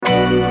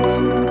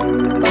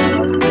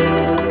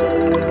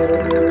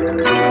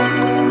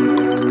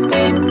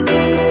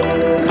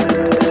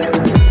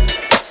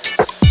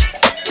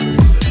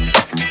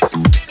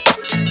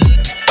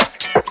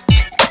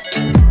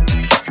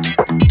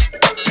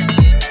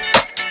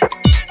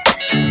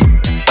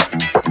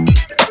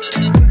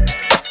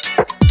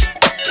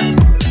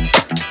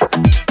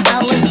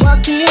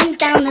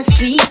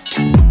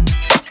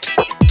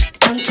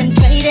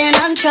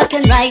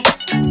Trucking right,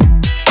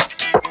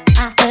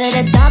 I heard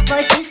a dark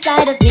voice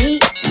beside of me,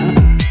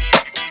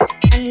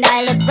 and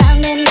I looked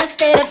round in a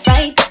state of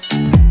fright.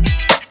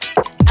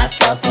 I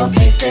saw four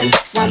faces,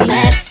 one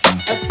met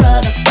a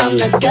brother from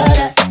the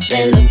gutter.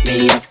 They looked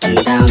me up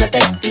and down the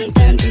deck and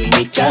turned to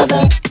each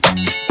other.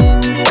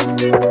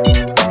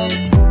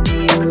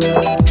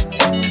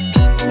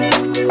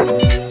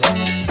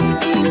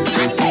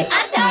 I say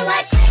I don't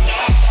like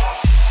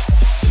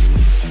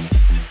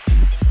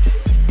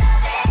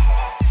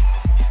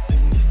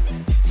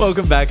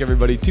Welcome back,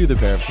 everybody, to the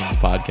Pair of Kings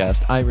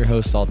podcast. I'm your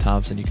host, Saul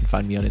Thompson. You can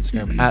find me on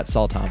Instagram at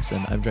Saul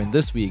Thompson. I'm joined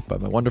this week by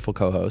my wonderful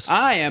co-host.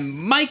 I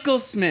am Michael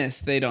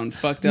Smith. They done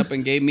fucked up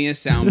and gave me a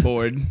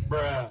soundboard.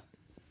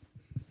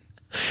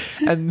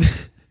 And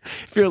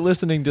if you're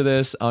listening to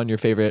this on your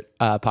favorite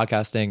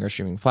podcasting or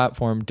streaming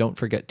platform, don't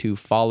forget to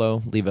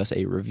follow, leave us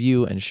a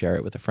review, and share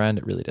it with a friend.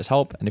 It really does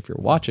help. And if you're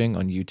watching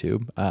on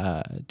YouTube,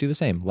 do the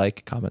same.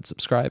 Like, comment,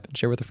 subscribe, and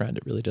share with a friend.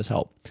 It really does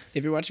help.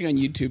 If you're watching on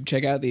YouTube,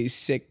 check out these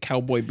sick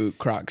cowboy boot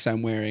Crocs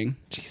I'm wearing.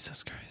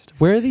 Jesus Christ.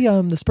 Where are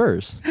the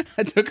Spurs?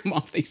 I took them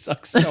off. They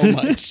suck so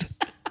much.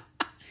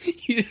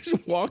 You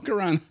just walk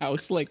around the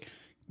house like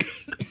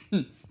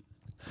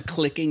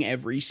clicking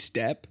every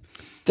step.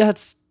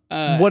 That's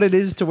what it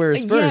is to wear a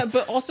Spurs. Yeah,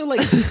 but also like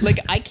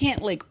I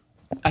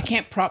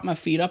can't prop my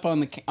feet up on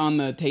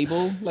the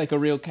table like a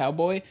real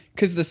cowboy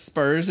because the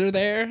spurs are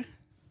there.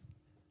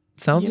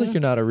 Sounds like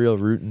you're not a real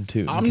rootin'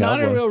 tootin' I'm cowboy.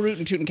 not a real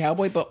rootin' tootin'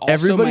 cowboy, but also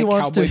Everybody my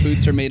wants cowboy to-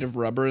 boots are made of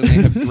rubber and they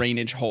have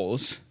drainage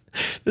holes.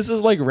 This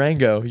is like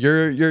Rango.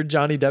 You're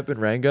Johnny Depp in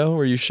Rango,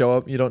 where you show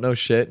up, you don't know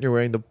shit, and you're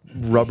wearing the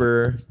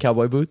rubber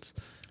cowboy boots.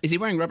 Is he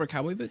wearing rubber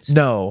cowboy boots?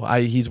 No,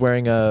 he's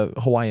wearing a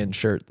Hawaiian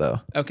shirt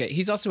though. Okay,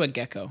 he's also a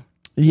gecko.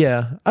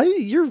 Yeah,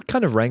 you're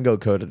kind of Rango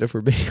coded, if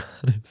we're being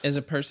honest. As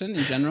a person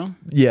in general,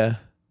 Yeah,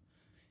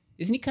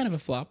 isn't he kind of a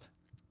flop?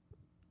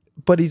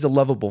 but he's a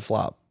lovable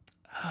flop.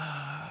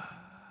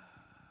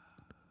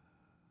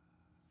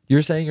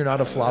 You're saying you're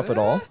not a flop at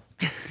all?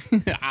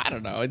 I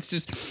don't know. It's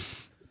just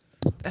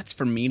that's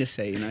for me to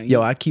say. You know,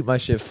 Yo, I keep my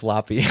shit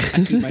floppy.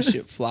 I keep my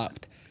shit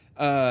flopped.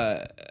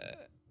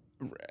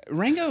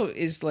 Rango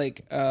is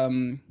like,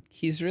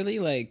 he's really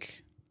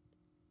like,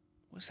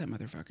 what's that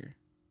motherfucker?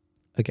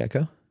 A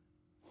gecko?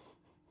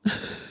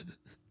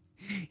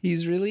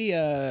 He's really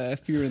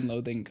Fear and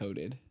Loathing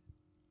coded.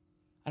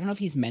 I don't know if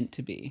he's meant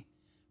to be,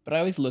 but I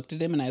always looked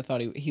at him and I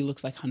thought he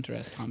looks like Hunter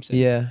S. Thompson.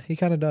 Yeah, he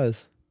kind of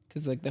does.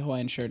 Because like the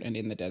Hawaiian shirt and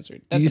In the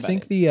Desert. Do you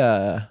think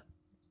the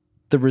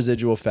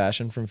residual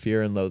fashion from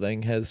Fear and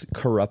Loathing has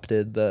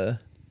corrupted the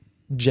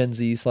Gen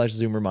Z /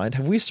 Zoomer mind?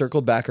 Have we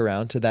circled back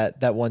around to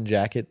that one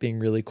jacket being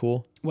really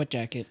cool? What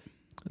jacket?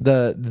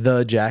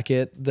 The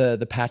jacket,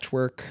 the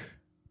patchwork.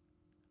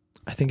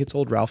 I think it's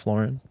old Ralph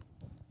Lauren.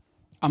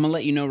 I'm gonna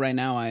let you know right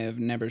now. I have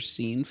never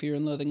seen Fear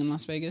and Loathing in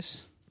Las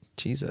Vegas.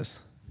 Jesus.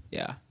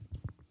 Yeah.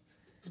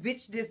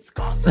 Bitch,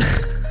 disgusting.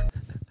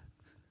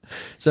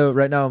 So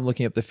right now I'm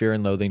looking up the Fear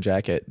and Loathing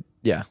jacket.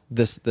 Yeah,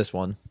 this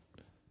one.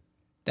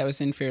 That was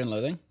in Fear and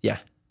Loathing? Yeah.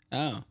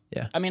 Oh.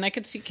 Yeah. I mean, I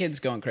could see kids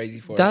going crazy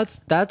for it.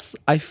 That's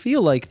I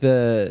feel like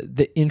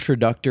the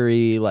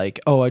introductory, like,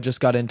 oh, I just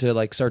got into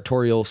like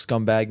sartorial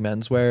scumbag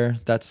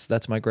menswear.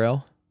 That's my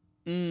grail.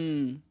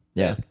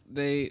 Yeah.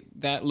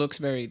 That looks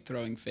very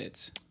throwing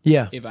fits.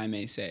 Yeah. If I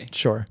may say.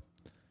 Sure.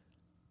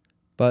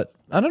 But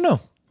I don't know.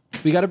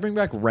 We got to bring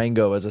back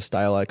Rango as a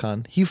style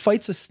icon. He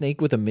fights a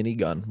snake with a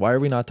minigun. Why are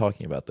we not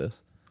talking about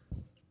this?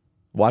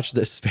 Watch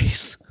this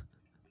space.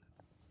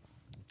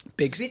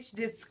 Big Bitch,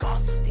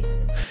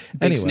 disgusting.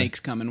 Big snakes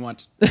coming.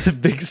 Watch.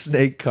 Big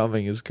snake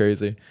coming is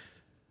crazy.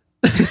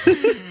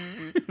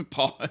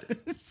 Pause.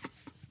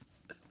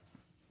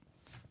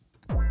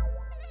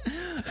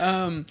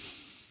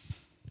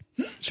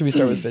 Should we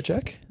start with fit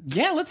check?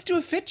 Yeah, let's do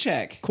a fit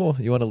check. Cool.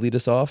 You want to lead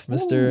us off,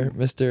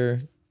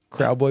 Mr.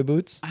 Crowboy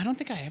Boots? I don't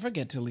think I ever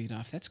get to lead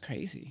off. That's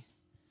crazy.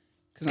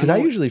 Because I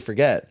usually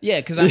forget. Yeah,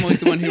 because I'm always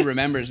the one who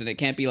remembers, and it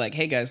can't be like,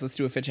 hey guys, let's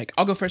do a fit check.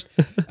 I'll go first.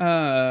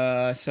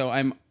 So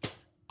I'm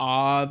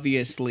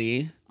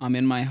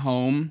in my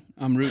home.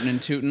 I'm rootin'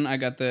 and tootin'. I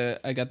got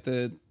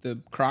the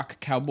Croc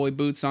cowboy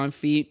boots on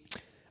feet.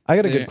 I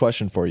got a good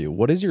question for you.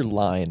 What is your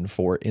line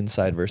for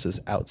inside versus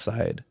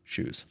outside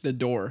shoes? The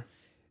door.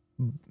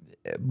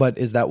 But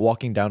is that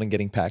walking down and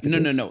getting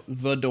packages? No.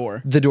 The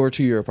door. The door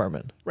to your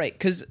apartment. Right,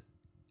 because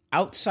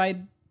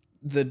outside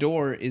the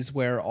door is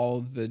where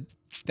all the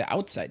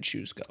outside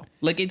shoes go.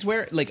 Like, it's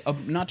where, like,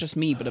 not just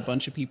me, but a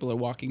bunch of people are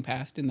walking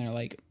past in their,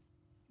 like,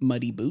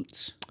 muddy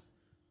boots.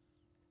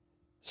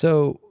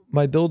 So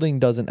my building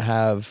doesn't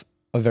have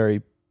a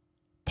very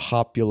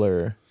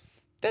popular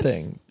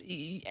thing.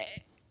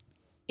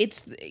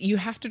 you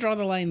have to draw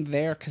the line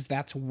there because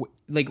that's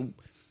like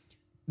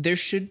there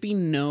should be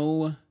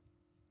no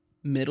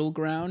middle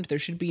ground. There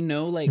should be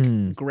no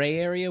like gray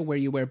area where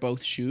you wear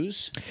both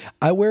shoes.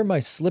 I wear my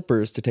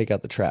slippers to take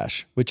out the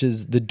trash, which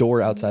is the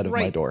door outside of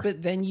my door.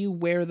 But then you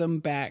wear them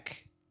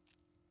back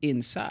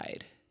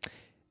inside.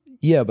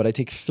 Yeah, but I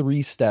take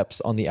 3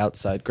 steps on the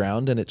outside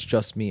ground, and it's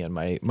just me and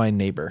my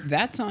neighbor.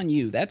 That's on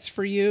you. That's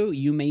for you.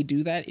 You may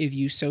do that if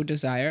you so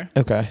desire.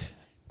 Okay.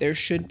 There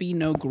should be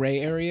no gray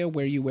area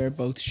where you wear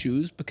both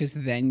shoes because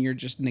then you're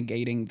just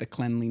negating the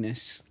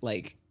cleanliness,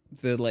 like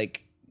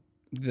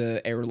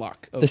the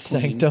airlock of The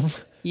clean. sanctum.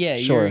 Yeah,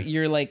 Sure.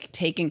 you're like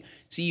taking.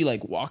 So you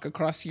like walk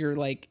across your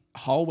like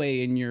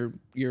hallway in your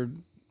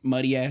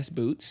muddy ass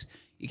boots.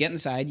 You get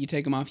inside, you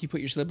take them off, you put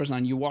your slippers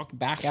on, you walk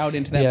back out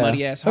into that Yeah.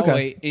 muddy ass Okay.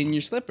 hallway in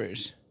your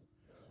slippers.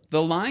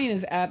 The line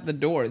is at the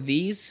door.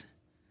 These.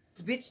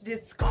 Bitch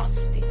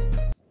disgusting.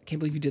 Can't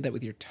believe you did that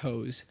with your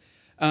toes.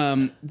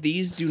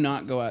 These do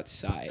not go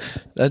outside.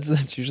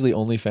 That's usually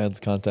OnlyFans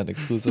content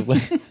exclusively.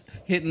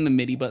 Hitting the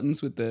MIDI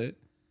buttons with the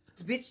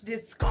Bitch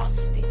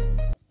disgusting.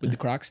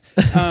 Crocs.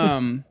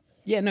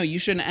 Yeah, no, you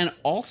shouldn't. And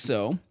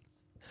also,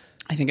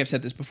 I think I've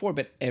said this before,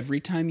 but every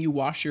time you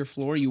wash your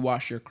floor, you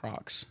wash your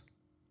Crocs.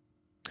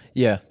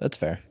 Yeah, that's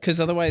fair. Because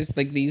otherwise,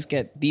 like these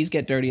get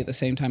dirty at the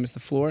same time as the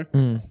floor.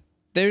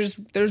 There's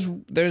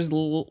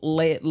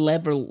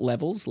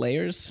levels,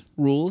 layers,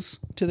 rules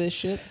to this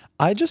shit.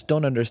 I just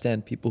don't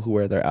understand people who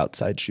wear their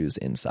outside shoes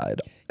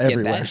inside Yeah,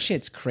 everywhere. that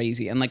shit's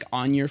crazy. And like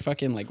on your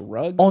fucking like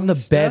rugs. On and the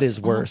bed stuff. is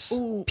worse.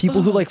 Oh,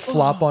 People who like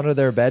flop onto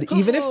their bed,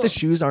 even if the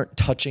shoes aren't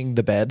touching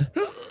the bed,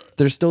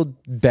 they're still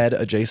bed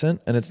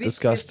adjacent, and it's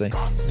disgusting.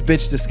 It's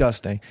bitch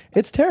disgusting.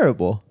 It's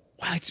terrible.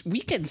 Wow, we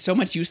getting so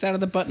much use out of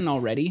the button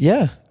already.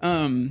 Yeah.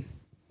 Who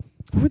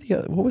were the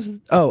other, what was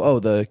the,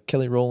 the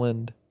Kelly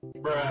Rowland.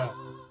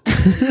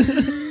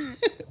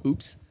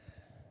 Oops.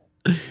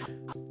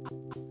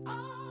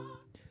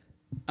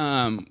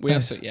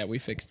 We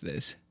fixed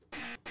this.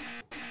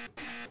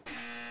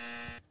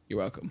 You're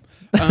welcome.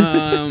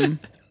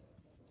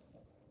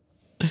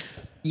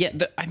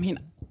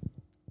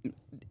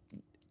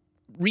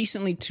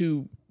 Recently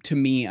to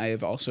me, I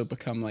have also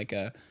become like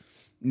a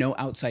no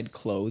outside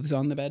clothes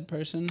on the bed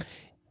person,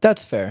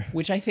 That's fair.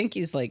 which I think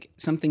is like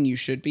something you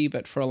should be,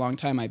 but for a long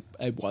time I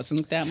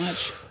wasn't that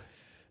much.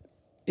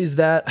 Is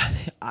that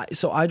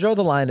so? I draw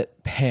the line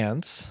at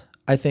pants.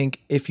 I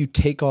think if you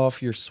take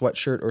off your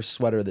sweatshirt or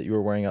sweater that you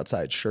were wearing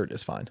outside, shirt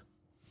is fine.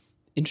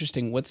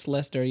 Interesting. What's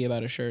less dirty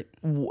about a shirt?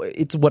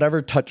 It's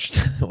whatever touched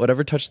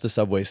the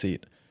subway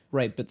seat.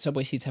 Right, but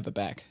subway seats have a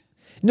back.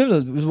 No,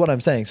 is what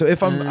I'm saying. So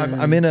if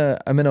I'm in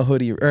a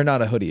hoodie, or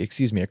not a hoodie,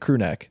 excuse me, a crew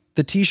neck.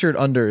 The t-shirt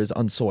under is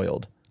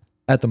unsoiled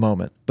at the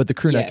moment, but the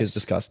crew neck is Yes.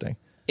 disgusting.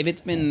 If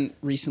it's been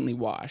recently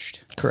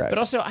washed. Correct. But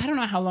also, I don't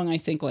know how long I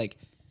think, like,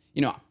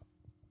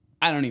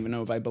 I don't even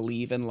know if I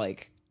believe in,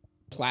 like,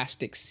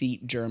 plastic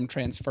seat germ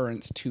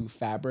transference to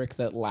fabric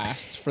that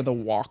lasts for the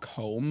walk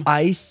home.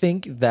 I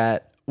think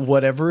that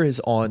whatever is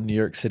on New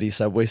York City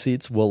subway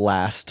seats will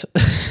last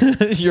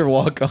your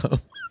walk home.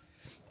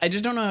 I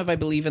just don't know if I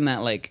believe in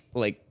that, like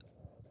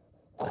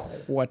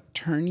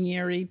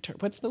quaternary.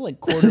 What's the, like,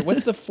 quarter?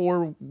 What's the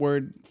four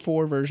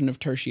version of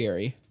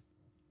tertiary?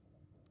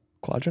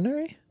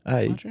 Quaternary?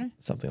 Quaternary?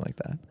 Something like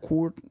that.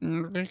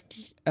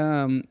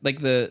 Like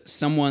the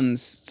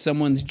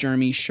someone's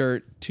germy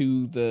shirt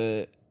to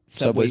the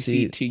subway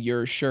seat to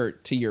your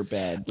shirt to your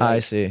bed. I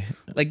see.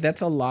 Like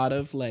that's a lot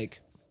of like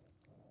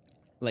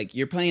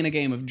you're playing a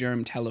game of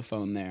germ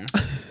telephone there,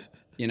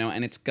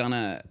 and it's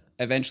gonna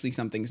eventually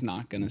something's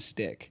not gonna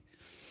stick.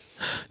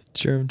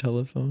 Germ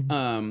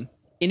telephone.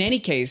 In any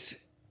case,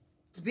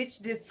 Bitch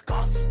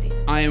disgusting.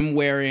 I am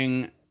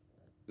wearing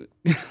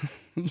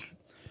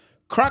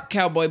Croc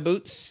cowboy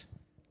boots,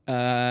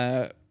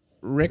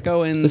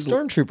 Rico and The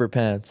Stormtrooper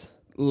pants.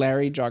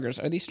 Larry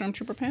joggers. Are these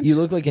Stormtrooper pants? You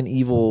look like an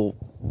evil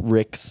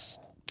Rick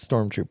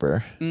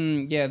Stormtrooper.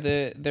 Yeah,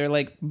 they're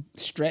like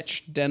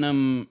stretch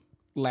denim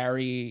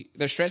Larry.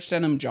 They're stretch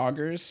denim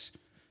joggers,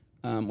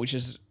 which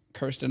is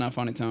cursed enough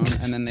on its own.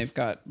 And then they've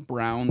got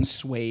brown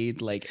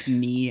suede like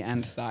knee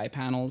and thigh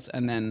panels,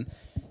 and then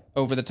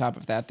over the top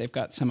of that, they've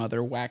got some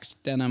other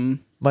waxed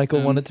denim.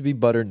 Michael wanted to be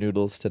butter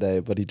noodles today,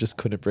 but he just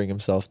couldn't bring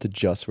himself to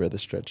just wear the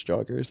stretch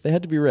joggers. They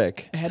had to be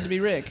Rick. It had to be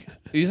Rick.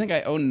 You think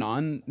I own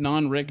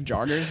non-Rick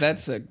joggers?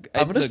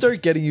 I'm gonna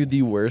start getting you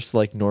the worst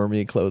like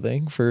normie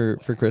clothing for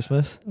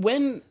Christmas.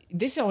 When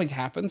this always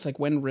happens, like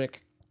when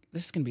Rick,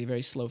 this is gonna be a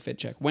very slow fit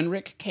check. When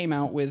Rick came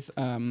out with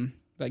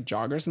like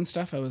joggers and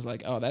stuff, I was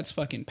like, oh, that's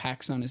fucking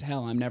PacSun as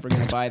hell. I'm never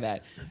gonna buy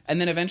that. And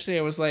then eventually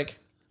I was like,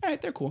 all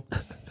right, they're cool.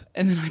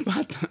 And then I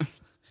bought them.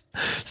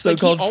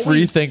 So-called Like, he free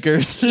always-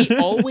 thinkers. He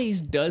always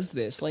does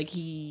this. Like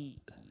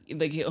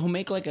he'll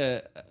make like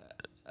a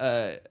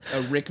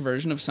Rick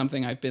version of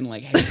something I've been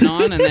like hating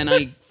on, and then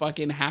I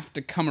fucking have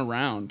to come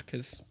around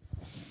because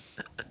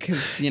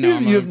you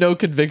have no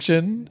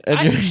conviction. And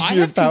I your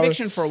have power.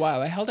 conviction for a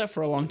while. I held out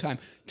for a long time.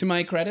 To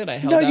my credit, I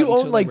held No, out you until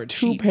own they like were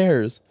 2 cheap.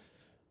 pairs.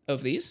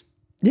 Of these.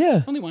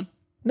 Yeah. Only one.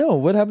 No,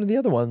 what happened to the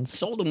other ones?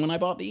 Sold them when I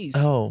bought these.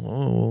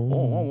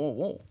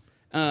 Oh.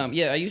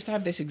 Yeah, I used to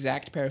have this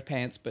exact pair of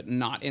pants, but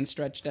not in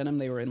stretch denim.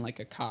 They were in like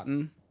a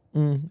cotton,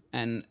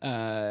 and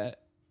I'd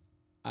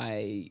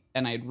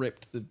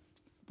ripped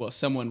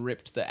someone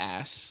ripped the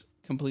ass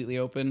completely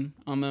open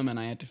on them, and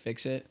I had to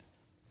fix it.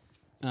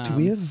 Do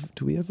we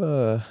have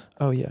a?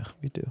 Oh yeah,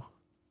 we do.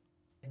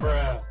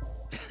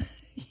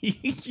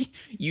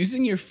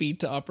 Using your feet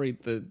to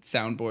operate the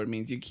soundboard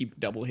means you keep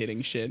double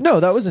hitting shit.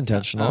 No, that was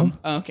intentional.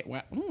 Okay,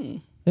 wow.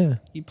 Yeah.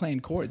 You playing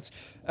chords.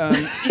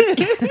 And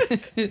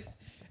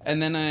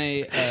then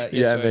I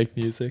I make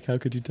music. How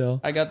could you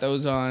tell? I got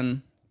those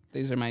on.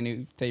 These are my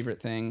new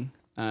favorite thing.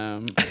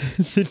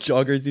 The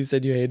joggers you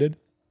said you hated?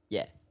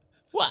 Yeah.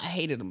 Well, I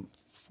hated them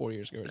 4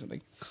 years ago or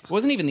something. It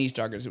wasn't even these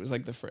joggers. It was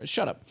like the first.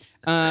 Shut up.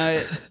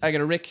 I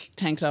got a Rick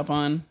tank top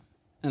on,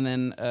 and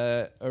then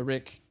a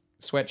Rick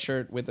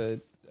sweatshirt with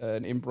an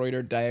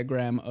embroidered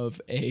diagram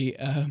of a.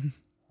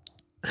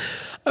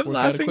 I'm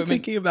laughing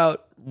thinking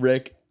about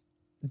Rick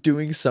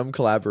doing some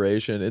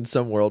collaboration in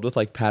some world with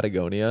like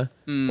Patagonia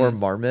or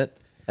Marmot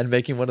and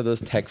making one of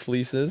those tech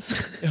fleeces.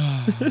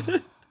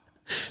 the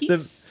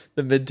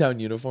Midtown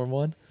uniform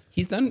one.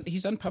 He's done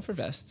puffer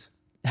vests.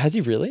 Has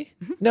he really?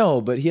 Mm-hmm. No,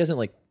 but he hasn't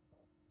like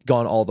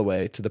gone all the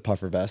way to the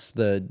puffer vest,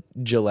 the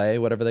gilet,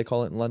 whatever they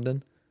call it in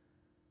London.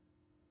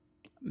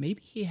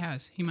 Maybe he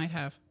has. He might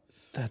have.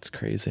 That's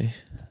crazy.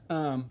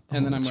 And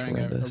then I'm wearing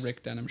a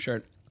Rick denim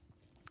shirt.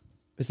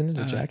 Isn't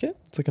it a jacket?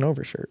 It's like an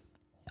overshirt.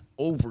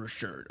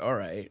 Overshirt. All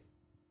right.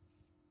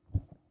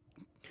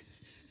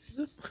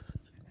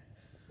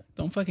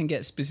 Don't fucking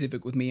get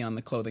specific with me on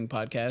the clothing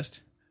podcast.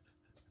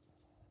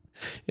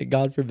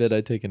 God forbid I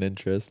take an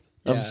interest.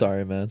 Yeah. I'm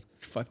sorry, man.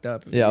 It's fucked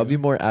up. Yeah, I'll be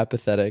more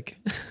apathetic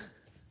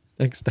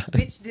next time.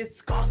 Bitch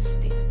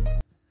disgusting.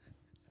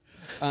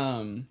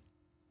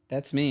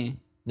 That's me.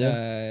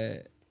 Yeah.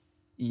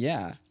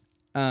 Yeah.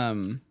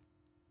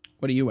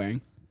 What are you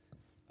wearing?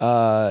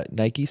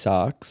 Nike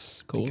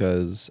socks, Cool.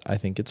 because I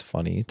think it's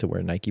funny to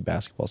wear Nike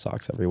basketball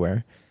socks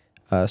everywhere.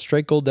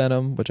 Straight gold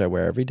denim, which I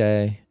wear every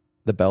day.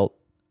 The belt.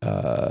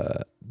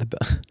 The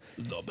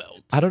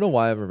belt. I don't know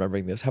why I'm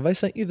remembering this. Have I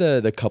sent you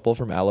the couple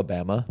from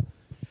Alabama?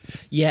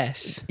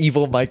 Yes.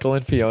 Evil Michael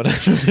and Fiona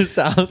from the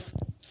South.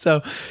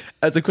 So,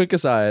 as a quick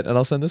aside, and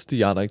I'll send this to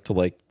Yannick to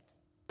like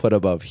put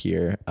above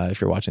here if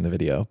you're watching the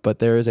video, but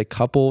there is a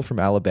couple from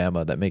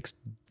Alabama that makes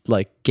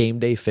like game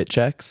day fit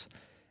checks,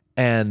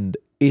 and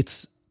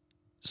it's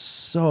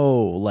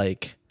so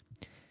like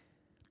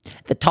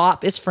the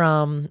top is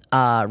from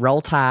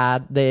Roll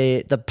Tide,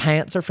 the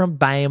pants are from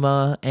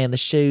Bama, and the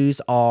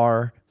shoes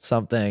are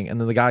something. And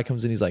then the guy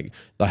comes in, he's like,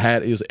 the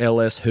hat is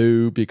LS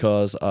Who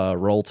because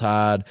Roll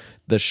Tide,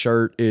 the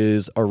shirt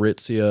is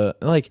Aritzia.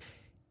 Like,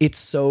 it's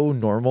so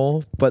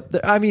normal,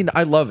 but I mean,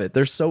 I love it.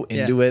 They're so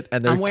into it,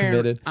 and they're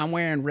committed. I'm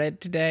wearing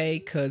red today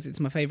because it's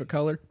my favorite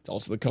color. It's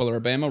also the color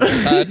of Bama, Roll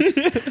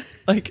Tide.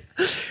 Like,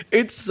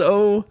 it's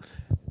so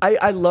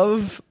I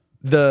love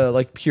the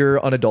like pure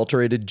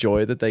unadulterated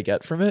joy that they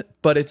get from it,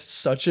 but it's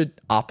such an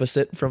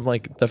opposite from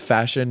like the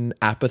fashion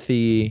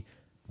apathy.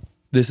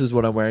 This is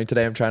what I'm wearing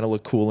today. I'm trying to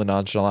look cool and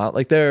nonchalant.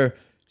 Like, they're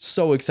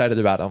so excited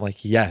about it. I'm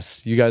like,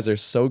 yes, you guys are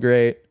so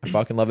great. I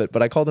fucking love it.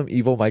 But I call them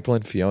Evil Michael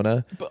and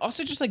Fiona. But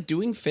also just like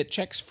doing fit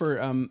checks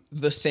for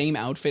the same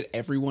outfit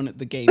everyone at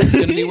the game is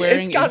going to be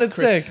wearing. It's kind of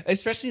sick.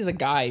 Especially the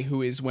guy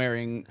who is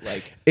wearing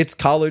like... It's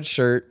collared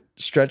shirt,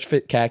 stretch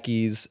fit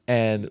khakis,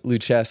 and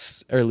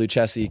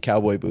Lucchesi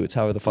cowboy boots.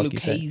 However the fuck you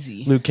say.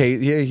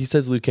 Lucchese. Yeah, he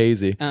says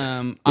Lucchese.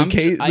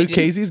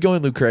 Lucchese's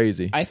going Luke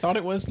crazy. I thought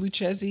it was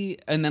Lucchesi,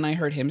 and then I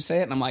heard him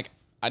say it, and I'm like,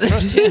 I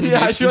trust him.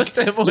 Yeah, I trust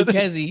him.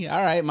 Lucchese.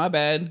 All right, my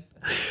bad.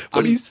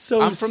 But he's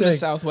so I'm sick. from the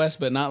Southwest,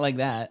 but not like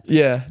that.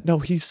 Yeah, no,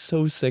 he's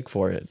so sick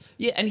for it.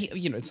 Yeah, and he,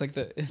 it's like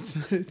it's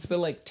the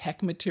like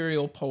tech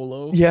material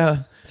polo. Yeah,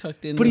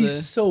 tucked in. But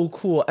he's so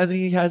cool, and then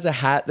he has a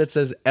hat that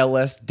says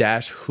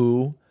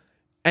LS-Who,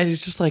 and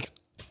he's just like,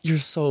 you're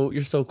so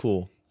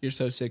cool. You're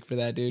so sick for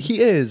that, dude. He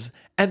is,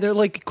 and they're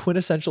like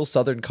quintessential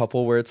Southern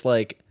couple where it's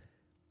like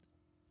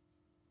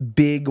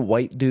big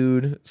white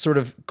dude, sort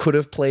of could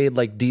have played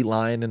like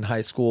D-line in high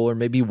school or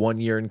maybe 1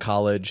 year in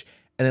college,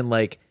 and then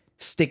like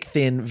stick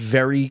thin,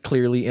 very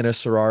clearly in a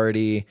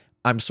sorority.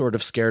 I'm sort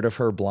of scared of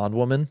her blonde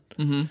woman.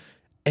 Mm-hmm.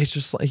 It's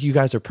just like, you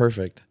guys are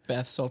perfect.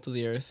 Bath salt of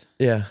the earth.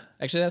 Yeah.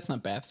 Actually, that's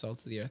not bath salt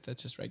of the earth.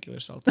 That's just regular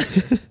salt of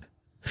the earth.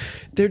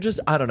 They're just,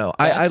 I don't know.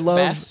 I love...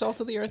 Bath salt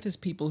of the earth is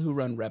people who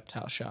run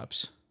reptile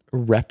shops.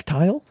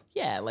 Reptile?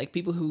 Yeah, like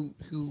people who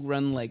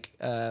run like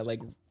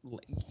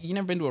you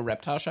never been to a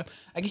reptile shop?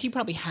 I guess you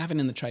probably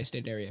haven't in the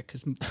tri-state area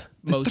because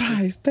most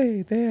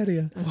tri-state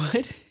area.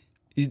 What?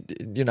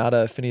 You're not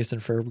a Phineas and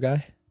Ferb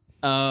guy?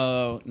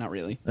 Oh, not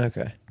really.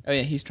 Okay. Oh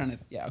yeah, he's trying to.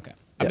 Yeah, okay.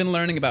 I've been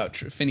learning about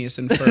Phineas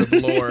and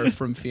Ferb lore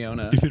from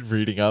Fiona. You've been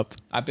reading up.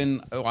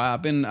 I'm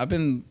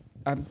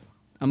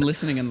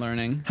listening and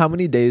learning. How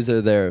many days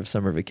are there of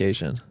summer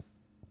vacation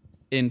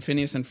in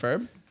Phineas and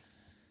Ferb?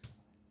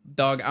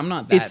 Dog, I'm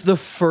not that. It's the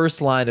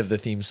first line of the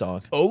theme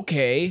song.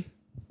 Okay.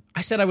 I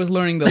said I was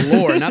learning the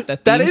lore, not the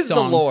theme That is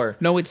song. the lore.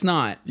 No, it's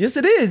not. Yes,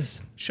 it is.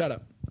 Shut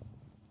up.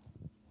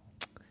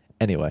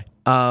 Anyway,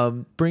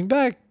 bring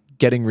back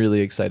getting really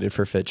excited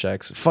for fit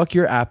checks. Fuck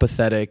your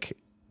apathetic,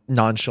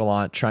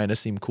 nonchalant, trying to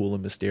seem cool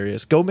and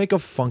mysterious. Go make a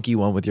funky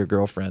one with your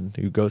girlfriend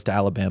who goes to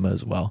Alabama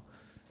as well.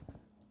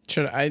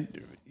 Should I?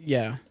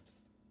 Yeah.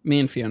 Me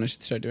and Fiona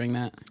should start doing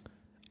that.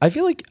 I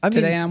feel like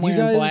Today I'm wearing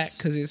guys, black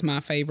because it's my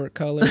favorite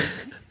color.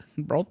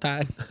 Roll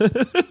Tide.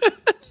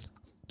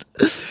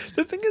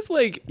 The thing is,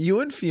 like,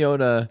 you and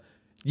Fiona,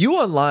 you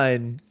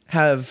online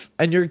have,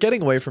 and you're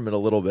getting away from it a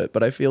little bit,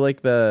 but I feel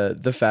like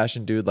the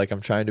fashion dude, like,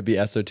 I'm trying to be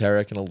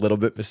esoteric and a little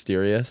bit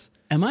mysterious.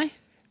 Am I?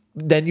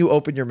 Then you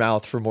open your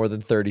mouth for more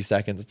than 30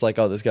 seconds. It's like,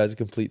 oh, this guy's a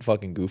complete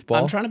fucking goofball.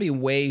 I'm trying to be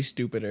way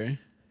stupider.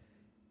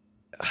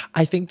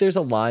 I think there's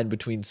a line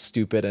between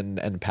stupid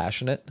and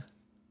passionate.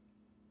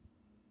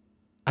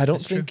 I don't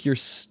That's think true. you're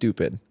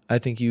stupid. I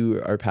think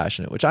you are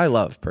passionate, which I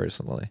love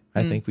personally.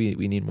 I think we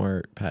need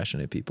more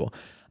passionate people.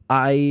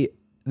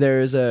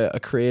 There's a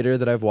creator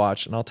that I've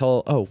watched, and I'll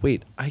tell. Oh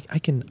wait, I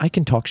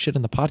can talk shit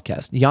on the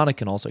podcast. Yana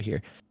can also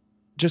hear.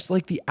 Just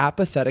like the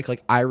apathetic,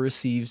 like I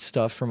received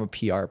stuff from a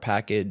PR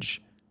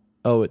package.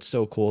 Oh, it's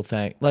so cool.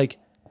 Like,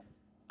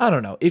 I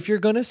don't know. If you're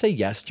gonna say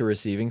yes to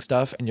receiving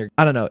stuff, and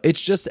I don't know.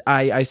 It's just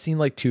I seen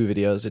like 2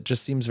 videos. It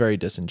just seems very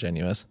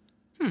disingenuous.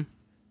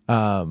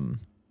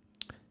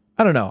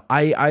 I don't know.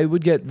 I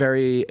would get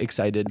very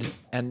excited,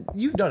 and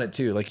you've done it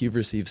too. Like, you've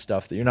received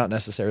stuff that you're not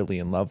necessarily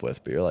in love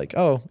with, but you're like,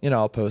 oh,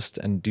 I'll post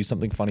and do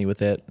something funny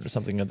with it or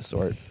something of the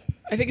sort.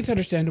 I think it's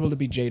understandable to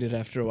be jaded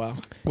after a while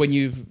when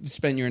you've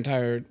spent your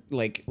entire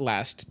like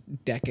last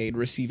decade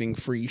receiving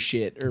free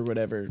shit or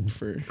whatever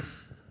for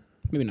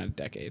maybe not a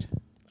decade.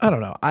 I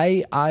don't know.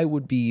 I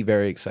would be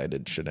very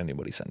excited should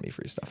anybody send me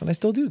free stuff, and I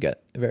still do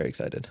get very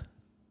excited.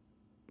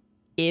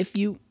 If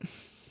you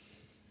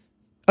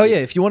Oh yeah,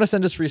 if you want to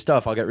send us free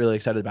stuff, I'll get really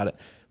excited about it.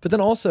 But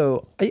then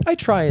also, I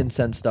try and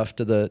send stuff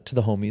to the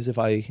homies if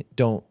I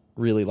don't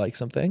really like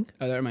something.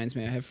 Oh, that reminds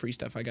me. I have free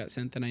stuff I got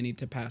sent that I need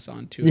to pass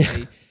on to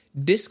a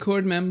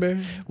Discord member.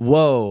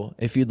 Whoa,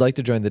 if you'd like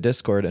to join the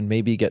Discord and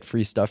maybe get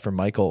free stuff from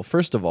Michael,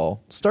 first of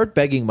all, start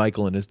begging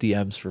Michael in his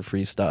DMs for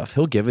free stuff.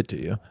 He'll give it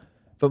to you.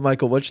 But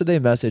Michael, what should they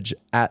message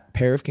at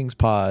Pair of Kings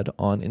Pod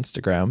on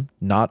Instagram,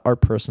 not our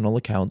personal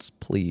accounts,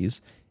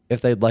 please,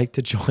 if they'd like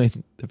to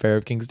join the Pair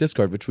of Kings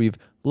Discord, which we've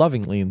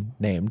lovingly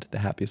named the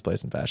happiest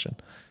place in fashion.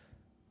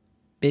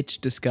 Bitch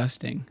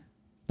disgusting.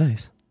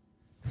 Nice.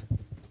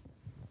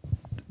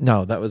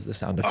 No, that was the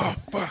sound effect.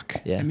 Oh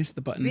fuck. Yeah. I missed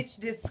the button. Bitch,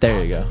 this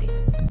There you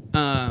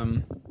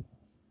go.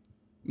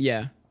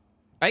 Yeah.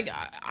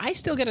 I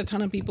still get a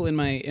ton of people in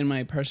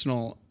my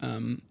personal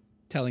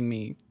telling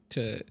me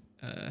to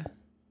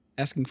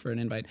asking for an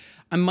invite.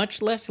 I'm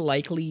much less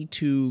likely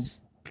to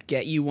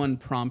get you one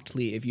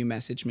promptly if you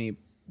message me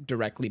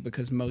directly,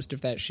 because most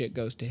of that shit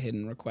goes to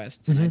hidden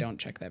requests and I don't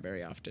check that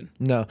very often.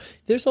 No.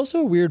 There's also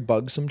a weird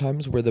bug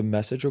sometimes where the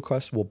message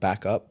requests will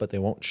back up, but they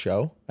won't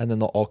show, and then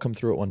they'll all come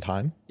through at one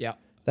time. Yeah.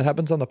 That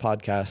happens on the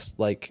podcast.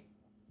 Like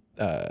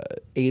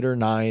 8 or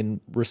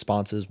 9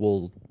 responses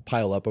will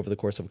pile up over the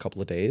course of a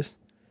couple of days.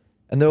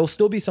 And there'll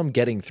still be some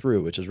getting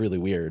through, which is really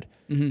weird.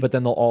 But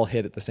then they'll all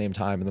hit at the same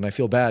time. And then I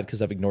feel bad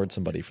because I've ignored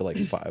somebody for like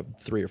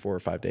 3 or 4 or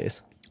 5 days.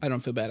 I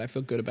don't feel bad. I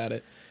feel good about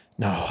it.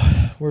 No,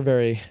 we're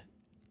very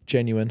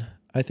genuine.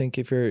 I think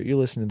if you're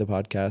listening to the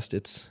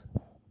podcast,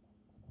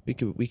 we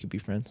could be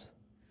friends.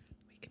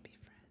 We could be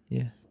friends.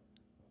 Yeah.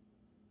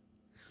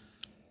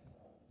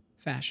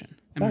 Fashion.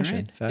 Am Fashion. I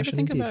right? Fashion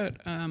You ever think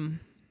indeed. about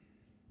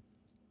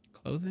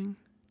clothing?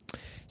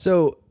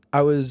 So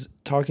I was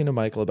talking to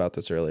Michael about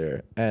this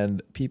earlier,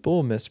 and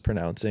people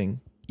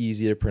mispronouncing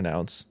easy to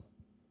pronounce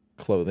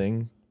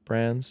clothing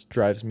brands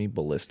drives me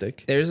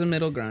ballistic. There's a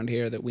middle ground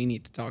here that we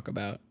need to talk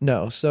about.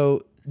 No,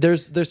 so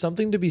there's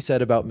something to be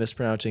said about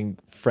mispronouncing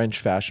French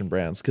fashion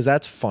brands, because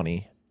that's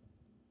funny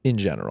in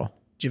general.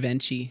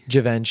 Givenchy.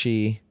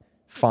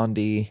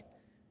 Fondy,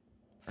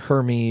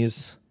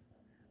 Hermes,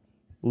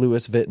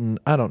 Louis Vuitton.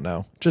 I don't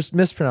know. Just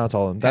mispronounce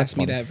all of them. That's Pass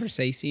me funny. that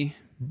Versace.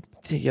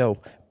 Yo,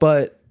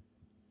 but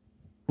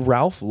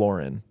Ralph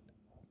Lauren,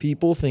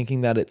 people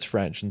thinking that it's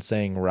French and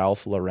saying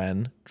Ralph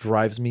Lauren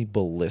drives me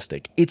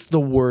ballistic. It's the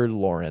word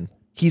Lauren.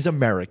 He's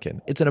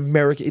American. It's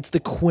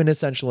the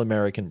quintessential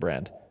American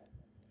brand.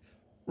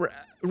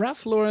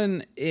 Ralph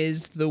Lauren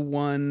is the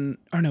one.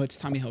 Oh no, it's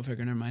Tommy Hilfiger.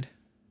 Never mind.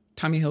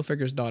 Tommy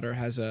Hilfiger's daughter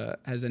has a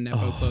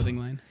Nepo clothing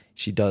line.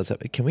 She does.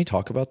 Can we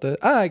talk about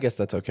that? I guess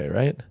that's okay,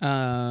 right?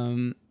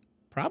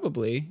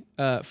 Probably.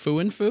 Foo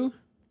and Foo.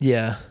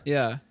 Yeah.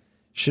 Yeah.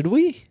 Should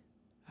we?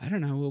 I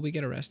don't know. Will we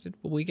get arrested?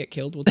 Will we get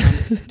killed? Will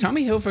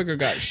Tommy Hilfiger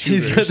got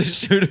shooters. He's got the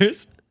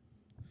shooters.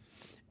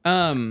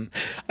 Um,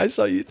 I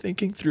saw you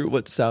thinking through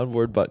what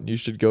soundboard button you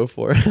should go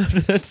for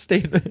after that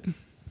statement.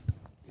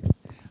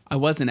 I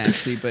wasn't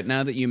actually, but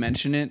now that you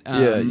mention it,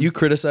 Yeah, you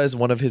criticize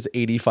one of his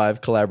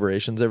 85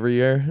 collaborations every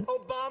year.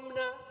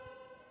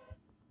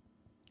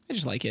 I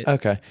just like it.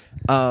 Okay.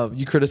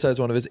 You criticize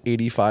one of his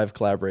 85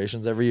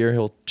 collaborations every year.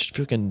 He'll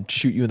fucking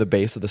shoot you in the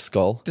base of the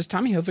skull. Does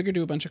Tommy Hilfiger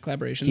do a bunch of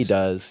collaborations? He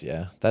does,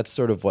 yeah. That's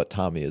sort of what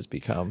Tommy has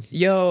become.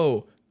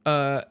 Yo,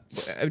 I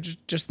was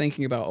just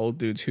thinking about old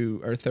dudes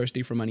who are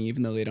thirsty for money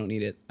even though they don't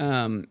need it.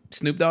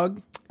 Snoop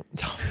Dogg.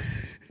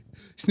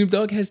 Snoop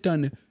Dogg has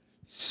done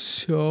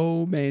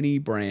so many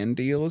brand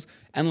deals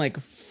and like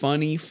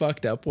funny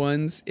fucked up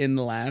ones in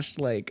the last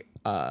like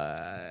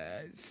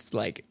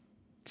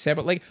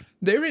several. Like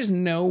there is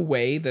no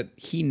way that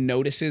he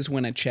notices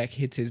when a check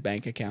hits his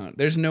bank account.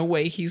 There's no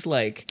way he's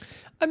like.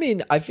 I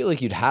mean, I feel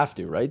like you'd have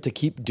to, right, to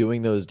keep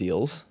doing those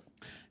deals.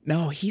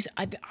 No,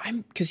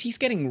 I'm because he's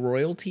getting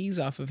royalties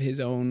off of his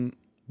own.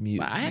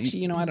 I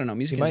don't know.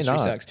 Music industry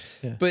sucks,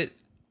 but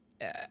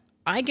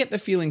I get the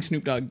feeling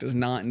Snoop Dogg does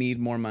not need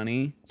more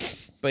money,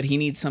 but he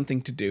needs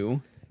something to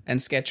do.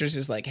 And Skechers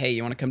is like, "Hey,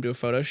 you want to come do a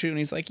photo shoot?" And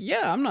he's like,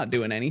 "Yeah, I'm not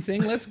doing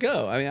anything. Let's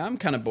go. I mean, I'm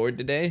kind of bored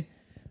today."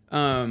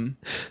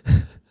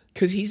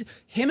 Because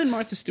him and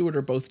Martha Stewart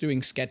are both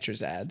doing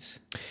Skechers ads.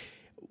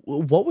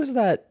 What was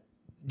that?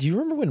 Do you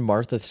remember when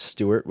Martha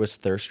Stewart was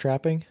thirst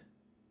trapping?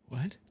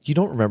 What? You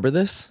don't remember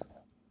this?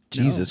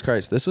 Jesus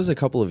Christ. This was a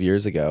couple of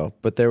years ago,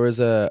 but there was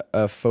a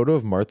photo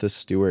of Martha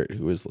Stewart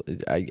who was,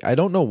 I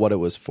don't know what it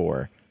was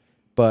for,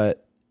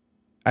 but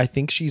I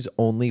think she's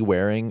only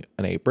wearing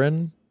an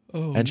apron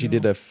and she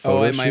did a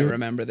photo shoot. I might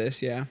remember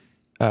this, yeah.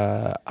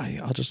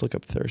 I'll just look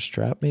up thirst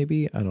trap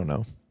maybe. I don't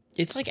know.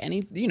 It's like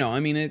any, I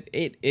mean,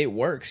 it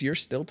works. You're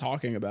still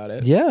talking about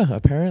it. Yeah,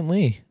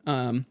 apparently.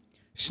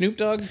 Snoop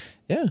Dogg.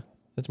 Yeah.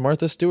 It's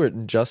Martha Stewart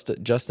and just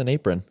an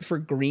apron. For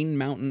Green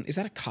Mountain. Is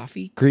that a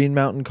coffee? Green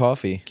Mountain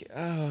Coffee.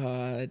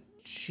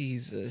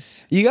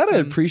 Jesus. You got to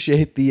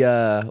appreciate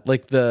the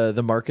like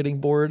the marketing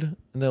board.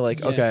 And they're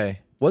like, okay,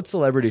 what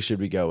celebrity should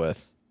we go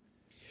with?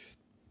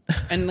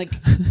 And like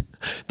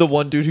the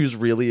one dude who's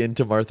really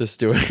into Martha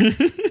Stewart.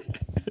 You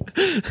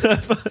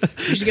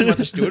should get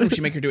Martha Stewart or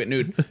should make her do it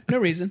nude. No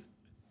reason.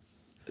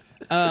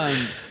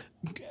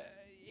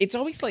 It's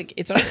always like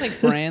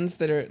brands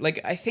that are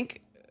like, I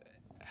think,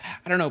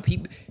 I don't know.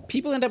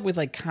 People end up with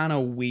like kind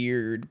of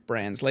weird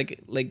brands.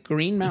 Like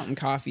Green Mountain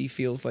Coffee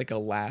feels like a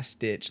last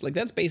ditch. Like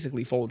that's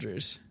basically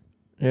Folgers.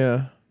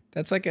 Yeah.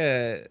 That's like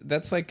a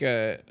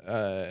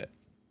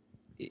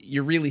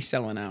you're really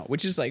selling out,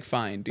 which is like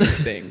fine, do your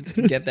thing.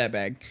 Get that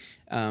bag.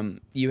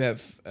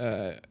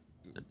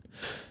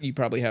 You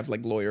probably have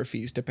like lawyer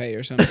fees to pay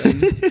or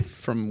something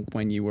from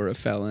when you were a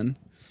felon.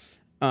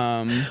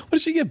 What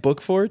did she get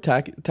booked for?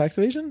 Tax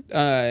evasion?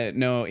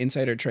 No,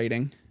 insider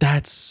trading.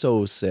 That's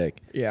so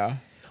sick. Yeah.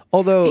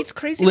 Although it's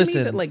crazy to me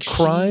that like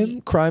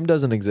crime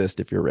doesn't exist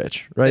if you're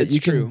rich, right? That's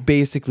true. Can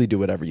basically do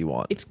whatever you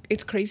want.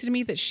 It's crazy to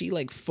me that she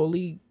like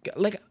fully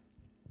like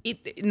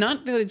it.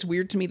 Not that it's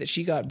weird to me that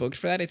she got booked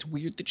for that. It's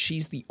weird that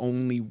she's the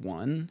only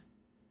one.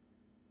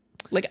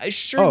 Like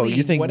surely. Oh,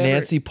 you think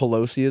Nancy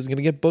Pelosi is going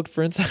to get booked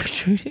for insider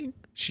trading?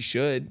 She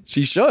should.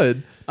 She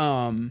should.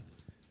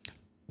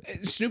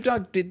 Snoop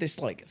Dogg did this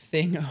like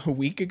thing a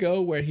week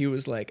ago where he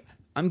was like,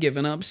 "I'm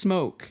giving up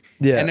smoke,"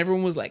 and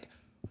everyone was like,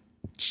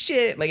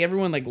 "Shit!" Like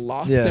everyone like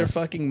lost their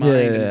fucking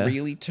mind and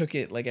really took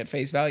it like at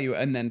face value.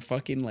 And then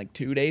fucking like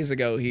 2 days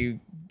ago, he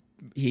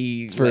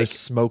it's for like, a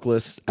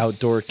smokeless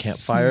outdoor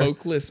campfire,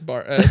 smokeless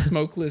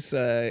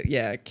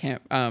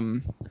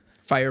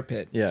fire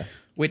pit,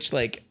 which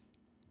like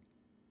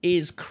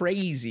is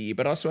crazy,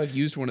 but also I've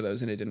used one of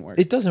those and it didn't work.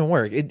 It doesn't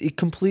work. It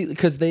completely,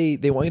 because they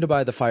want you to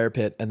buy the fire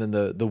pit and then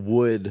the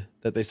wood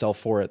that they sell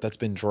for it that's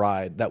been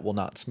dried that will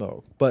not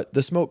smoke. But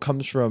the smoke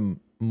comes from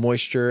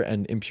moisture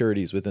and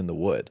impurities within the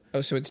wood. Oh,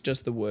 so it's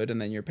just the wood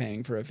and then you're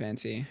paying for a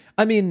fancy.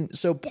 I mean,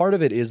 so part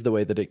of it is the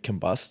way that it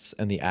combusts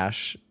and the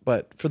ash,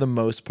 but for the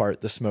most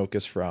part, the smoke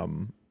is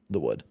from the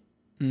wood.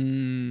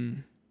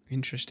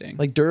 Interesting.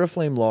 Like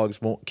Duraflame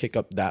logs won't kick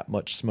up that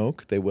much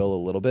smoke. They will a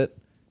little bit.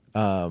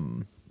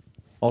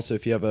 Also,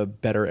 if you have a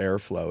better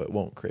airflow, it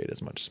won't create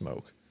as much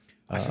smoke.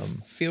 I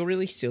feel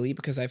really silly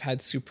because I've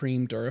had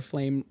Supreme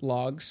Duraflame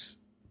logs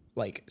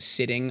like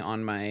sitting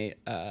on my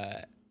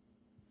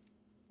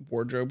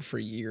wardrobe for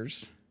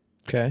years.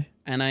 Okay.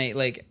 And I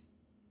like,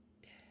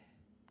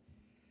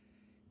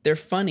 they're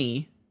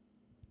funny.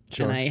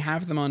 Sure. And I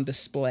have them on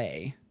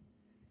display.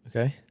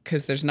 Okay.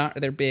 Because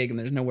they're big and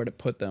there's nowhere to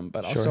put them,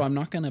 but also I'm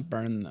not going to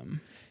burn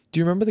them. Do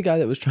you remember the guy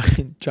that was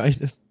trying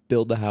to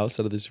build the house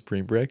out of the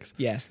Supreme bricks?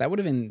 Yes, that would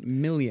have been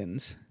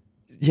millions.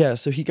 Yeah,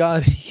 so he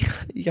got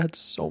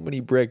so many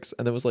bricks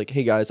and then was like,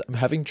 "Hey guys, I'm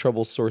having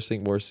trouble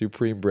sourcing more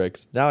Supreme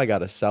bricks. Now I got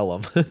to sell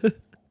them."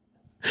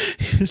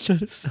 He was trying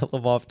to sell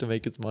them off to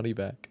make his money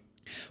back.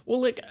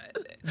 Well, like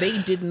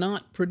they did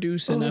not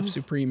produce enough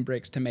Supreme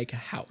bricks to make a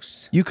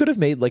house. You could have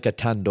made like a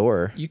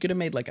tandoor. You could have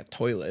made like a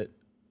toilet.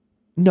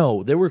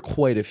 No, there were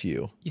quite a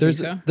few.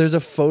 There's a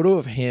photo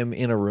of him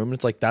in a room.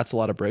 It's like, that's a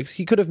lot of bricks.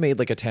 He could have made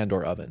like a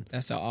tandoor oven.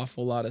 That's an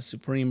awful lot of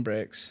Supreme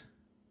bricks.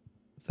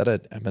 Is that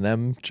an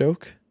Eminem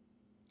joke?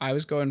 I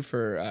was going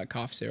for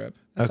cough syrup.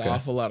 That's an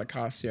awful lot of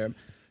cough syrup.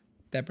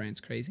 That brand's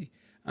crazy.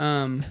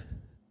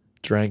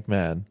 Drank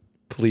man,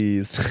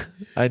 please.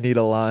 I need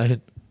a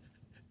line.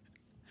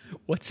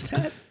 What's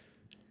that?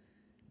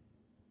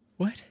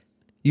 What?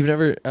 You've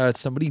never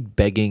somebody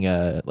begging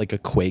like a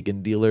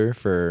Quagan dealer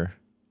for...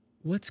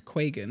 What's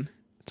Quagan?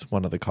 It's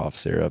one of the cough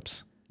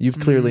syrups. You've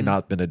clearly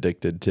not been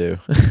addicted to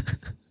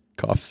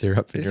cough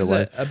syrup in This your is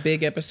life. a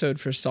big episode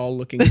for Saul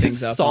looking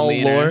things up Saul on the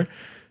internet. lore.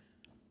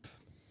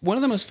 One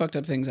of the most fucked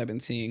up things I've been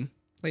seeing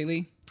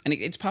lately, and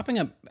it's popping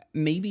up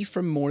maybe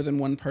from more than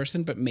one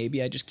person, but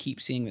maybe I just keep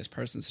seeing this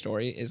person's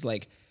story, is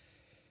like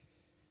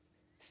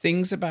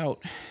things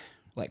about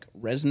like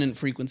resonant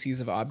frequencies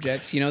of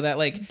objects. You know, that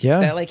like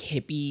that like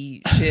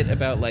hippie shit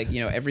about like, you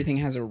know, everything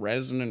has a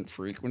resonant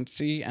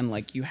frequency and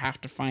like you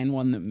have to find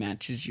one that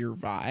matches your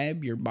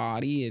vibe, your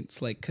body.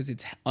 It's like, because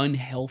it's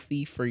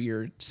unhealthy for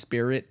your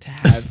spirit to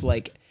have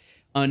like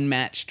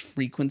unmatched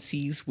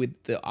frequencies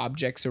with the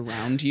objects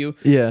around you.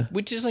 Yeah.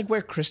 Which is like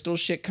where crystal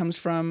shit comes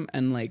from,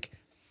 and like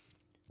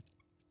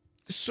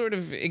sort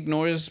of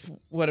ignores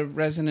what a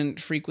resonant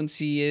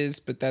frequency is,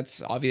 but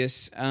that's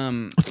obvious.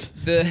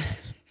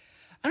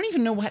 I don't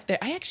even know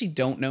I actually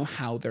don't know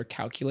how they're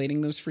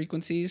calculating those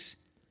frequencies,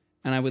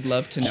 and I would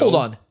love to know. Hold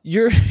on.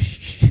 You're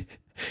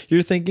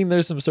thinking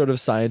there's some sort of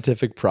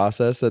scientific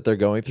process that they're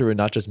going through and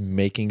not just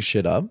making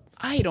shit up?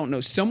 I don't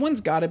know.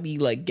 Someone's got to be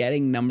like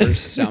getting numbers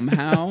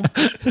somehow.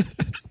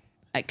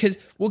 Because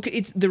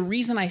it's the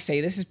reason I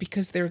say this is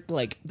because they're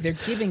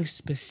giving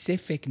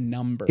specific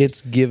numbers.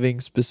 It's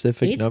giving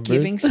specific numbers. It's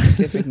giving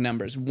specific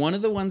numbers. One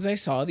of the ones I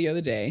saw the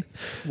other day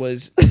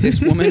was this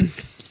woman.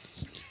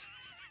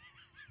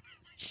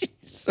 She's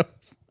so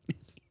funny.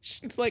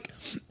 She's like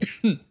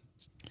kind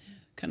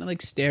of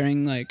like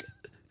staring like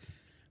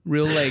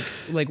real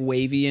like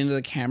wavy into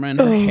the camera,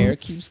 and her hair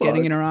keeps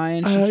getting in her eye,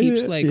 and she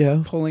keeps like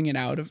pulling it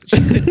out of.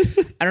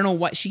 I don't know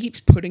why she keeps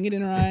putting it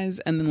in her eyes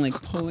and then like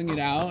pulling it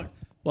out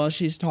while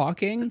she's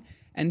talking,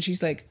 and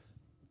she's like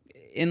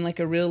in like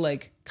a real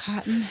like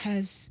cotton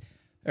has,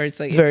 or it's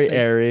very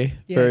airy.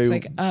 Yeah, very it's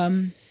like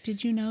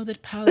did you know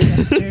that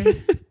polyester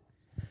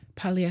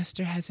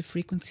has a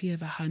frequency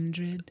of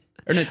 100?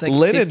 Or no, it's like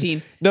linen.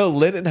 15. No,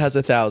 linen has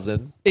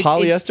 1,000.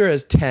 Polyester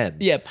has 10.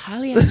 Yeah,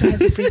 polyester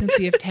has a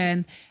frequency of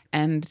 10,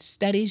 and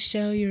studies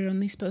show you're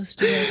only supposed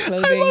to wear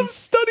clothing. I love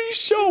studies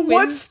show.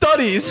 What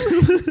studies?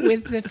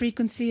 with the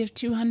frequency of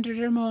 200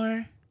 or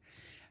more.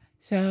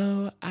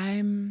 So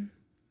and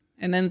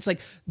then it's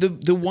like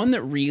the one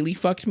that really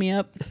fucked me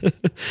up.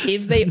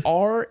 If they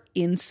are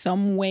in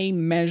some way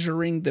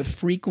measuring the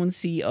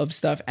frequency of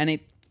stuff, and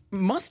it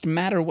must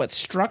matter what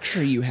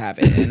structure you have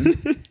it in.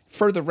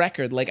 For the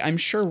record, like I'm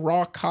sure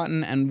raw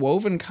cotton and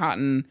woven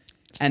cotton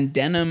and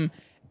denim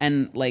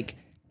and like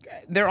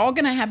they're all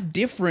gonna have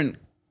different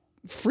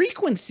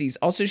frequencies.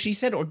 Also, she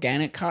said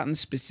organic cotton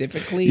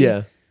specifically.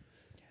 Yeah.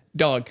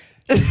 Dog.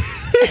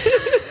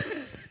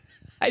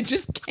 I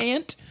just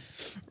can't.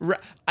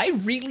 I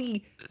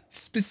really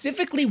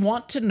specifically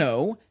want to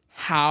know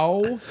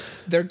how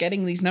they're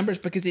getting these numbers,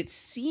 because it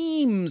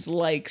seems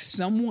like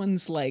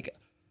someone's like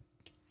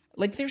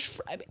there's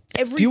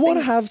everything. Do you want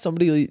to have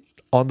somebody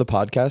on the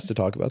podcast to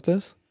talk about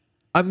this?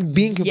 I'm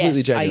being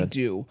completely genuine. I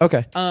do.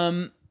 Okay.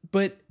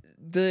 But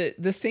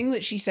the thing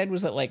that she said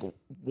was that like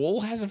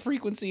wool has a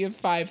frequency of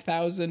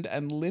 5,000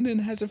 and linen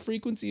has a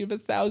frequency of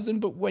 1,000,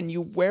 but when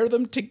you wear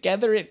them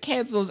together, it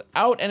cancels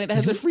out and it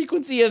has a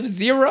frequency of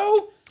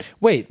 0.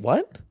 Wait,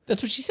 what?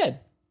 That's what she said.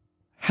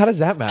 How does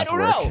that math I don't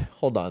work? know.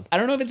 Hold on. I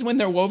don't know if it's when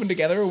they're woven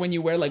together or when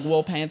you wear like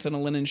wool pants and a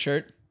linen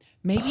shirt.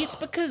 Maybe it's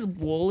because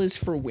wool is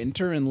for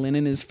winter and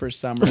linen is for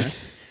summer.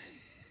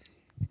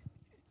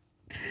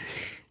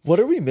 What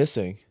are we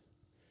missing?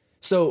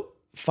 So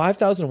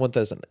 5,000 and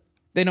 1,000.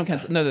 They don't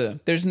cancel. No.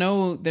 There's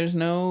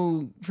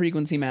no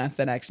frequency math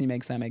that actually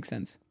makes that make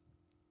sense.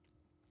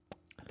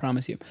 I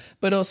promise you.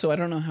 But also, I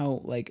don't know how,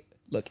 like,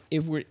 look,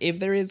 if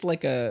there is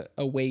like a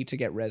way to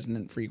get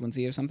resonant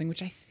frequency of something,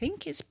 which I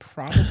think is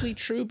probably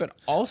true, but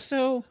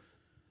also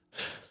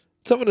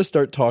So I'm going to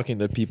start talking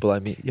to people I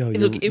meet. Yo,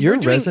 Look, if your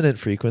we're doing- resonant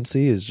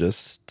frequency is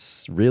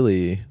just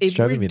really if we're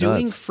driving me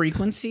doing nuts.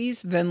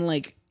 frequencies, then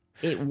like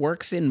it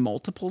works in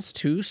multiples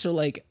too. So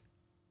like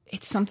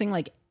it's something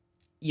like,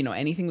 you know,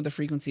 anything with a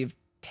frequency of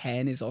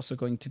 10 is also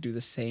going to do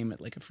the same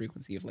at like a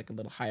frequency of like a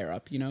little higher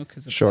up, you know?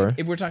 Because Sure. like,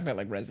 if we're talking about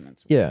like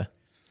resonance. Yeah.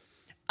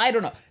 I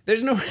don't know.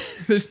 There's no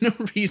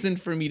reason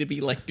for me to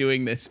be like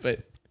doing this, but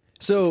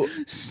So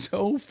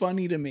so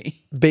funny to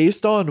me.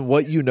 based on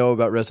what you know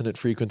about resonant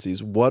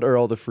frequencies, what are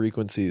all the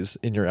frequencies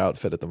in your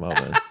outfit at the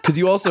moment? Because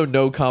you also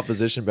know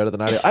composition better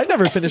than I do. I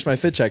never finished my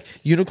fit check.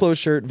 Uniqlo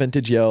shirt,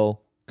 vintage Yale,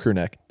 crew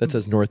neck. That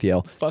says North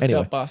Yale. Fucked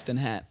Anyway. up Boston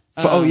hat.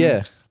 Oh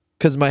yeah,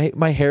 because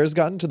my hair's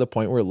gotten to the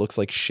point where it looks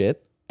like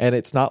shit, and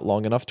it's not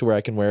long enough to where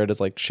I can wear it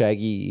as like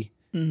shaggy,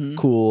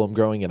 cool. I'm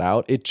growing it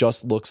out. It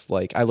just looks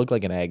like I look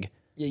like an egg.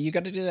 Yeah, you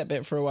got to do that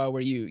bit for a while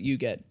where you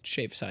get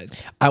shaved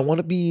sides. I want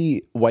to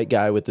be white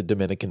guy with the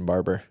Dominican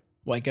barber.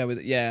 White guy with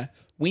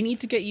We need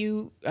to get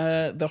you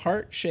the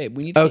heart shape.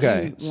 We need to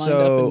get you lined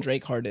up and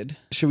Drake hearted.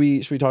 Should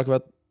we talk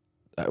about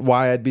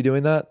why I'd be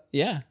doing that?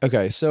 Yeah.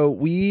 Okay, so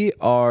we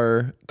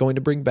are going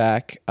to bring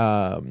back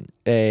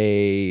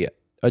a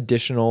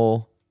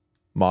additional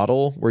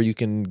model where you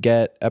can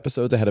get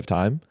episodes ahead of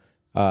time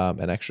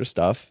and extra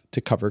stuff to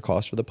cover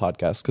costs for the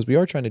podcast, because we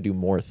are trying to do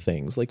more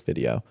things like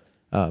video,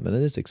 and it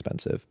is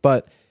expensive.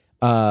 But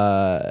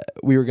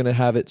We were going to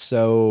have it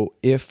so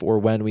if or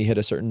when we hit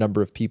a certain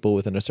number of people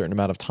within a certain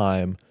amount of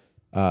time,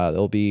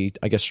 there'll be,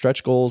 I guess,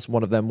 stretch goals.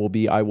 One of them will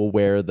be I will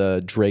wear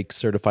the Drake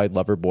Certified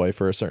Lover Boy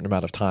for a certain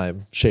amount of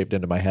time shaved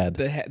into my head.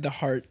 The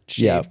heart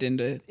shaved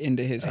into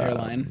his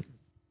hairline.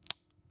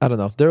 I don't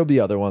know. There will be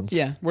other ones.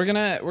 Yeah, we're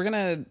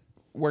gonna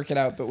work it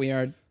out, but we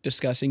are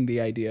discussing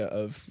the idea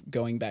of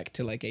going back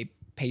to like a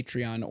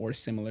Patreon or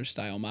similar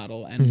style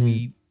model, and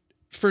we,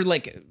 for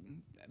like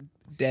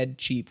dead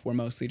cheap, we're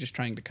mostly just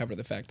trying to cover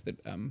the fact that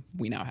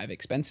we now have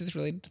expenses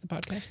related to the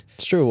podcast.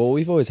 It's true. Well,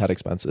 we've always had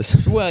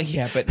expenses. Well,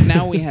 yeah, but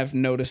now we have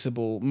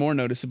more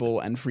noticeable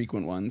and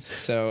frequent ones.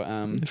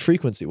 So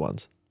Frequency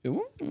ones.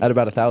 ooh, At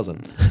about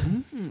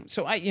 1,000.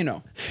 so I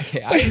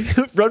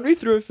Run me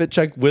through a fit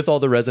check with all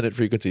the resident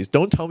frequencies.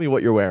 Don't tell me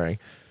what you're wearing.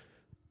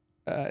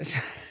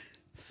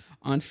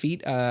 on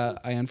feet, I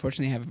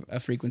unfortunately have a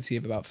frequency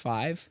of about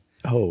 5.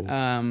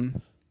 Oh.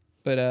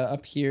 But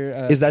up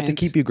here, Is that to pants-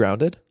 keep you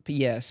grounded?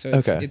 Yeah, so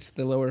Okay. it's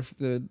the lower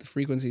the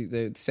frequency,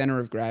 the center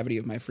of gravity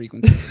of my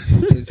frequency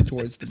is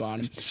towards the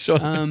bottom. Sure.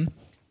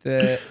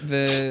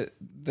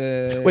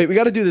 The Wait, we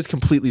got to do this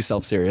completely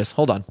self-serious.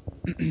 Hold on.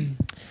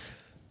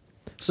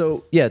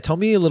 So, yeah, tell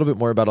me a little bit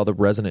more about all the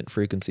resonant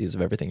frequencies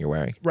of everything you're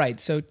wearing. right.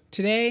 So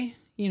today,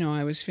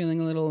 I was feeling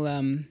a little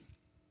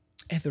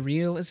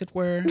ethereal, as it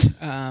were,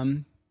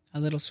 a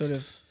little sort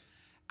of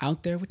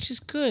out there, which is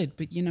good.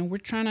 But we're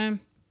trying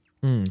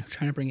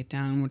to bring it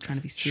down. We're trying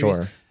to be serious.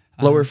 Sure.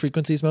 Lower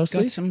frequencies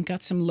mostly?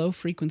 Got some low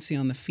frequency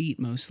on the feet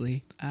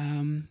mostly.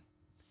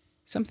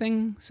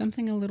 Something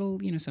a little,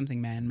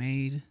 something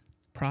man-made,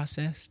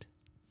 processed.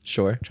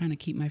 Sure. Trying to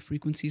keep my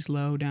frequencies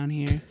low down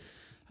here.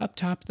 Up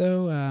top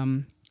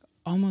though,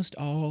 almost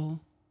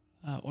all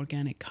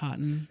organic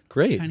cotton.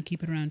 Great. Trying to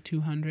keep it around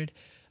 200.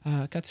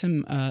 Got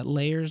some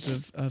layers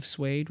of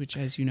suede, which,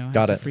 as you know, has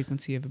Got a it.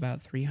 frequency of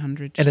about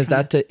 300. And Just is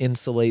that to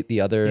insulate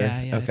the other?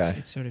 yeah, Okay.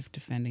 it's sort of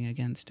defending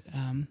against.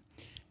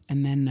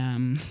 And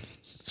then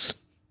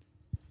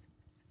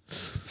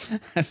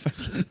I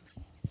fucking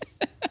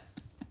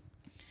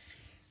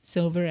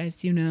silver,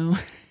 as you know.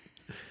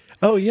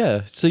 Oh,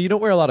 yeah. So you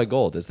don't wear a lot of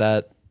gold. Is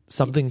that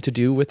something to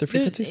do with the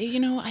frequencies?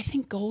 I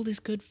think gold is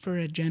good for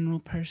a general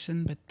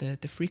person, but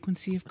the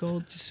frequency of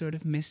gold just sort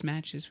of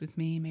mismatches with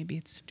me. Maybe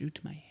it's due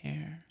to my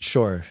hair.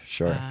 Sure.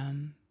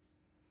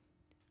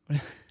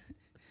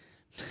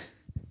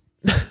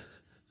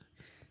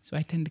 So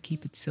I tend to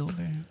keep it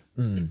silver.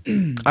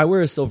 I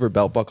wear a silver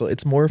belt buckle.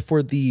 It's more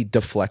for the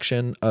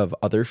deflection of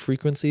other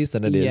frequencies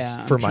than it is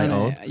for my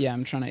own.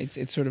 I'm trying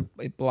to. It's sort of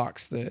it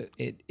blocks the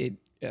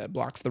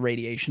blocks the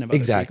radiation of other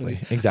Exactly.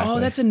 frequencies. Exactly. Oh,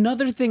 that's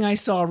another thing I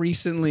saw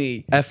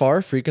recently. FR,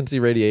 frequency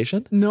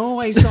radiation?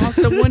 No, I saw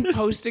someone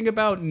posting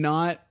about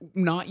not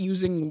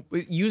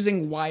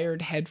using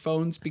wired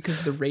headphones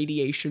because the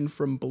radiation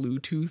from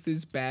Bluetooth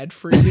is bad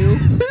for you.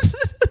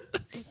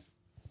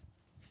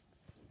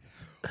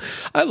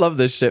 I love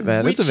this shit,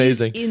 man. It's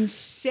amazing. Is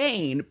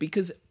insane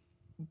because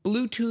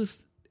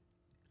Bluetooth,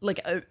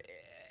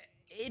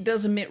 it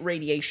does emit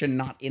radiation,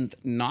 not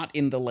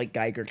in the like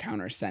Geiger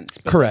counter sense.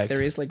 But Correct.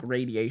 There is like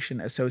radiation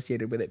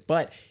associated with it.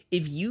 But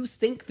if you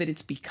think that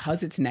it's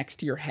because it's next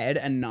to your head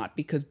and not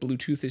because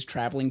Bluetooth is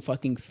traveling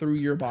fucking through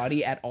your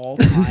body at all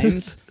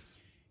times,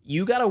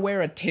 you gotta wear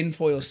a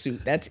tinfoil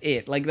suit. That's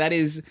it. Like that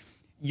is,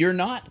 you're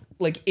not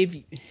like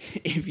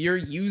if you're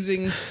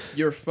using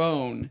your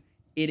phone,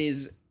 it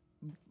is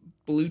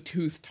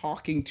Bluetooth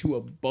talking to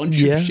a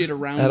bunch of shit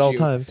around you at all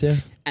times. Yeah.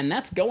 and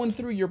that's going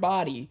through your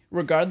body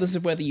regardless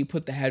of whether you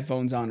put the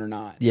headphones on or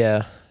not.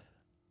 Yeah.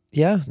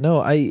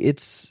 No,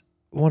 it's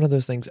one of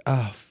those things.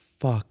 Oh,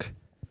 fuck.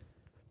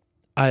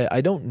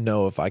 I don't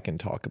know if I can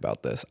talk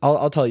about this.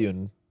 I'll tell you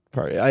in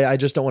part. I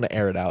just don't want to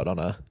air it out on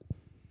a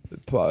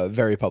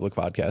very public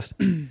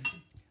podcast.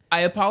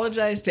 I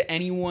apologize to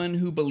anyone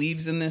who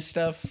believes in this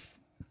stuff.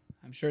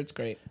 I'm sure it's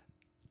great.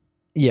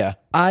 Yeah.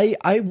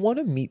 I want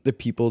to meet the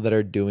people that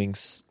are doing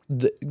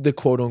the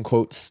quote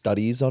unquote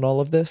studies on all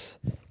of this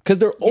because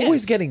they're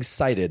always getting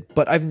cited,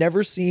 but I've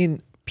never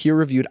seen peer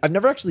reviewed. I've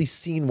never actually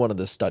seen one of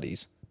the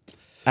studies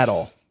at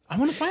all. I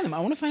want to find them. I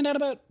want to find out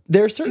about.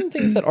 There are certain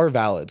things that are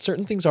valid.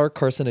 Certain things are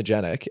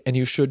carcinogenic and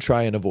you should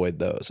try and avoid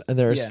those. And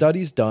there are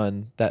studies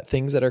done that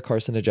things that are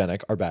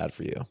carcinogenic are bad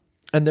for you.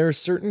 And there are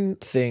certain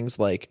things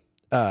like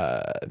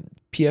PFAS,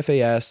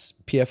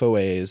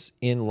 PFOAs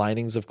in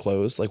linings of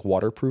clothes, like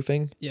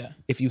waterproofing. Yeah.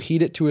 If you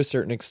heat it to a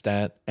certain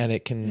extent and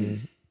it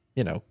can,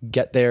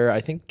 get there,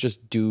 I think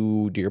just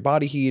due to your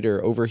body heat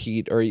or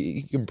overheat, or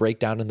you can break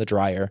down in the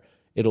dryer,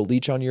 it'll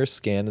leach on your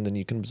skin and then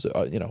you can,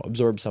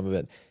 absorb some of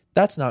it.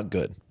 That's not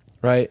good,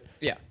 right?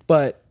 Yeah.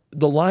 But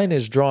the line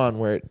is drawn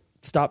where it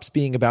stops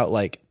being about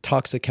like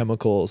toxic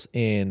chemicals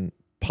in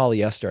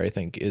polyester, I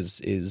think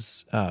is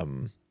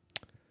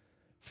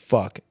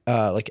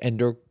like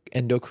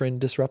endocrine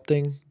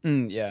disrupting,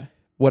 Yeah.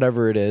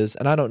 whatever it is.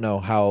 And I don't know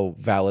how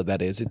valid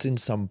that is. It's in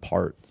some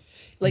part.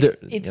 Like There-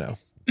 it's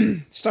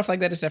stuff like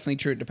that is definitely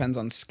true. It depends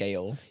on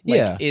scale.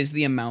 Yeah. Is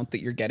the amount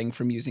that you're getting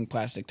from using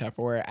plastic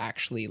Tupperware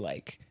actually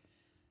like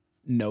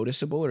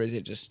noticeable, or is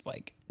it just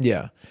like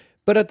Yeah.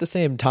 But at the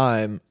same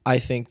time, I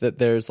think that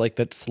there's like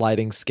that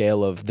sliding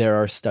scale of there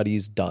are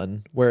studies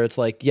done where it's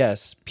like,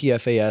 yes,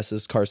 PFAS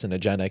is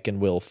carcinogenic and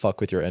will fuck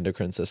with your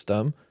endocrine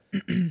system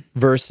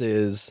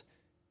versus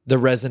the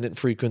resonant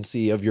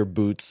frequency of your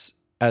boots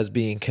as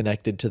being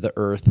connected to the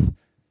earth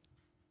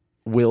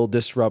will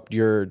disrupt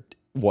your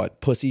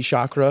pussy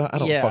chakra? I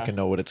don't Yeah. fucking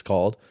know what it's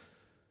called.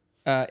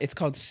 It's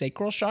called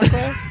sacral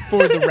chakra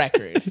for the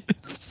record.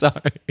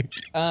 Sorry.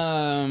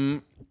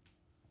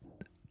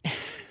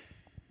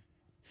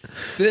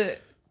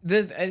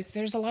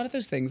 There's a lot of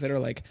those things that are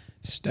like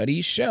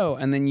studies show,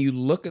 and then you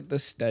look at the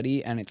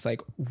study and it's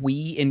like,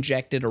 we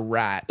injected a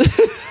rat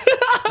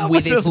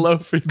with its low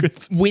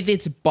frequency. with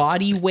its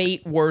body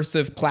weight worth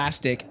of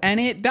plastic and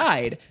it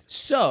died.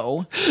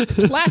 So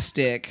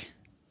plastic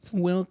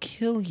will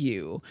kill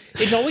you.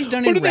 It's always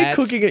done What in are rats.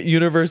 they cooking at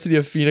University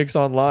of Phoenix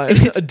Online?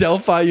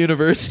 Delphi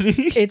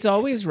University? It's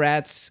always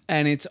rats,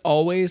 and it's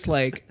always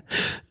like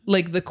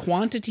the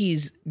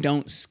quantities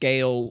don't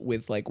scale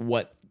with like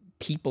what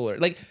people are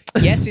like.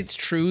 Yes, it's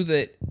true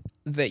that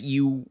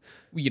you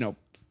know,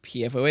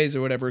 PFOAs or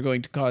whatever are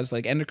going to cause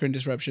like endocrine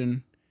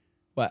disruption,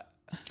 but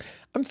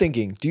I'm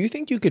thinking, do you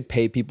think you could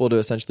pay people to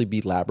essentially be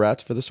lab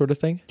rats for this sort of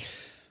thing?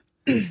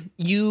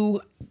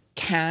 you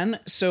can.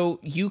 So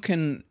you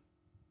can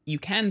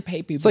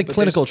pay people. It's like but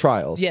clinical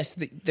trials. Yes,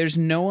 there's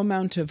no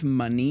amount of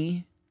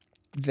money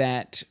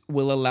that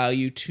will allow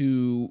you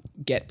to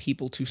get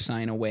people to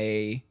sign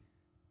away.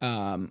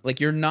 Like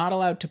you're not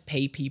allowed to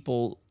pay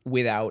people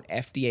without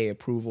FDA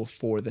approval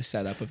for the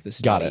setup of the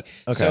study. Got it.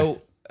 Okay.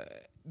 So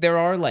there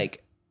are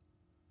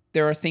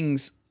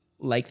things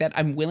like that.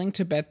 I'm willing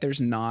to bet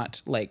there's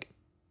not like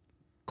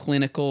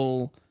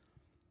clinical.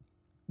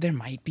 There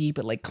might be,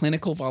 but like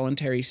clinical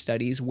voluntary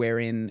studies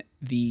wherein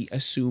the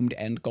assumed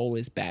end goal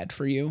is bad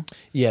for you.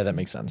 Yeah, that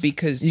makes sense.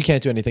 Because you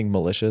can't do anything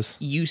malicious.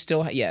 you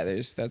still,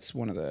 that's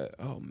one of the,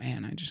 oh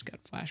man, I just got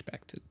a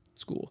flashback to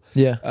school.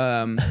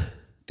 Yeah.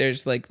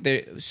 There's like,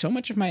 so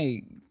much of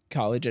my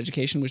college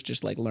education was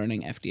just like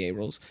learning FDA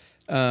rules.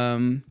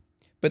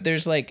 But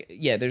there's like,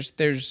 yeah,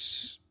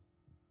 there's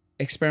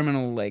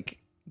experimental like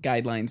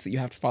guidelines that you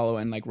have to follow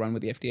and like run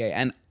with the FDA.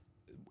 And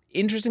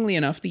interestingly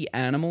enough, the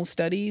animal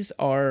studies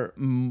are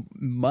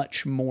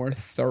much more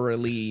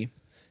thoroughly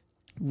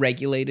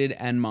regulated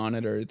and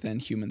monitored than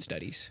human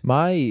studies.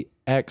 My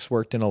ex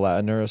worked in a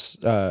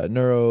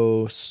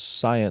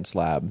neuroscience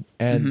lab,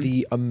 and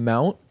the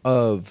amount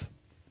of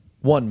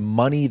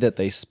money that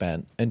they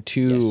spent, and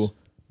two,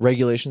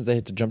 regulations they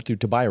had to jump through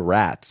to buy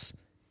rats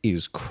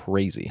is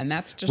crazy. And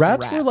that's just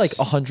rats were like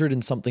rats. $100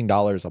 and something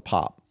a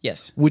pop.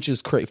 Yes. Which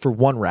is crazy for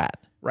one rat.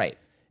 Right.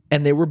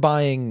 And they were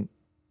buying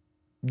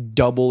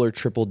double or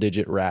triple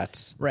digit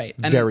rats Right.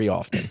 very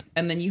often.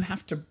 And then you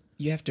have to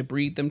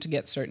breed them to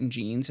get certain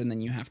genes, and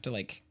then you have to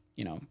like,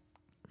 you know,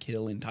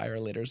 kill entire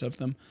litters of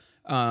them.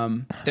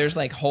 There's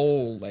like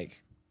whole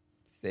like,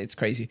 it's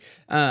crazy.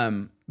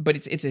 But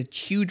it's a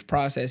huge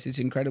process. It's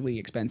incredibly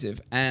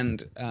expensive, and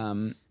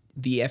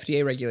the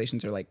FDA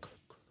regulations are like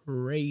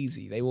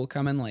crazy. They will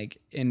come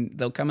and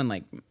they'll come and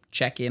like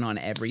check in on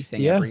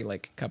everything every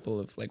like couple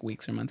of like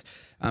weeks or months.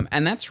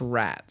 And that's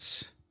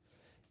rats.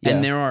 Yeah.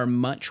 And there are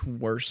much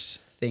worse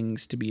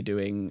things to be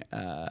doing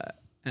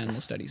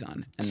animal studies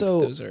on. And So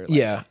those are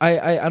like,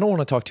 I don't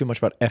want to talk too much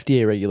about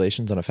FDA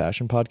regulations on a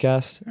fashion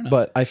podcast,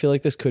 but I feel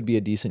like this could be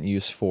a decent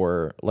use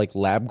for like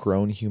lab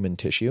grown human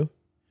tissue.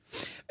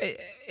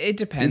 it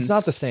depends. It's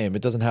not the same.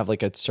 It doesn't have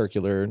like a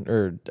circular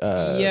or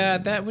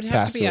that would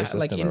have to be vascular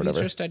like system or in vitro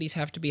whatever. studies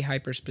have to be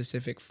hyper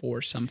specific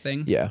for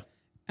something. Yeah.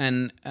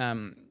 And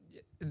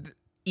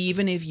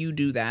even if you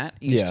do that,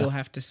 you Yeah. still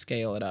have to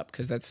scale it up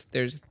because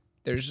there's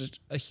just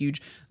a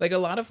huge like a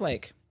lot of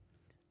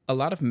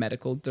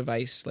medical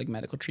device like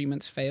medical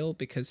treatments fail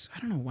because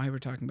I don't know why we're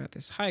talking about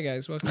this. Hi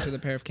guys, welcome to the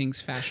Pair of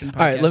Kings fashion podcast.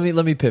 All right,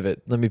 let me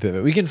pivot.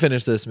 We can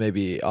finish this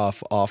maybe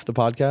off the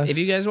podcast. If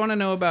you guys want to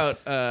know about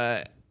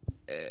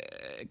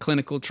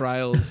clinical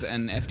trials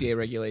and FDA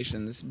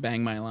regulations,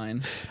 bang my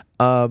line.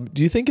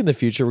 Do you think in the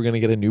future we're gonna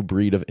get a new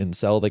breed of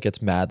incel that gets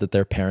mad that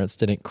their parents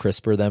didn't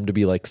CRISPR them to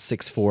be like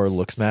 6'4"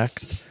 looks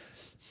maxed?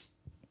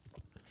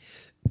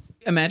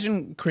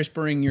 Imagine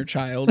CRISPRing your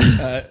child,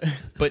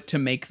 but to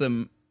make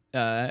them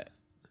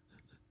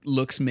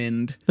looks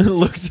minned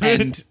Looks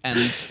and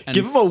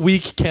give him a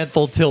weak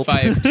canthal tilt.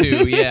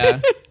 5'2", yeah.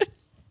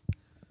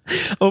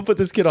 I'll put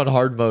this kid on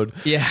hard mode.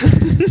 Yeah.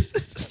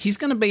 He's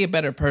going to be a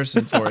better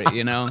person for it,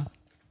 you know?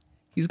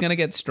 He's going to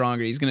get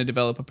stronger. He's going to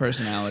develop a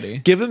personality.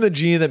 Give him a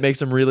gene that makes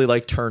him really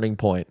like Turning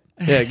Point.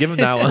 Yeah, give him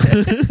that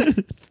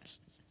one.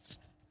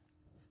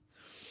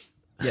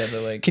 Yeah,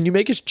 they're like, Can you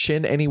make his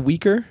chin any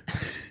weaker?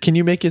 Can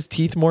you make his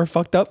teeth more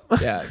fucked up?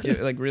 yeah,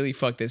 like really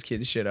fuck this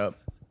kid's shit up.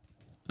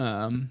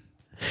 I'm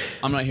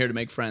not here to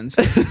make friends.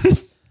 Can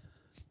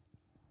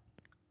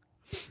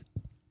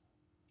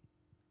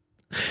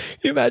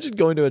you imagine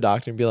going to a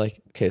doctor and be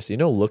like, okay, so you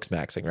know looks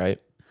maxing, right?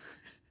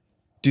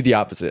 Do the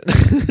opposite.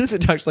 The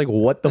doctor's like,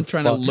 what the I'm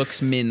trying fuck? to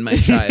looks min my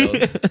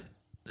child.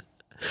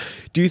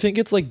 Do you think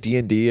it's like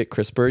D&D at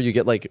CRISPR? You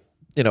get like,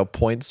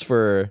 points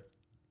for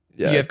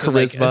Yeah, You have to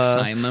like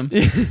assign them.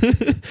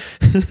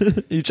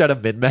 You try to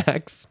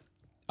min-max.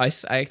 I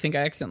think I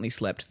accidentally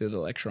slept through the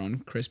lecture on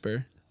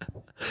CRISPR.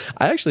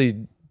 I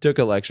actually took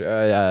a lecture.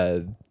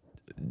 I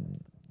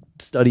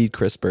studied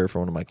CRISPR for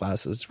one of my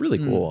classes. It's really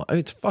cool. I mean,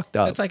 it's fucked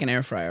up. It's like an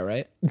air fryer,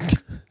 right?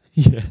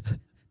 Yeah.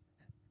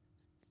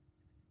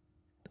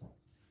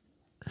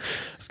 I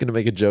was going to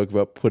make a joke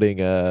about putting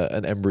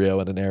an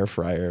embryo in an air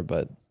fryer,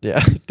 but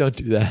yeah, don't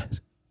do that.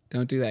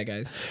 Don't do that,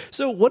 guys.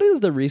 So what is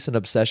the recent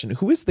obsession?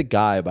 Who is the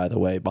guy, by the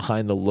way,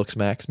 behind the Looks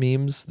Max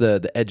memes?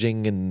 The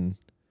edging and...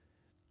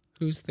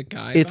 Who's the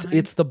guy?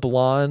 It's the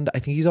blonde. I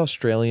think he's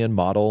Australian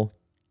model.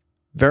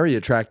 Very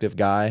attractive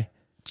guy.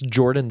 It's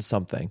Jordan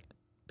something.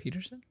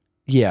 Peterson?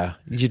 Yeah,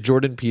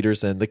 Jordan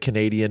Peterson, the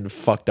Canadian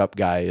fucked up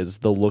guy, is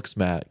the Looks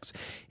Max.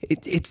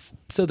 It's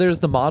so there's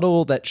the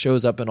model that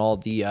shows up in all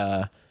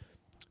the,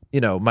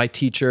 my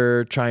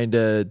teacher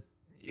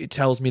it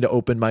tells me to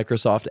open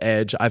Microsoft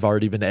Edge. I've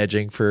already been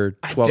edging for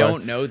 12 I hours.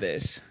 don't know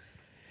this.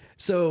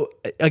 So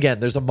again,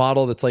 there's a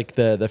model that's like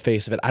the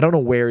face of it. I don't know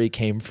where he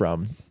came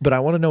from, but I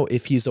want to know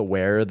if he's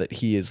aware that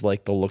he is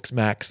like the Looks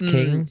Max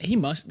king. He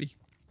must be.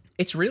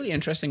 It's really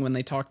interesting when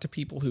they talk to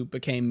people who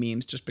became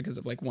memes just because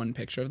of like one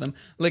picture of them.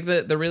 Like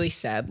the really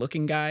sad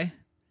looking guy,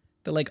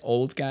 the like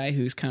old guy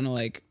who's kind of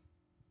like,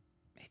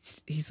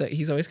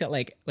 he's always got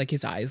like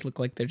his eyes look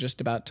like they're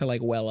just about to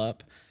like well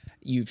up.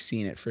 You've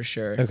seen it for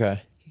sure.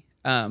 Okay.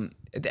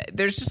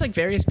 There's just like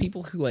various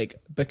people who like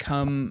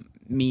become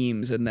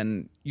memes and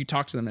then you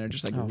talk to them and they're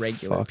just like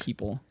regular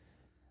people.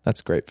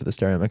 That's great for the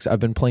stereo mix. I've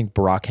been playing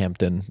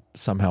Brockhampton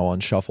somehow on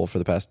shuffle for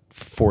the past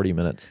 40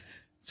 minutes.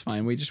 It's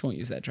fine. We just won't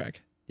use that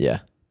track. Yeah.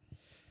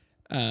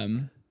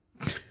 My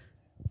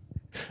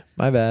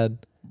bad.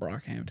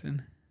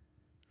 Brockhampton.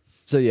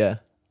 So yeah.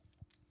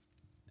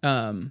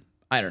 I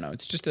don't know.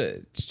 It's just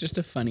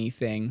a funny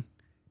thing.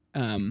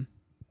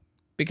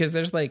 Because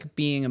there's like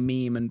being a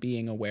meme and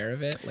being aware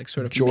of it, like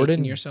sort of Jordan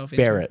making yourself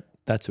Barrett.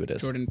 That's who it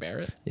is. Jordan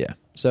Barrett. Yeah.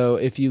 So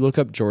if you look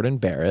up Jordan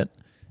Barrett,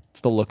 it's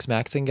the Looks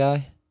Maxing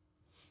guy.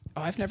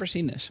 Oh, I've never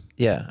seen this.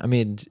 Yeah. I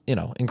mean,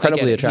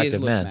 incredibly attractive he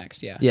is man.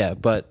 Maxed, yeah. Yeah.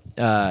 But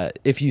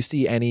if you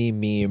see any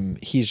meme,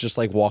 he's just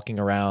like walking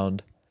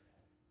around.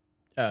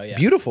 Oh yeah.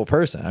 Beautiful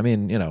person. I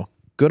mean,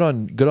 good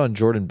on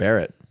Jordan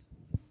Barrett.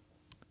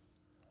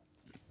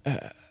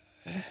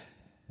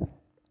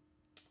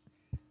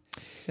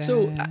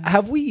 So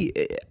have we,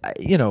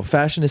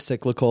 fashion is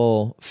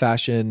cyclical,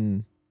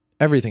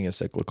 everything is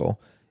cyclical.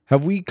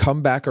 Have we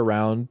come back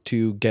around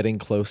to getting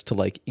close to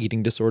like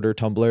eating disorder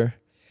Tumblr?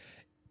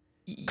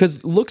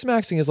 Because Looks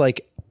Maxing is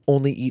like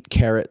only eat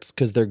carrots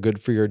because they're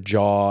good for your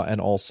jaw and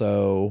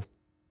also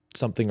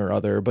something or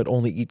other, but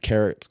only eat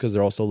carrots because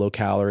they're also low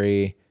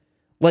calorie.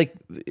 Like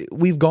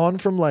we've gone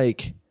from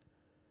like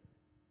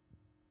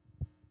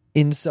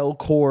incel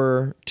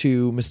core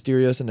to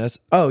mysterious and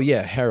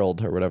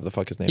Harold or whatever the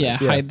fuck his name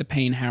is. Yeah, Hide the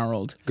Pain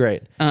Harold.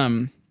 Great.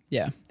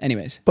 Yeah.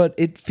 Anyways, but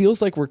it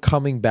feels like we're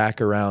coming back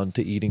around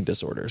to eating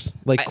disorders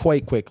like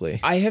quite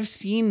quickly. I have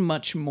seen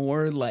much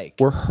more like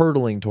we're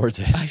hurtling towards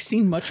it. I've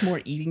seen much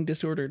more eating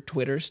disorder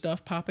Twitter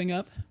stuff popping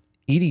up.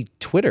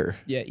 Twitter.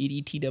 Yeah,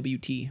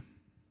 EDTWT.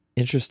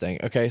 Interesting.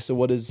 Okay, so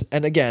what is,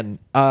 and again,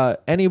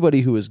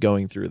 anybody who is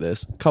going through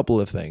this, couple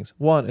of things.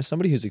 One, as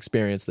somebody who's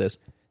experienced this,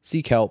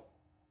 seek help.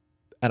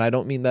 And I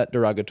don't mean that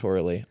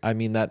derogatorily. I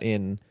mean that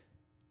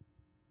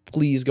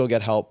please go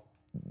get help.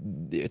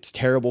 It's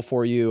terrible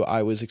for you.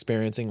 I was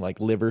experiencing like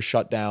liver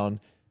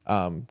shutdown.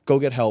 Go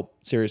get help.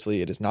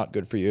 Seriously, it is not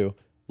good for you.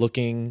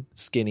 Looking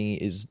skinny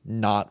is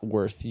not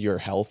worth your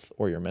health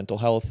or your mental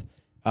health.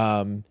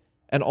 And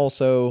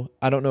also,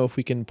 I don't know if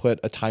we can put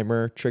a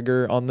timer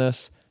trigger on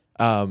this.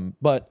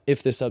 But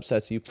if this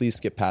upsets you, please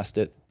skip past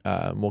it.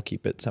 We'll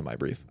keep it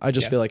semi-brief. I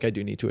just feel like I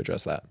do need to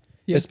address that.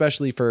 Yeah.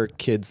 Especially for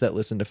kids that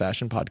listen to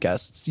fashion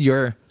podcasts.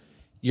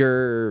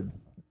 Your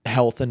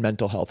health and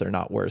mental health are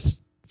not worth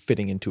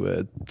fitting into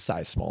a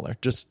size smaller.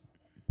 Just,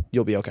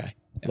 you'll be okay.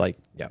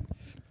 Yeah.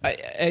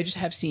 I just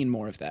have seen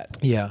more of that.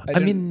 Yeah. I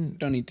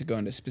don't need to go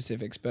into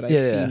specifics, but I've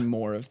seen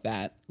more of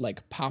that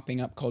like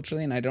popping up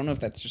culturally. And I don't know if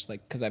that's just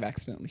like because I've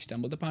accidentally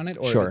stumbled upon it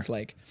or if it's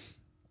like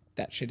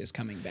that shit is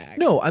coming back.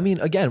 No, I mean,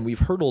 again, we've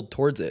hurtled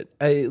towards it.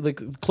 Like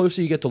the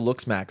closer you get to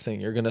Looks Maxing,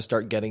 you're going to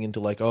start getting into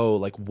like,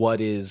 what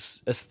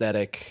is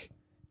aesthetic?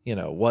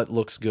 What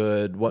looks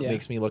good? What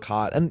makes me look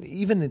hot? And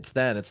even it's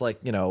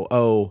like,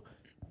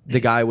 the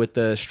guy with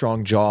the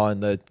strong jaw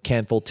and the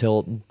canthal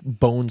tilt and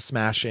bone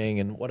smashing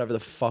and whatever the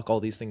fuck all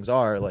these things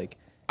are. Like,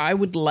 I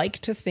would like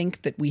to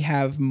think that we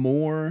have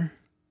more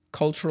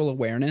cultural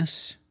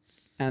awareness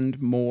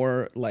and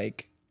more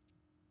like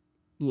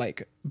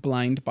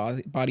blind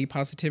body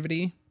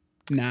positivity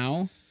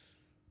now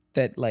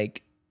that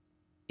like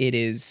it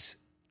is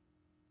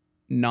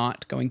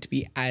not going to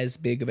be as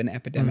big of an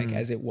epidemic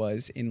as it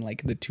was in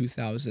like the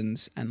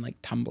 2000s and like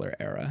Tumblr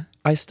era.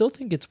 I still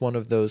think it's one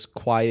of those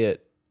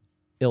quiet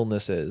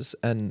illnesses.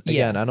 And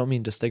again, I don't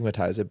mean to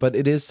stigmatize it, but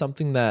it is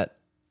something that,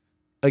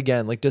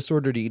 again, like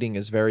disordered eating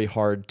is very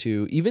hard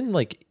to, even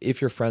like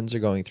if your friends are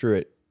going through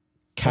it,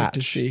 Hard to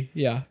catch. see.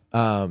 Yeah.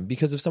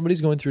 Because if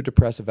somebody's going through a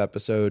depressive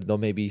episode, they'll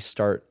maybe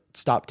stop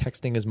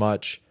texting as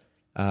much.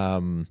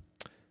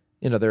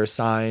 There are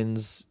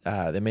signs.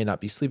 They may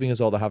not be sleeping as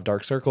well. They'll have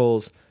dark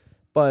circles,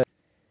 but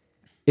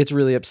it's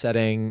really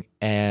upsetting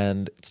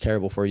and it's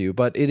terrible for you.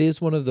 But it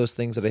is one of those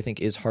things that I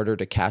think is harder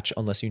to catch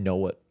unless you know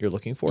what you're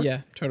looking for.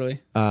 Yeah,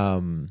 totally.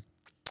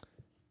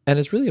 And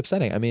it's really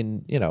upsetting. I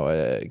mean,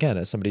 again,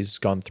 as somebody's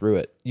gone through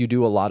it, you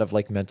do a lot of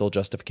like mental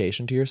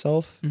justification to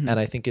yourself. Mm-hmm. And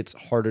I think it's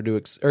harder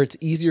to, or it's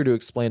easier to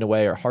explain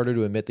away or harder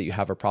to admit that you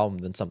have a problem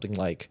than something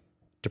like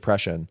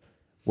depression,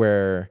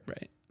 where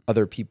Right.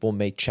 other people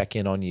may check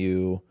in on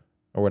you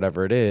or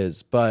whatever it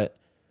is. But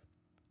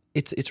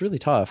it's really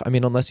tough. I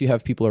mean, unless you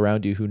have people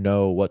around you who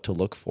know what to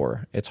look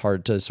for, it's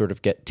hard to sort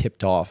of get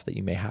tipped off that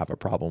you may have a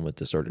problem with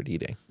disordered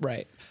eating.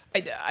 Right.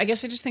 I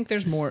guess I just think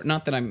there's more,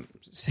 not that I'm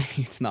saying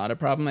it's not a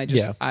problem. I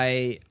just, Yeah.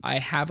 I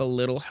have a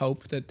little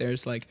hope that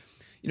there's like,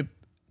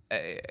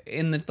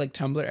 in the like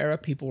Tumblr era,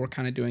 people were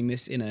kind of doing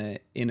this in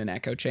an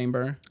echo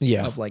chamber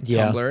Yeah. of like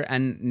Yeah. Tumblr.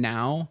 And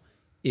now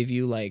if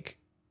you like,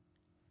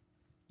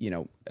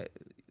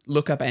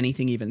 look up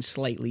anything even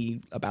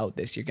slightly about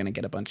this, you're going to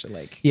get a bunch of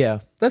like, Yeah,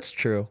 that's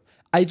true.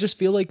 I just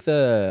feel like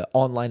the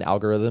online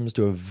algorithms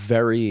do a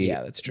very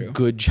that's true.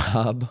 good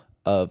job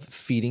of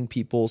feeding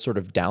people sort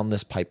of down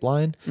this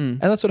pipeline.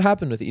 And that's what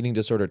happened with eating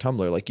disorder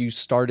Tumblr. Like you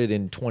started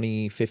in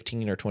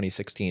 2015 or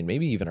 2016,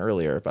 maybe even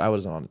earlier, but I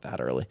wasn't on it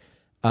that early.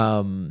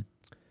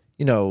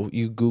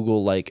 You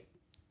Google like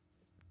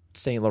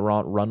Saint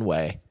Laurent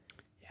Runway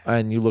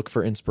and you look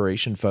for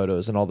inspiration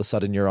photos and all of a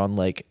sudden you're on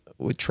like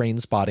with Train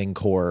Spotting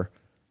Core.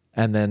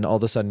 And then all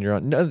of a sudden you're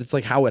on, no, it's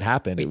like how it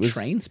happened. Wait, it was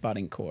Train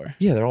Spotting Core.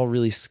 Yeah, they're all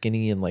really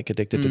skinny and like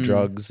addicted to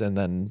drugs. And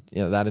then,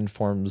 that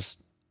informs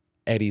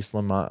Eddie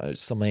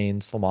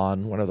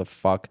Slimane, whatever the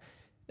fuck.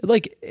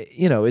 Like,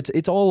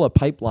 it's all a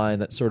pipeline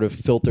that sort of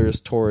filters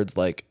towards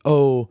like,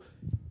 oh,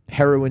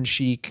 heroin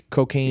chic,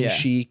 cocaine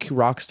chic,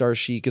 rock star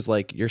chic is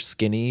like you're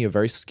skinny, you have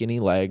very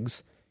skinny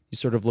legs. You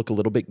sort of look a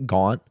little bit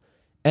gaunt.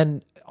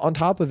 And on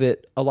top of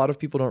it, a lot of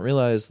people don't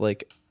realize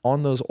like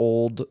on those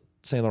old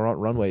Saint Laurent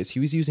runways, he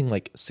was using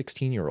like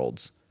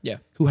 16-year-olds. Yeah.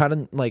 Who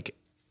hadn't like,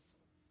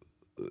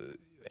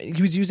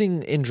 he was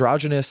using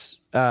androgynous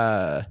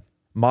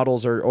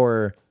models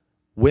or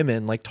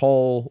women, like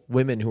tall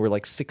women who were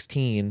like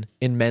 16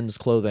 in men's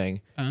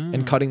clothing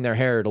and cutting their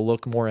hair to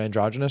look more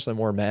androgynous and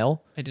more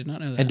male. I did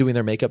not know that. And doing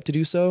their makeup to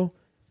do so.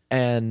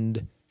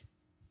 And,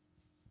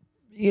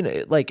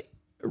 like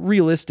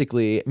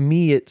realistically,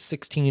 me at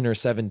 16 or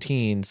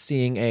 17,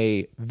 seeing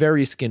a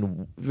very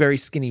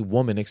skinny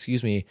woman,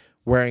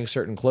 wearing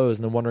certain clothes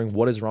and then wondering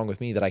what is wrong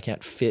with me that I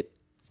can't fit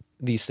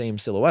these same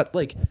silhouette.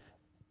 Like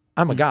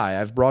I'm a guy, I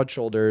have broad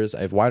shoulders,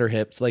 I have wider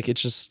hips. Like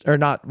it's just, or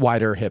not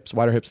wider hips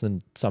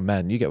than some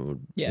men. You get,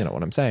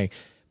 what I'm saying.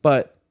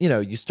 But,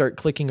 you start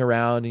clicking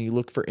around and you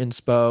look for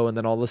inspo and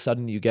then all of a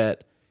sudden you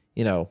get,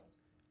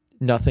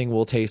 nothing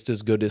will taste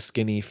as good as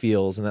skinny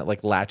feels. And that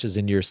like latches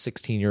into your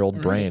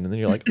 16-year-old brain. And then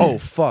you're like, oh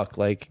fuck,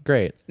 like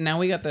great. Now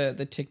we got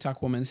the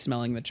TikTok woman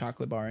smelling the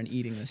chocolate bar and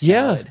eating the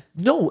salad.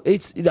 Yeah. No,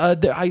 it's,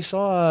 I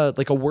saw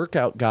like a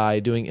workout guy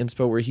doing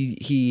inspo where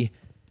he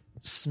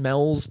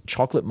smells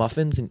chocolate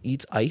muffins and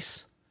eats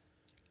ice.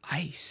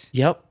 Ice.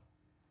 Yep.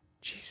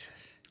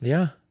 Jesus.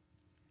 Yeah.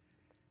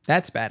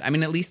 That's bad. I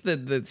mean, at least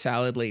the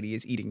salad lady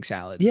is eating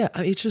salad. Yeah.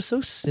 It's just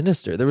so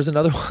sinister. There was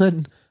another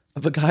one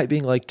of a guy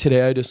being like,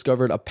 today I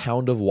discovered a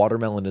pound of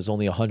watermelon is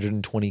only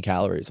 120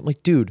 calories. I'm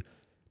like, dude,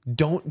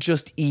 don't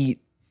just eat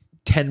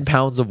 10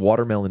 pounds of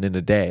watermelon in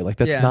a day. Like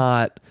that's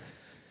not,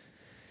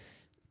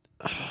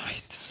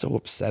 it's so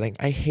upsetting.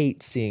 I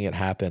hate seeing it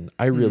happen.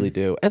 I really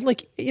do. And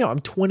like, I'm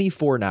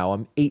 24 now.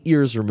 I'm 8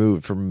 years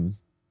removed from,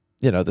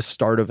 the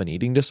start of an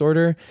eating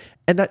disorder.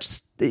 And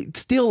that it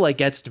still like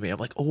gets to me. I'm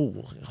like, oh,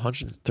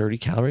 130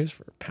 calories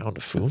for a pound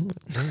of food?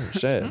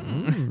 Shit.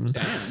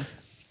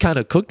 Kind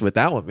of cooked with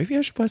that one. Maybe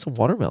I should buy some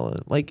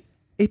watermelon. Like,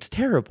 it's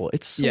terrible.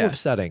 It's so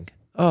upsetting.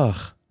 Ugh.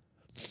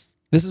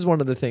 This is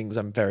one of the things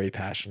I'm very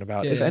passionate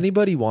about. If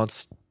anybody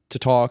wants to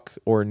talk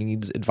or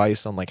needs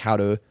advice on like how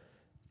to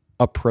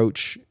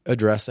approach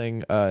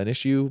addressing an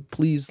issue,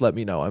 please let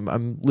me know.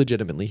 I'm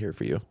legitimately here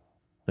for you.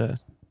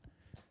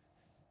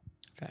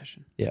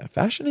 Fashion. Yeah,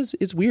 fashion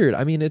is weird.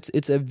 I mean,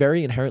 it's a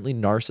very inherently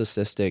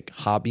narcissistic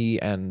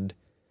hobby and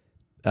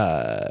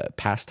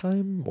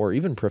pastime or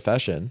even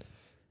profession.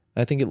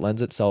 I think it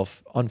lends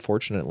itself,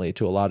 unfortunately,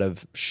 to a lot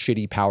of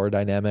shitty power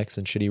dynamics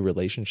and shitty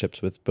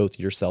relationships with both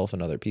yourself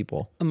and other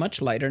people. A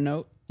much lighter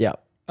note, Yeah.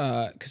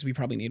 because we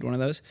probably need one of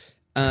those.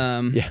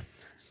 Yeah.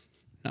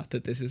 Not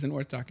that this isn't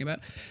worth talking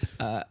about.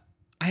 I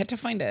had to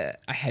find a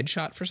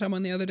headshot for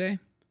someone the other day,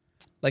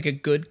 like a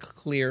good,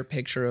 clear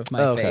picture of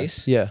my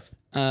face. Yeah.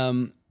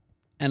 And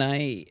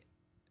I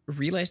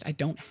realized I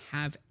don't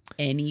have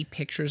any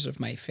pictures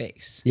of my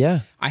face.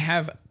 Yeah. I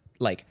have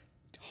like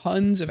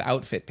tons of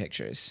outfit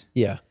pictures.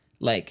 Yeah.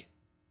 Like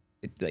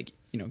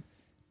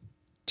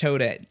toe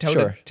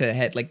to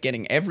head, like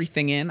getting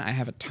everything in. I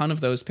have a ton of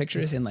those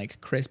pictures in like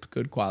crisp,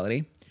 good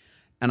quality.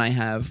 and I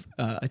have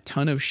a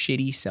ton of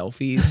shitty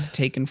selfies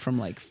taken from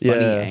like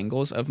funny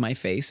angles of my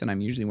face, and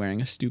I'm usually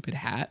wearing a stupid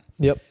hat.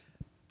 Yep.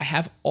 I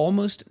have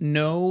almost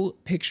no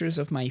pictures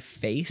of my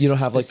face. You don't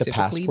have like the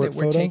specifically passport that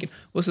were photo? taken.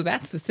 Well, so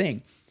that's the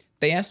thing.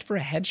 They asked for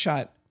a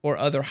headshot or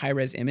other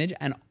high-res image,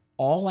 and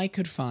all I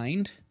could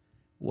find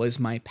was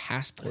my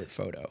passport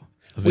photo.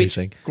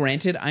 Amazing. Which,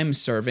 granted, I'm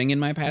serving in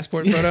my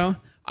passport photo.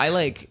 I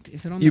like.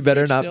 Is it on? You the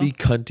better fridge not still? be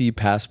cunty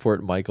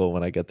passport Michael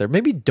when I get there.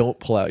 Maybe don't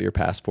pull out your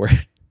passport.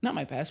 Not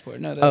my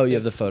passport. No. Oh, you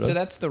have the photos? So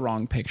that's the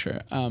wrong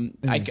picture.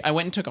 I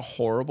went and took a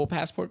horrible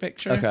passport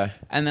picture. Okay.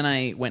 And then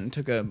I went and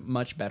took a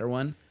much better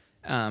one.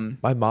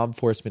 My mom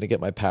forced me to get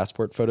my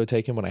passport photo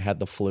taken when I had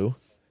the flu.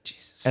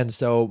 Jesus. And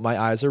so my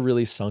eyes are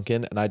really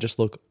sunken and I just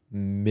look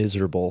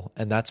miserable.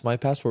 And that's my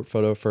passport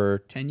photo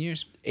for 10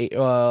 years.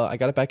 I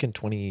got it back in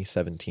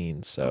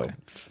 2017. So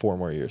 4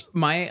 more years.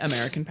 My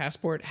American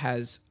passport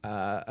has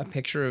a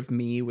picture of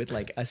me with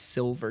like a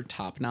silver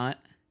top knot.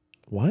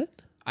 What?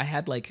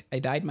 I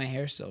dyed my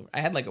hair silver.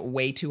 I had like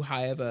way too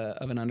high of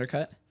an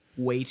undercut.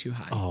 Way too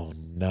high. Oh,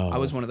 no. I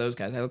was one of those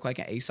guys. I look like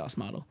an ASOS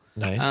model.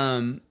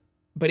 Nice.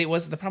 But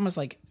the problem was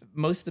like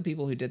most of the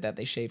people who did that,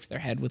 they shaved their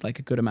head with like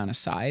a good amount of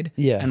side.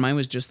 Yeah. And mine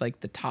was just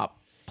like the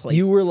top plate.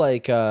 You were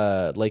like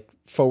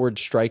forward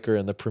striker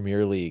in the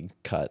Premier League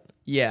cut.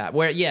 Yeah,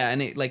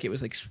 and it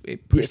was like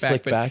it pushed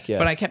slicked back, yeah.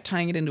 But I kept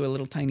tying it into a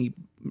little tiny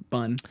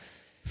bun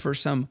for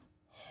some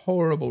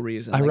horrible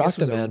reason. I Like, rocked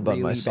this a was man bun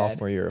my really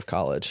sophomore year of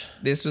college.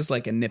 This was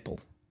like a nipple.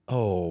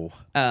 Oh.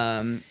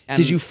 And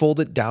Did you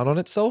fold it down on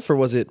itself or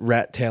was it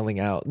rat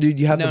tailing out? Dude,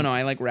 you have No,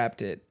 I like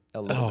wrapped it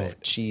a little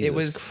bit.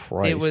 Jesus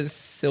Christ. It was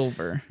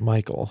silver.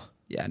 Michael.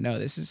 Yeah, no,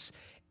 it's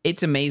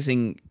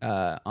amazing,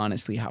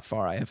 honestly, how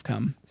far I have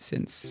come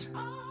since.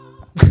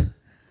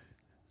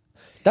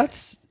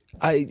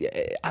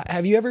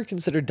 Have you ever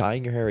considered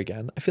dyeing your hair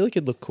again? I feel like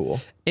it'd look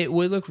cool. It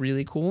would look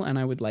really cool, and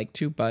I would like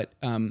to, but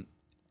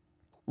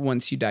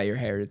once you dye your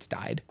hair, it's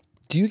dyed.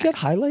 Do you get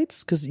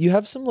highlights? Because you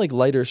have some like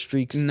lighter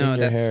streaks in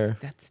your hair.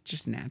 That's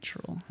just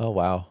natural. Oh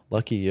wow,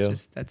 lucky you.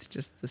 That's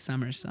just the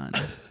summer sun.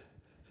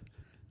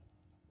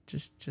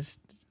 just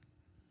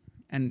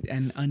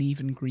and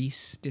uneven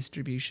grease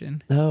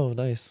distribution. Oh,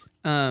 nice.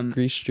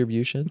 Grease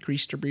distribution.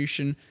 Grease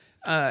distribution.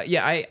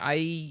 Yeah,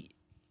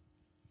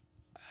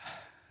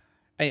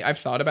 I've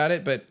thought about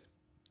it, but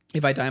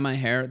if I dye my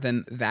hair,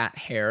 then that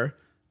hair,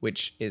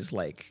 which is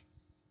like,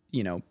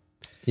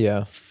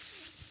 Yeah.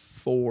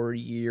 4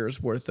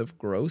 years worth of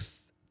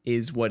growth,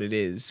 is what it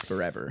is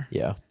forever.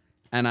 Yeah.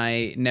 And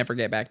I never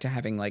get back to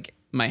having like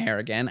my hair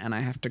again, and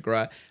I have to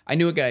grow. I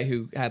knew a guy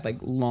who had like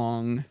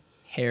long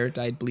hair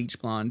dyed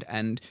bleach blonde,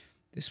 and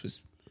this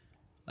was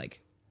like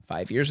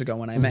 5 years ago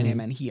when I met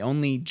him, and he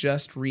only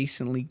just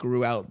recently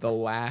grew out the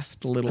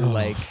last little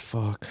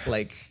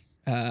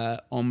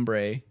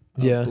ombre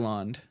of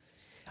blonde.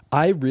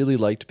 I really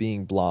liked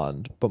being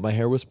blonde, but my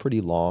hair was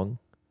pretty long.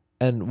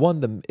 And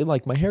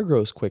my hair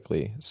grows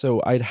quickly,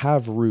 so I'd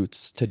have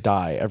roots to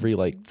dye every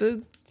like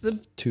the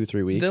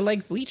 2-3 weeks. The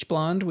like bleach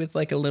blonde with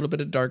like a little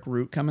bit of dark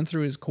root coming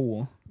through is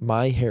cool.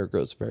 My hair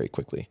grows very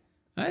quickly.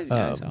 I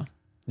saw.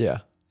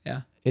 Yeah.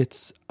 Yeah.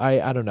 It's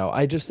I don't know.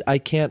 I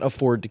can't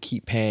afford to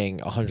keep paying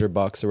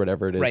 $100 or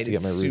whatever it is to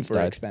get my roots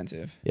super dyed.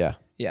 expensive. Yeah.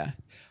 Yeah.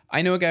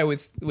 I know a guy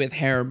with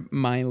hair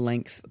my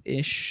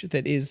length-ish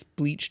that is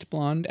bleached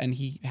blonde, and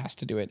he has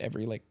to do it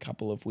every like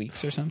couple of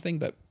weeks or something,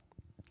 but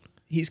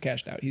he's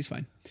cashed out. He's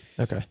fine.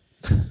 Okay.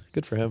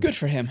 Good for him. Good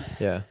for him.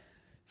 Yeah.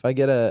 If I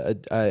get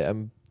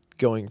I'm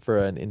going for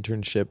an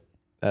internship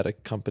at a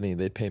company,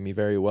 they'd pay me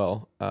very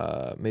well.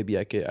 Maybe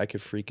I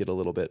could freak it a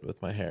little bit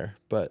with my hair,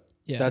 but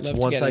Yeah, that's I'd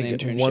love once to I get an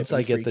get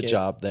internship the and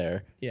job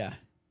there. Yeah.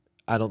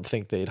 I don't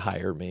think they'd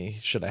hire me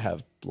should I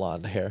have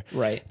blonde hair.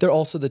 Right. They're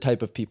also the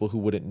type of people who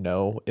wouldn't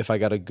know if I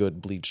got a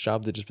good bleach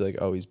job. They'd just be like,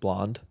 "Oh, he's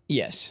blonde."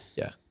 Yes.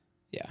 Yeah.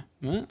 Yeah.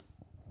 Well,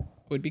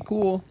 would be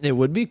cool. It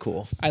would be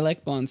cool. I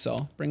like blonde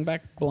Saul. Bring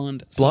back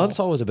blonde Saul. Blonde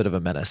Saul was a bit of a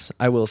menace,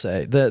 I will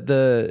say.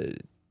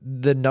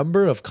 The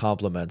number of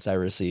compliments I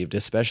received,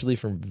 especially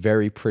from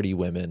very pretty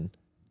women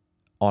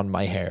on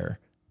my hair,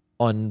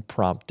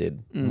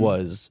 unprompted,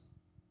 was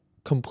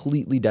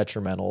completely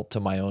detrimental to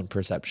my own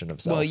perception of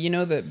self. Well, you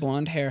know that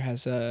blonde hair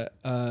has a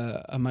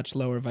much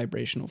lower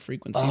vibrational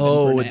frequency.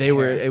 Oh, than brunette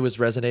hair. it was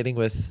resonating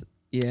with.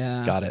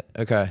 Yeah. Got it.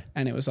 Okay.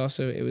 And it was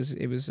also it was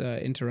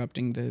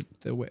interrupting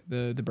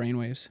the brain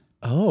waves.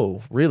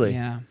 Oh, really?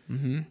 Yeah.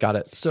 Mm-hmm. Got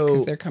it. So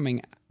Because they're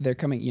coming.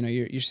 You know,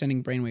 you're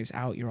sending brainwaves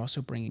out. You're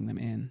also bringing them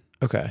in.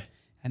 okay.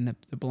 And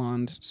the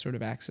blonde sort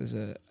of acts as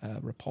a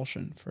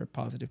repulsion for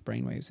positive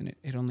brainwaves, and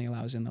it only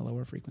allows in the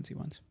lower frequency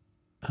ones.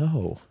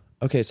 Oh,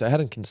 okay. So I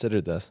hadn't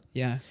considered this.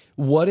 Yeah.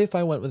 What if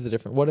I went with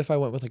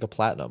like a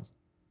platinum?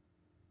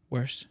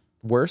 Worse.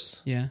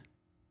 Worse Yeah.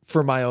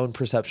 for my own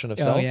perception of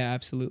self? Oh yeah,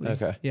 absolutely.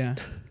 Okay. Yeah.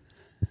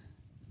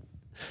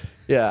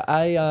 Yeah.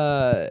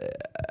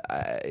 I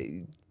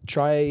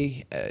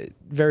try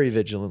very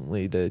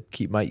vigilantly to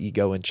keep my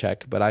ego in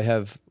check, but I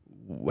have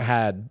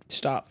had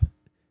Stop.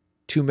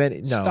 too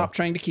many. No. Stop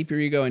trying to keep your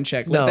ego in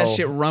check. Let No. that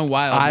shit run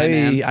wild,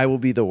 man. I will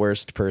be the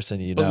worst person,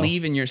 you know.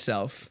 Believe in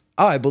yourself.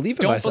 Oh, I believe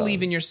in Don't myself.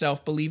 believe in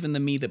yourself. Believe in the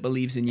me that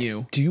believes in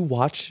you. Do you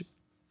watch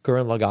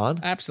Gurren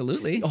Lagann?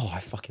 Absolutely. Oh, I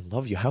fucking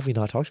love you. How have we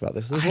not talked about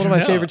this? This is I one of don't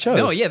my know. favorite shows.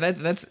 No, yeah,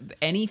 that's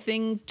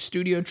anything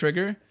Studio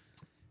Trigger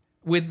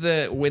with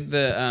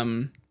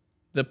the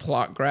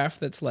plot graph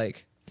that's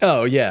like.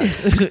 Oh yeah,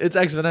 it's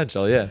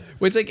exponential. Yeah,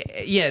 Well, it's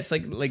like, yeah, it's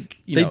like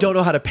they don't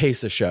know how to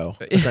pace a show.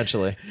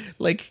 Essentially,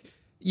 like,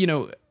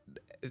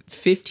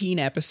 15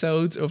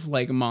 episodes of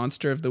like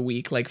Monster of the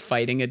Week, like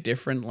fighting a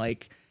different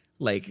like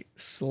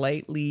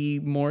slightly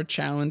more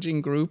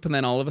challenging group, and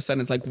then all of a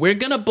sudden it's like, we're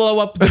gonna blow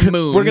up the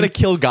moon. we're gonna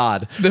kill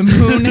God. The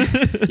moon.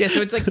 Yeah,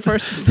 so it's like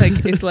first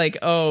it's like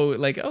oh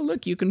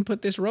look, you can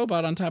put this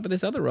robot on top of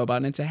this other robot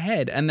and it's a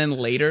head, and then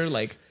later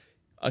like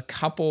a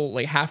couple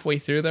like halfway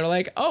through they're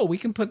like, oh, we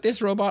can put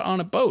this robot on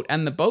a boat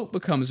and the boat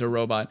becomes a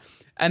robot,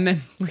 and then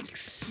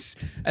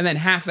and then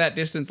half that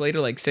distance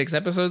later, like 6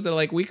 episodes, they're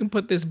like, we can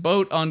put this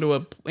boat into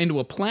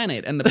a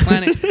planet, and the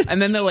planet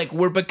and then they're like,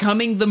 we're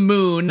becoming the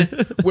moon,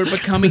 we're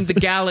becoming the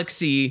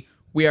galaxy,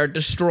 we are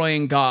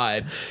destroying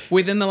God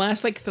within the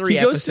last like 3 He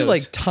episodes. goes through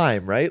like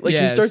time, right? Like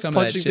Yeah, he starts some of that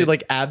punching shit. through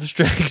like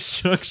abstract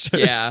structures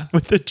Yeah.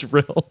 with a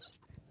drill.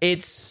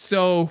 It's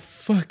so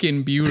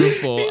fucking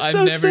beautiful. He's I've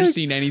so never sick.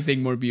 seen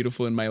anything more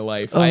beautiful in my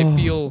life. I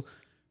feel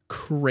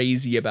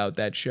crazy about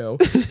that show.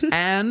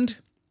 And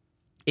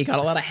it got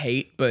a lot of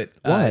hate, but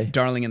Why?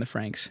 Darling in the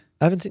Franxx.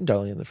 I haven't seen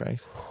Darling in the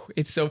Franxx.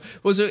 It's so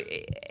well. So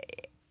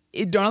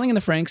Darling in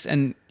the Franxx,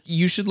 and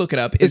you should look it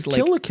up. Is like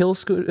Kill la Kill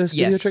Studio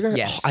yes, Trigger?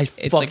 yes. Oh, I It's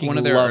fucking like one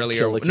of their love earlier.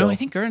 Kill la Kill. No, I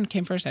think Gurren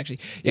came first actually.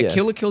 Yeah, Yeah.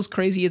 Kill la Kill's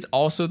crazy. It's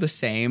also the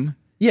same.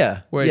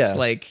 Yeah, Where yeah. it's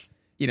like,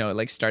 it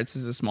like starts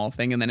as a small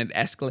thing and then it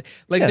escalates.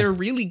 Like Yeah. they're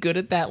really good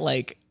at that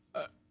like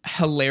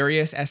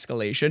hilarious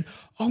escalation.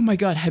 Oh my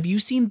God. Have you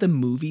seen the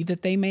movie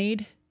that they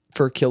made?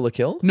 For Kill la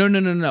Kill.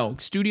 No.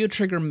 Studio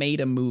Trigger made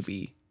a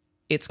movie.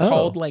 It's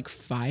called like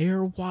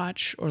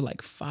Firewatch or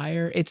like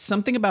Fire. It's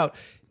something about,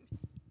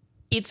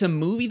 it's a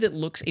movie that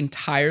looks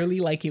entirely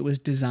like it was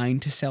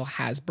designed to sell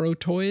Hasbro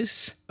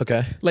toys.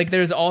 Okay. Like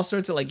there's all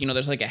sorts of like,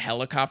 there's like a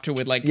helicopter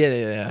with like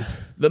Yeah.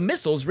 the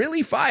missiles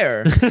really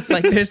fire.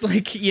 Like there's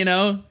like,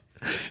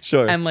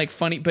 Sure. and like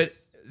funny, but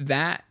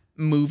that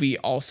movie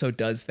also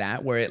does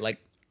that where it like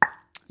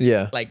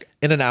yeah.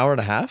 In an hour and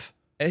a half.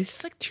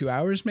 it's like 2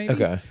 hours maybe.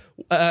 Okay.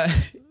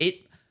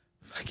 It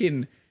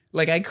fucking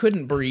like I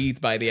couldn't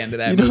breathe by the end of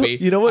that You know, movie.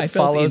 you know what I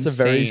felt follows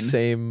a very insane.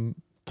 same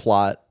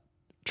plot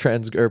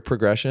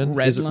progression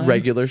Red is line?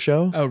 regular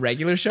show. Oh,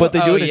 regular show, But they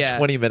do Oh, it in yeah.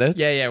 20 minutes.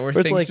 Yeah, where it's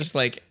things like just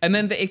like, and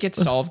then it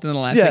gets solved in the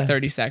last Yeah. like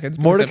 30 seconds.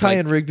 because Mordecai of,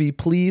 and Rigby,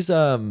 please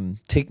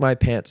take my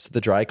pants to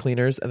the dry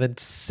cleaners, and then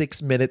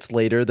 6 minutes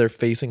later they're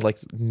facing like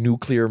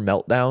nuclear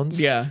meltdowns.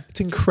 Yeah.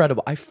 It's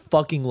incredible. I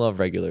fucking love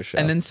regular show.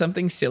 and then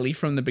something silly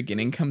from the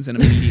beginning comes and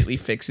immediately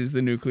fixes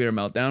the nuclear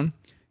meltdown.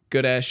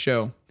 Good ass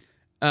show.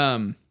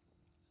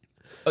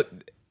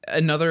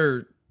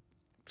 Another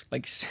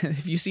like,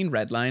 have you seen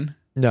Redline?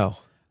 no.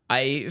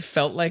 I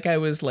felt like I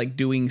was like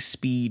doing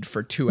speed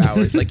for 2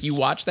 hours. Like you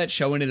watch that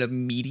show and it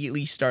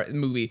immediately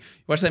you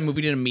watch that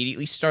movie and it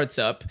immediately starts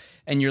up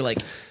and you're like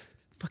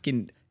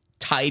fucking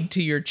tied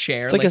to your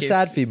chair. It's like a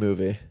sad fee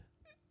movie.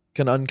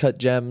 Can Uncut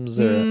Gems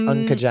or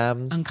Uncut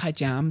Jams. Uncut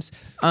Jams.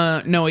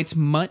 No, it's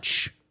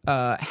much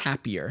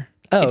happier.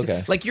 Oh, It's-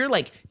 okay. Like you're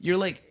like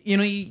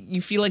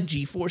you feel like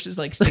G-force is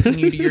like sticking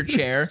you to your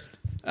chair.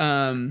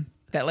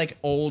 That like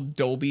old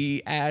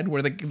Dolby ad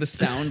where the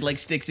sound like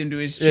sticks into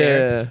his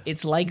chair. Yeah.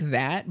 It's like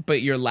that,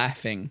 but you're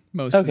laughing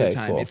most of the Okay,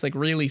 time. cool. It's like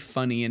really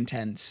funny,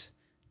 intense.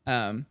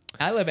 I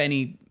love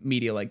any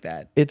media like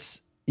that.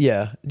 It's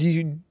yeah. Do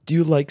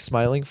you like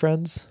Smiling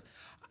Friends?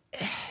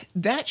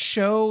 That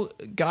show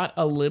got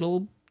a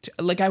little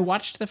like I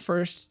watched the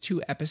first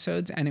 2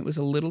 episodes and it was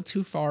a little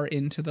too far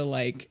into the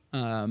like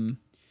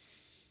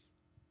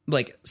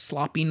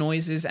sloppy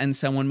noises and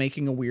someone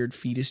making a weird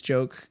fetus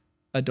joke,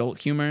 adult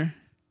humor.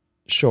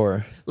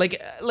 Sure. Like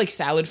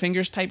salad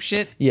fingers type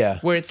shit. Yeah.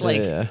 Where it's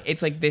like Yeah.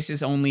 it's like this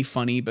is only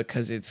funny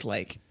because it's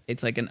like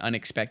an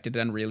unexpected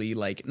and really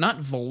like not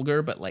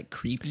vulgar but like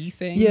creepy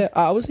thing. Yeah,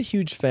 I was a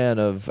huge fan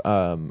of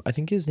I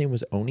think his name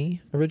was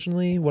Oni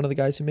originally, one of the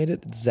guys who made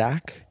it.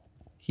 Zach.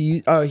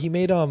 He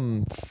made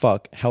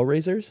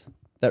Hellraisers,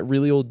 that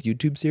really old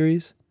YouTube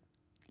series.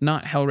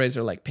 Not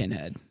Hellraiser like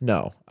Pinhead.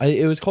 No.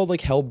 It was called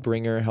like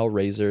Hellbringer,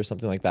 Hellraiser,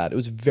 something like that. It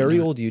was a very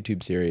old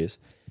YouTube series.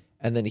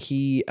 And then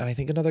and I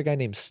think another guy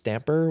named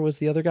Stamper was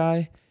the other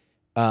guy.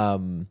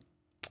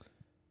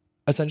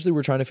 Essentially,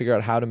 we're trying to figure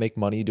out how to make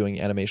money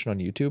doing animation on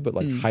YouTube, but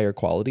like higher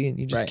quality, and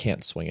you just Right.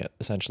 can't swing it,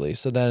 essentially.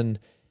 So then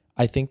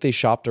I think they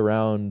shopped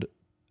around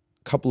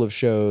a couple of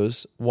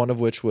shows, one of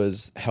which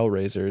was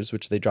Hellraisers,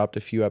 which they dropped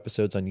a few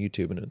episodes on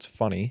YouTube, and it's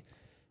funny.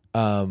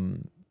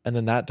 And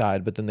then that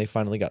died, but then they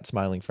finally got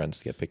Smiling Friends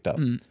to get picked up.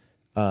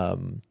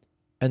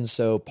 And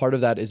so part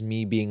of that is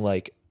me being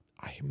like,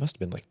 I must have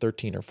been like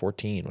 13 or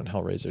 14 when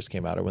Hellraisers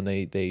came out, or when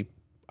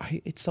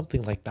it's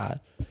something like that.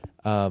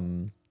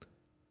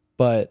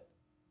 But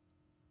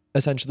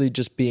essentially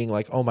just being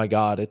like, oh my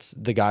God, it's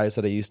the guys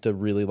that I used to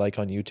really like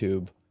on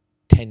YouTube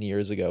 10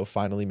 years ago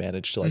finally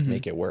managed to like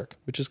make it work,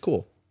 which is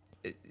cool.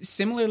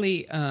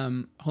 Similarly,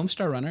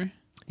 Homestar Runner.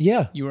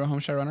 Yeah. You were a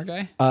Homestar Runner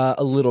guy?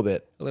 A little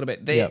bit. A little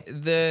bit. Yeah.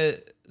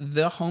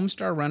 The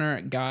Homestar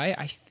Runner guy,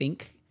 I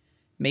think,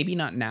 maybe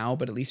not now,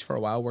 but at least for a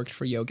while, worked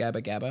for Yo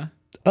Gabba Gabba.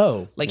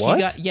 Oh, Like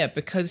what?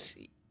 because,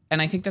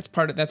 and I think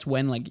that's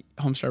when like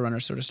Homestar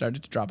Runners sort of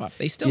started to drop off.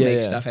 They still Yeah,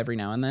 make yeah. stuff every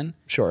now and then,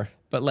 Sure.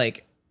 but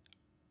like,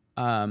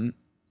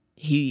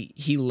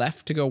 he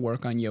left to go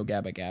work on Yo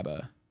Gabba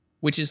Gabba,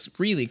 which is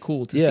really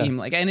cool to Yeah. see him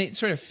like, and it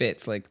sort of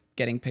fits like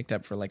getting picked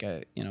up for like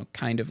a, you know,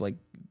 kind of like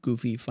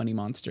goofy, funny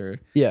monster,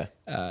 Yeah.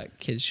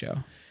 kids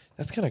show.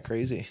 That's kind of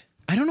crazy.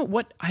 I don't know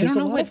what There's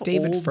a lot of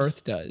David old-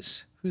 Firth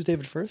does. Who's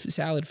David Firth?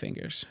 Salad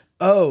fingers.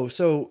 Oh,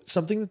 so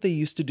something that they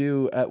used to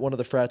do at one of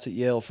the frats at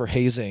Yale for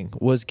hazing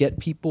was get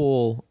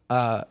people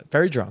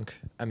very drunk.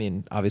 I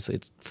mean, obviously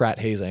it's frat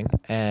hazing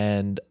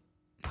and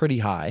pretty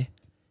high,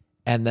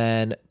 and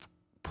then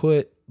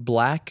put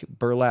black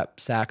burlap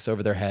sacks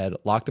over their head,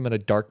 lock them in a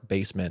dark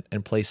basement,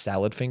 and play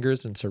salad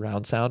fingers and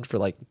surround sound for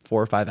like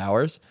 4 or 5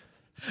 hours.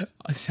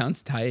 It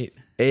sounds tight.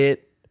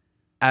 It,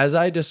 as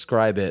I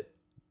describe it,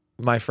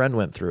 my friend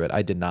went through it.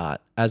 I did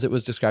not. As it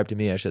was described to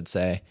me, I should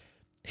say.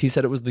 He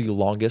said it was the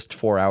longest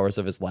 4 hours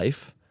of his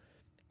life.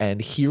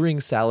 And hearing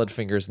salad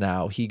fingers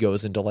now, he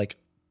goes into like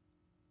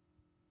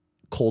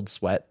cold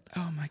sweat.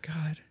 Oh my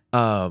god.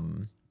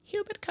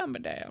 Hubert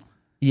Cumberdale.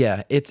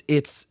 Yeah, it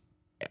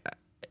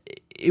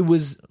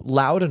was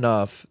loud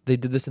enough. They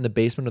did this in the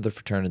basement of the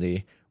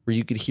fraternity where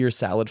you could hear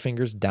salad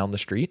fingers down the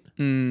street.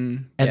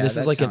 And this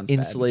is like an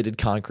insulated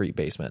concrete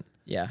basement.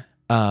 Yeah.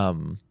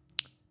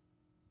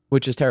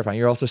 Which is terrifying.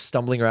 You're also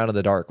stumbling around in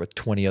the dark with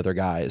 20 other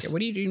guys. What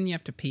do you do when you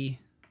have to pee?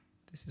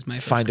 This is my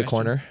first Find a question.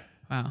 corner.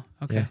 Wow.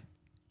 Okay. Yeah.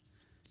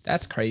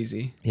 That's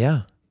crazy.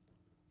 Yeah.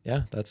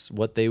 Yeah, that's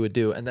what they would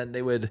do. And then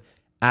they would,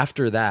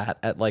 after that,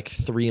 at like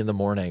 3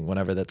 a.m,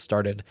 whenever that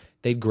started,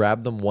 they'd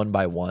grab them one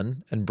by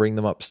one and bring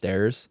them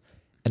upstairs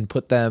and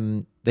put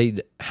them,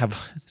 they'd have,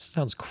 this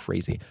sounds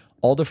crazy,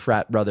 all the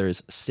frat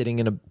brothers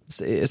sitting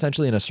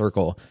essentially in a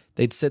circle.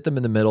 They'd sit them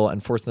in the middle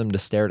and force them to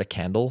stare at a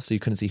candle so you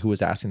couldn't see who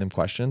was asking them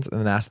questions, and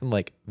then ask them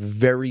like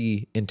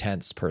very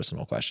intense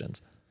personal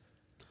questions.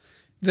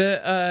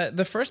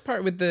 The first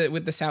part with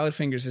the salad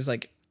fingers is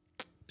like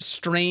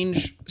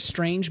strange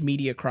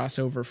media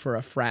crossover for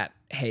a frat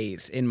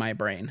haze in my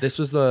brain. This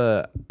was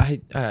I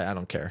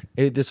don't care.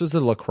 This was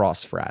the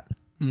lacrosse frat.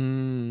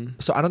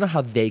 So I don't know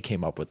how they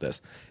came up with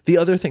this. The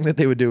other thing that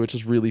they would do, which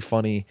was really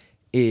funny,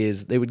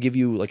 is they would give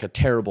you like a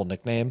terrible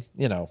nickname.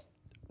 You know,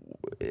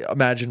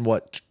 imagine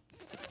what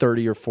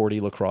 30 or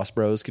 40 lacrosse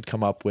bros could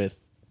come up with.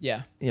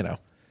 Yeah. You know,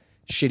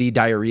 shitty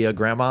diarrhea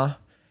grandma.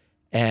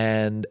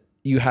 And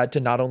you had to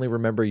not only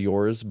remember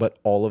yours, but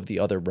all of the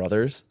other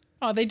brothers.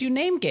 Oh, they do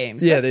name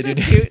games. Yeah, That's they so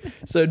do. cute.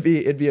 So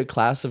it'd be a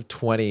class of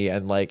 20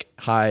 and like,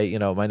 hi, you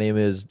know, my name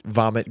is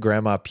Vomit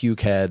Grandma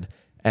Pukehead,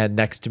 and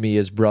next to me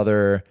is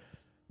brother,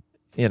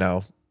 you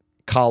know,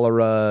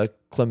 cholera,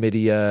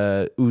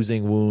 chlamydia,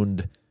 oozing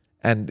wound.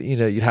 And, you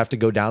know, you'd have to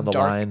go down the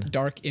line.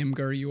 Dark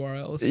Imgur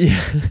URLs.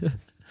 Yeah.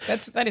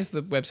 That is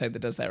the website that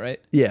does that,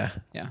 right? Yeah.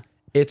 Yeah.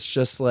 It's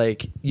just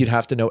like you'd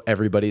have to know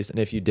everybody's, and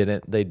if you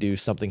didn't, they do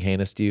something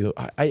heinous to you.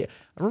 I'm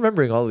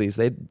remembering all of these.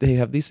 They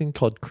have these things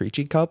called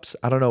Creechy cups.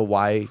 I don't know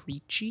why.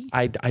 Creechy?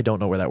 I don't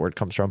know where that word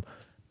comes from.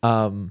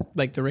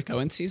 Like the Rick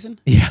Owens season?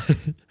 Yeah,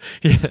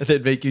 yeah.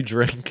 They'd make you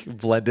drink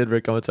blended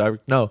Rick Owens.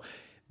 No,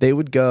 they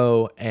would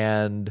go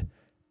and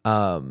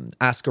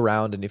ask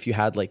around, and if you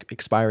had like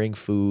expiring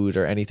food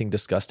or anything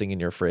disgusting in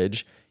your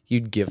fridge,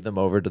 you'd give them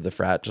over to the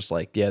frat, just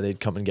like, yeah, they'd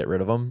come and get rid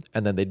of them,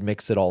 and then they'd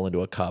mix it all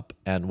into a cup,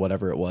 and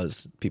whatever it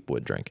was, people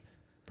would drink.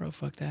 Bro,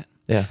 fuck that.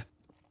 Yeah.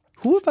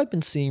 Who have I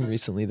been seeing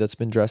recently that's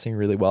been dressing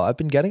really well? I've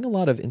been getting a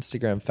lot of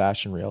Instagram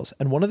fashion reels,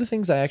 and one of the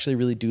things I actually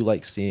really do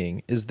like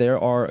seeing is there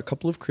are a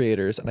couple of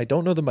creators, and I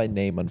don't know them by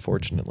name,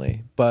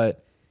 unfortunately,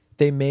 but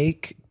they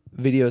make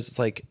videos. It's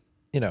like,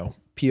 you know,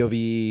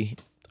 POV.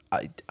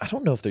 I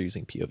don't know if they're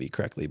using POV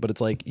correctly, but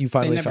it's like you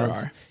finally They never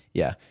found. are.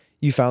 Yeah.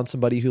 You found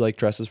somebody who like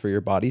dresses for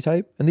your body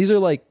type. And these are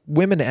like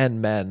women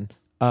and men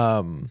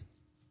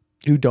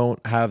who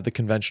don't have the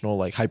conventional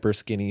like hyper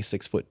skinny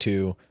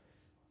 6'2",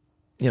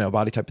 you know,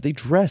 body type, but they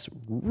dress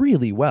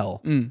really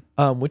well,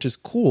 which is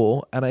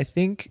cool. And I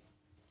think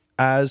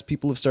as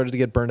people have started to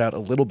get burned out a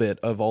little bit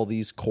of all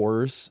these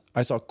cores,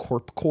 I saw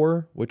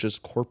corpcore, which is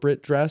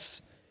corporate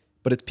dress,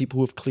 but it's people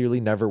who have clearly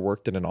never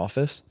worked in an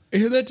office.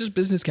 Isn't that just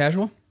business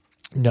casual?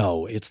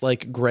 No, it's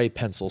like gray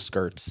pencil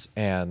skirts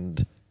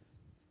and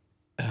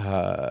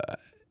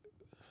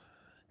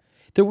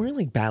they're wearing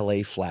like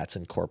ballet flats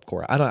in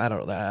corpcore. I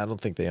don't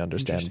think they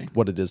understand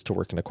what it is to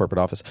work in a corporate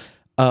office.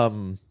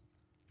 But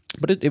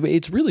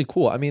it's really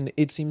cool. I mean,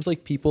 it seems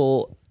like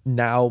people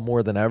now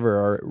more than ever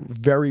are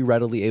very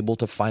readily able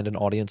to find an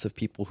audience of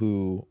people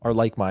who are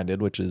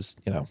like-minded, which is,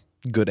 you know,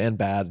 good and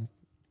bad,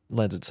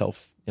 lends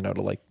itself, you know,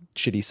 to like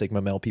shitty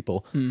Sigma male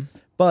people.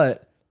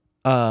 But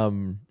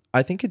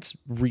I think it's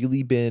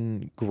really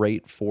been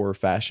great for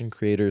fashion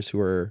creators who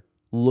are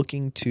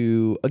looking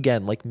to,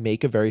 again, like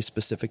make a very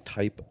specific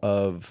type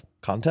of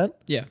content.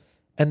 Yeah.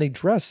 and they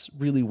dress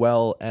really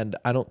well. And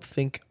I don't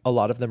think a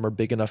lot of them are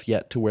big enough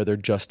yet to where they're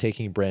just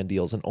taking brand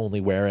deals and only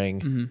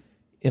wearing,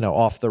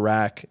 off the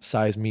rack,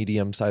 size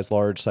medium, size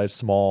large, size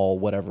small,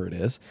 whatever it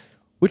is,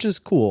 which is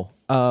cool.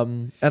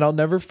 And I'll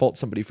never fault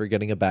somebody for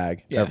getting a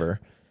bag ever.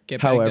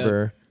 Get bagged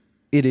However,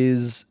 it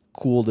is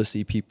cool to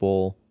see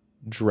people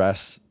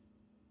dress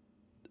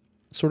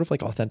sort of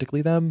like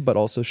authentically them, but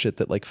also shit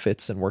that like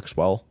fits and works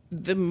well.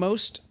 The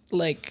most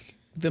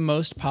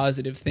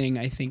positive thing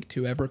I think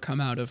to ever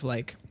come out of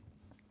like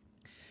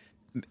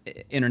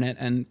internet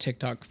and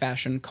TikTok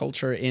fashion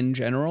culture in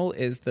general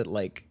is that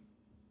like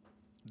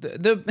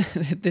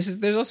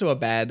there's also a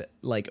bad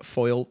like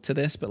foil to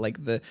this, but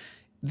like the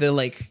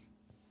like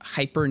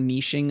hyper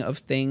niching of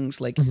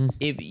things, like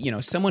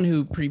if someone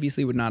who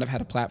previously would not have had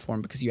a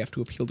platform because you have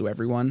to appeal to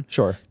everyone,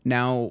 Sure.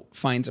 now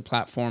finds a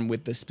platform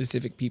with the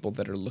specific people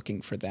that are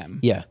looking for them.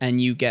 Yeah.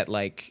 And you get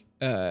like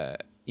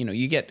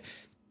you get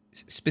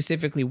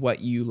specifically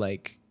what you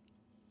like.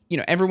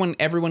 Everyone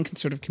can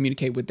sort of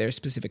communicate with their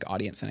specific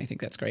audience, and I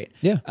think that's great.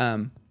 Yeah.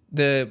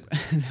 The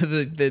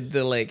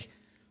like,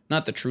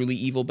 not the truly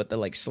evil, but the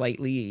like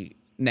slightly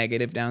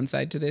negative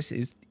downside to this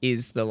is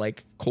the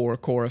like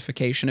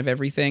corification of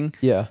everything.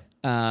 Yeah.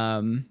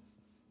 The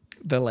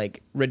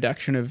like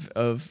reduction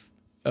of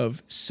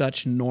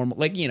such normal,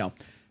 like, you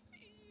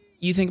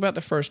think about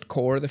the first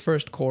core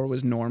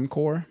was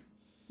normcore.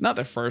 Not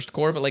the first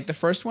core, but like the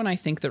first one I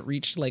think that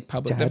reached like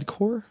public.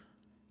 Dadcore?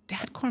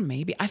 Dadcore,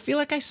 maybe. I feel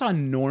like I saw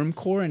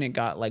normcore and it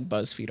got like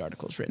BuzzFeed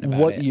articles written about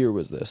it. What year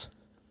was this?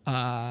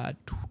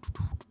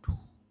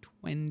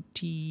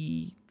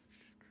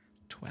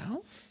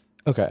 2012?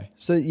 Okay.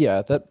 So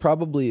yeah, that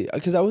probably,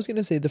 because I was going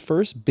to say the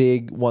first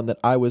big one that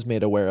I was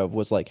made aware of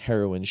was like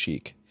heroin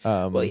chic.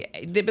 Well,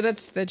 yeah, but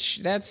that's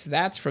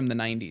from the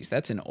 90s.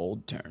 That's an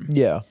old term.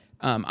 Yeah.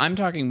 I'm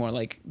talking more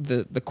like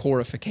the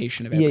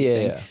corification of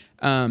everything. Yeah.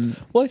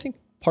 Well, I think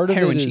part of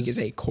heroin it chic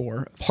is a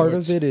core. Part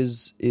of it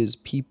is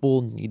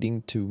people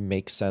needing to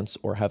make sense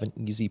or have an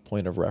easy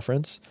point of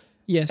reference.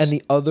 Yes. And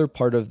the other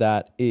part of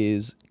that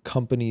is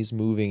companies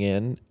moving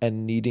in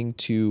and needing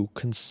to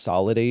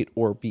consolidate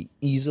or be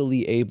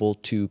easily able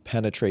to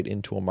penetrate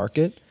into a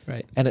market.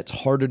 Right. And it's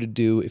harder to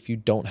do if you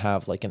don't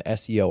have like an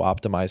SEO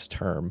optimized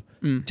term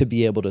to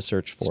be able to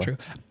search for. It's true.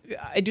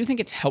 I do think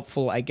it's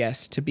helpful, I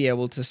guess, to be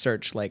able to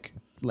search like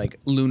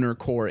lunar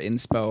core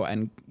inspo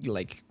and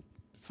like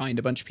find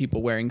a bunch of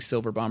people wearing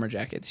silver bomber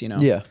jackets,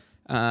 Yeah.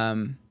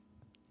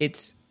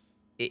 It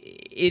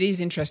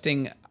is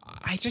interesting.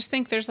 I just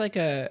think there's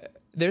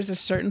a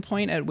certain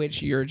point at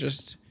which you're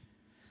just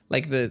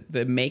like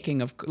the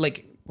making of,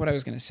 like, what I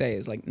was going to say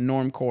is like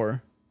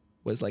normcore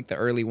was like the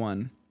early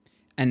one,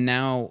 and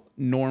now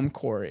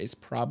normcore is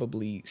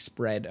probably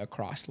spread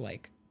across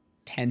like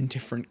 10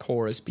 different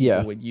cores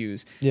people would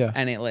use. Yeah.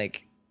 And it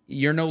like,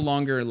 you're no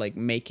longer like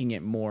making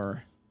it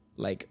more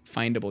like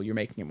findable, you're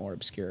making it more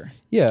obscure.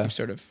 Yeah. You've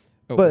sort of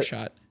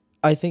overshot.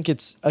 I think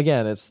it's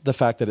the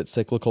fact that it's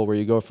cyclical, where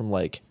you go from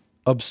like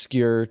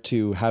obscure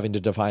to having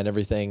to define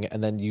everything,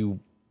 and then you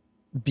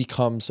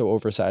become so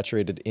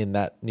oversaturated in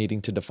that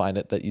needing to define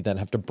it that you then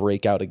have to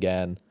break out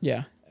again.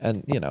 Yeah.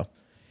 And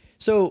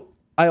so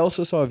I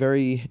also saw a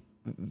very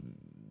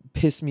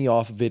piss me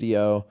off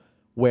video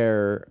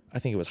where I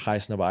think it was High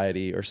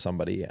Snobiety or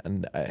somebody,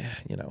 and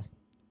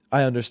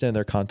I understand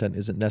their content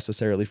isn't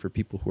necessarily for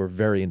people who are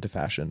very into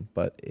fashion,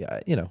 but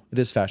it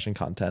is fashion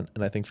content,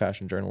 and I think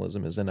fashion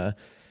journalism is in a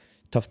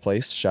tough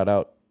place. Shout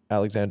out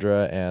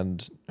Alexandra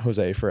and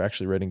Jose for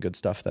actually writing good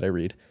stuff that I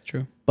read.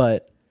 True.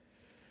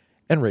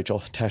 And Rachel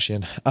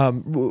Tashian,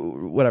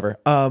 whatever.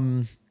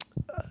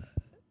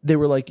 They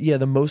were like,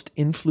 the most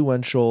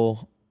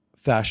influential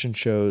fashion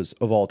shows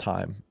of all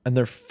time. And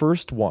their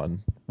first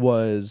one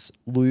was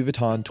Louis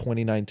Vuitton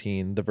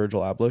 2019, the Virgil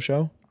Abloh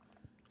show.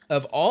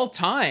 Of all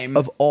time?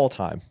 Of all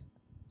time.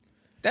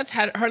 That's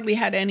hardly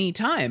had any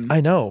time. I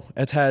know.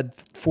 It's had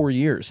 4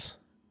 years.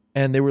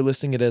 And they were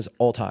listing it as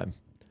all time,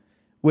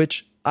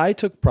 which I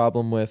took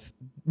problem with,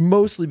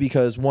 mostly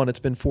because, one, it's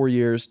been 4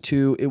 years.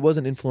 Two, it was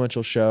an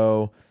influential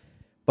show,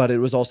 but it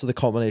was also the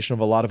culmination of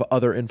a lot of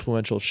other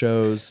influential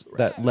shows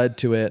that led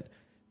to it.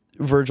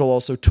 Virgil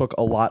also took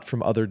a lot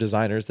from other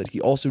designers that he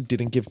also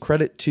didn't give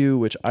credit to,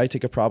 which I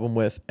take a problem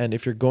with. And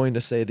if you're going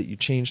to say that you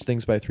changed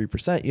things by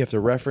 3%, you have to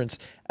reference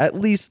at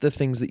least the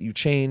things that you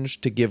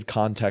changed to give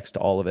context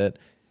to all of it.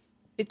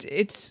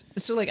 It's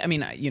so like, I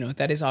mean,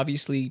 that is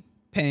obviously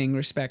paying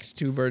respect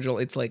to Virgil.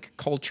 It's like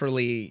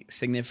culturally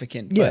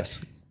significant. But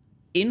yes.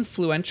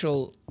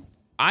 Influential.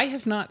 I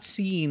have not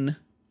seen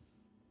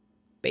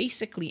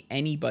basically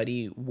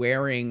anybody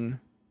wearing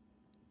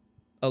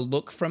a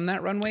look from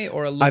that runway,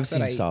 or a look I've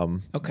seen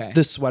some. Okay.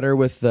 The sweater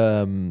with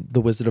the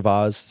Wizard of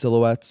Oz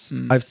silhouettes.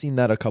 I've seen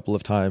that a couple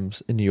of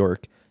times in New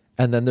York.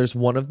 And then there's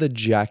one of the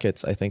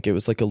jackets, I think it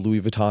was like a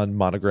Louis Vuitton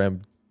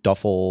monogram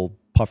duffel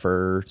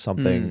puffer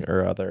something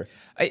or other.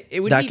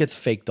 That gets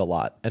faked a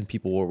lot, and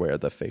people will wear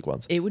the fake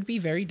ones. It would be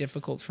very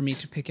difficult for me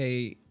to pick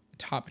a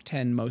top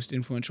 10 most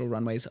influential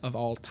runways of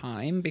all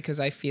time, because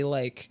I feel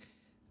like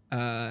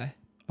I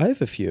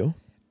have a few.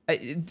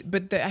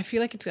 I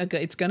feel like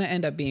it's gonna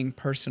end up being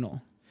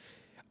personal.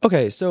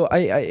 Okay, so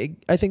I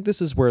think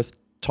this is worth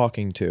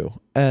talking to.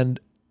 And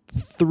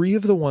 3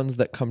 of the ones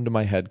that come to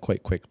my head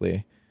quite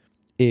quickly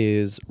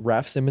is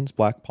Raph Simmons'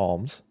 Black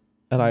Palms.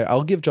 And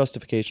I'll give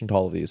justification to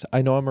all of these.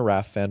 I know I'm a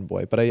Raph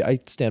fanboy, but I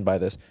stand by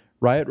this.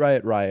 Riot,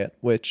 Riot, Riot,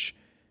 which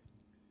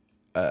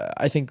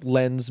I think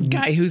lends...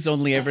 Guy who's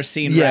only ever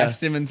seen Raph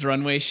Simmons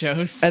runway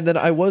shows. And then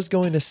I was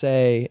going to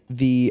say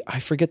I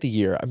forget the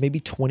year, maybe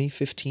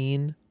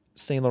 2015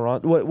 Saint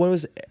Laurent. What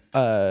was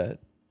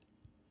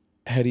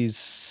Hetty's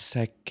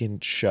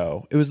second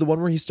show? It was the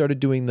one where he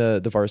started doing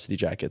the varsity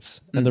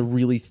jackets and the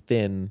really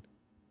thin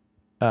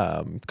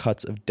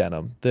cuts of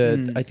denim.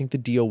 I think the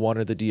DO1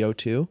 or the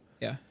DO2.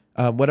 Yeah.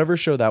 Whatever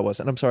show that was.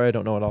 And I'm sorry, I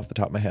don't know it off the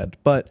top of my head.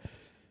 But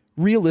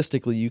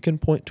realistically, you can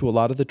point to a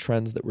lot of the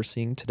trends that we're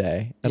seeing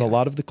today and a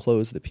lot of the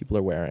clothes that people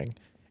are wearing.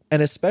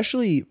 And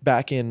especially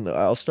back in,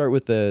 I'll start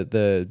with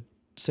the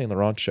Saint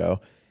Laurent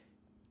show,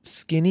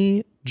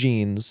 skinny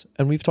jeans.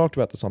 And we've talked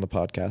about this on the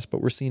podcast,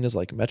 but we're seen as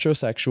like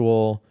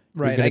metrosexual.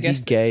 Right. You're going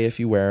to be gay if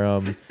you wear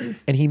them.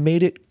 And he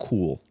made it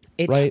cool.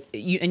 Right?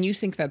 You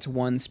think that's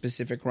one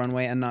specific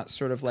runway and not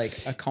sort of like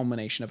a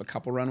culmination of a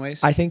couple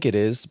runways? I think it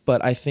is.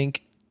 But I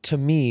think to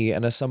me,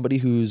 and as somebody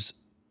who's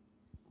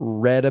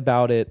read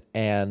about it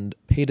and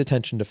paid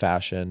attention to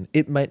fashion,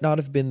 it might not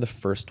have been the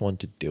first one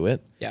to do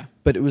it. Yeah.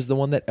 But it was the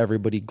one that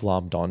everybody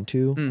glommed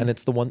onto. And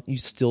it's the one you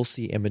still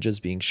see images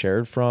being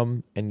shared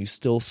from, and you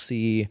still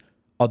see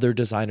other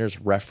designers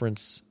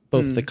reference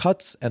both the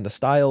cuts and the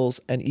styles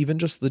and even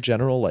just the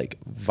general like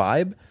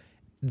vibe.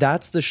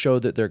 That's the show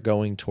that they're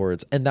going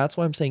towards. And that's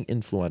why I'm saying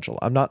influential.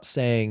 I'm not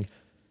saying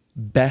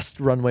best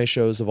runway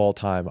shows of all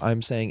time.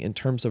 I'm saying in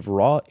terms of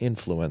raw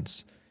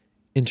influence,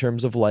 in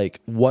terms of like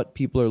what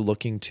people are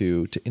looking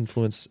to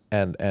influence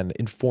and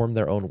inform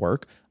their own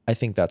work, I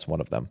think that's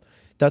one of them.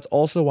 That's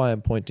also why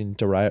I'm pointing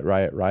to Riot,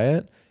 Riot,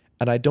 Riot.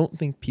 And I don't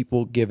think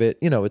people give it,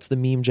 it's the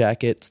meme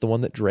jacket. It's the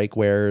one that Drake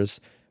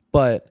wears.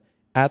 But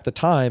at the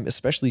time,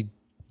 especially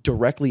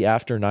directly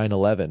after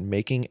 9/11,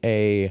 making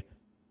a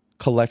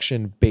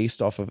collection based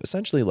off of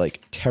essentially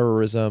like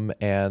terrorism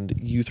and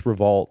youth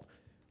revolt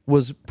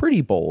was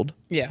pretty bold.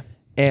 Yeah.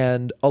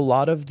 And a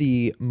lot of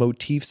the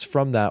motifs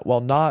from that,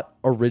 while not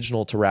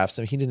original to Raph,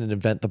 so he didn't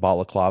invent the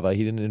balaclava.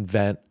 He didn't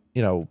invent,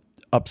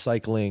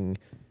 upcycling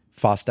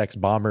Fostex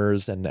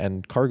bombers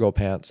and cargo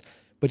pants,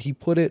 but he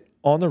put it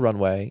on the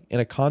runway in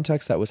a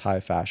context that was high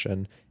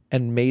fashion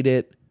and made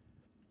it,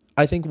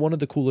 I think one of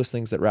the coolest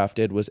things that Raph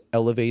did was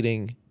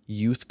elevating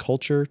youth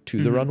culture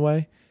to the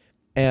runway.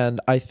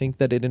 And I think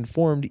that it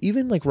informed,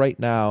 even like right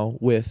now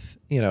with,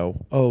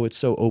 it's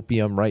so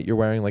opium, right? You're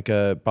wearing like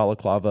a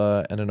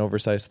balaclava and an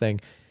oversized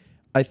thing.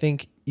 I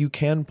think you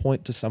can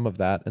point to some of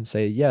that and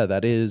say, yeah,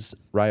 that is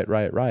Riot,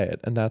 Riot, Riot.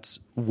 And that's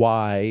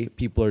why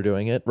people are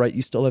doing it, right?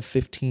 You still have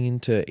 15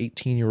 to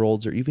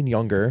 18-year-olds or even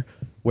younger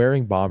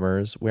wearing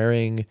bombers,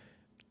 wearing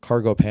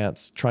cargo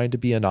pants, trying to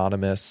be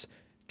anonymous,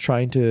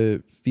 trying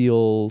to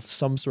feel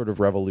some sort of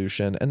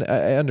revolution. And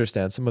I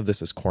understand some of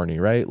this is corny,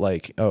 right?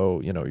 Like,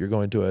 you're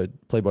going to a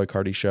Playboy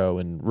Cardi show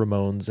and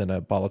Ramones and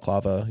a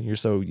balaclava. You're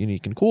so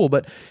unique and cool.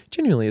 But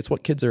genuinely, it's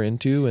what kids are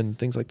into and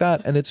things like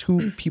that. And it's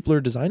who people are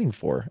designing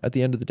for at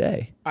the end of the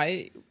day.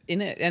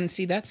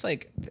 That's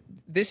like,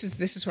 this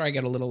is where I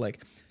get a little like,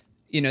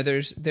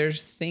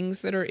 there's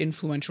things that are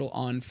influential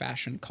on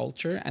fashion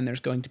culture, and there's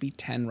going to be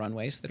 10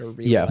 runways that are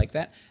really like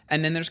that.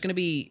 And then there's going to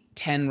be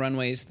 10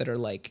 runways that are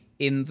like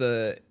in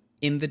the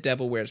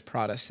Devil Wears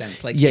Prada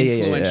sense, like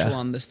influential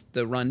on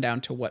the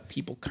rundown to what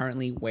people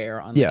currently wear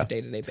on like a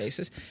day-to-day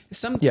basis.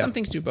 Some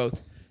things do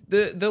both.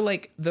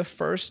 The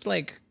first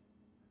like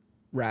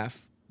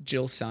Raph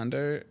Jill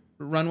Sander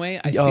runway,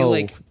 I feel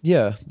like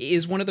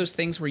is one of those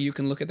things where you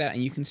can look at that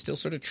and you can still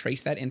sort of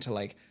trace that into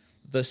like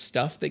the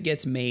stuff that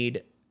gets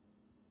made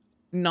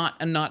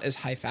not as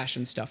high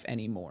fashion stuff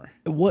anymore.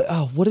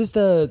 What is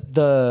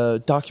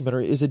the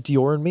documentary? Is it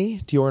Dior and Me?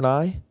 Dior and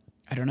I?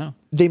 I don't know.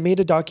 They made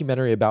a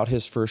documentary about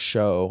his first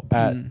show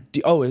at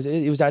it was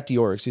at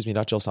Dior, excuse me,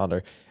 not Jill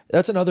Sander.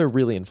 That's another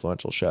really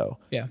influential show.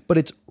 Yeah. But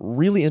it's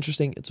really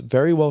interesting. It's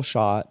very well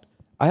shot.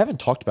 I haven't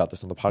talked about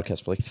this on the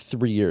podcast for like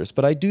 3 years,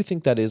 but I do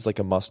think that is like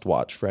a must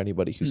watch for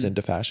anybody who's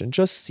into fashion.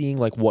 Just seeing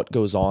like what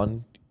goes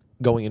on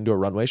going into a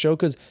runway show,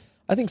 because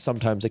I think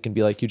sometimes it can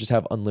be like you just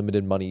have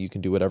unlimited money, you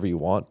can do whatever you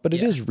want, but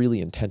it is really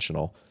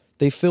intentional.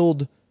 They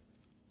filled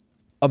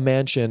a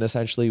mansion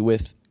essentially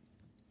with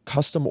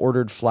custom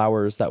ordered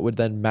flowers that would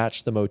then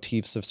match the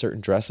motifs of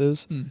certain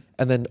dresses, and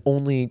then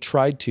only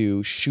tried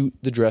to shoot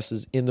the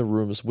dresses in the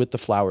rooms with the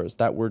flowers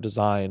that were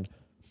designed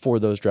for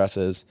those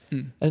dresses.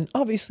 And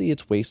obviously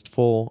it's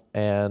wasteful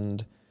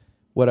and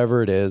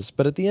whatever it is,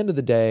 but at the end of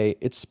the day,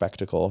 it's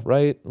spectacle,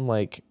 right? And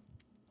like,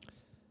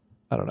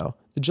 I don't know.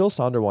 The Jill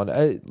Sander one,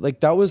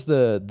 that was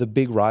the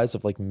big rise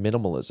of like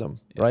minimalism,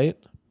 right?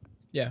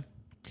 Yeah.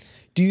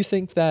 Do you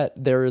think that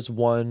there is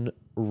one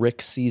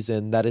Rick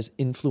season that is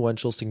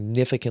influential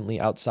significantly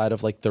outside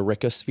of like the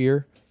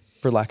Rickosphere,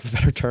 for lack of a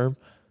better term?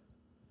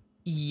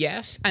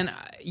 Yes, and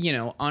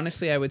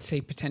honestly, I would say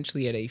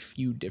potentially at a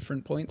few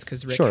different points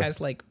because Rick Sure. has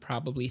like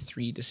probably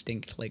 3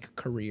 distinct like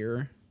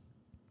career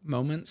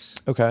moments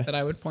Okay. that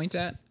I would point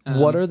at.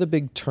 What are the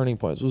big turning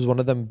points? Was one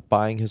of them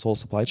buying his whole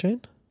supply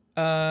chain?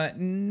 A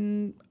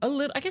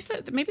little? I guess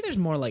that maybe there's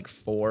more like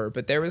 4,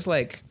 but there was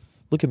like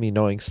Look at me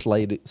knowing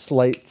slight.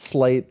 So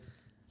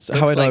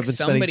how I looks know like I've been spending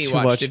somebody too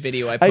watched much. a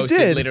video I I posted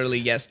did. literally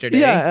yesterday.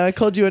 Yeah, and I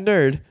called you a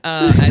nerd.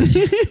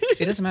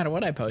 It doesn't matter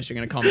what I post, you're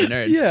gonna call me a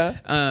nerd. Yeah.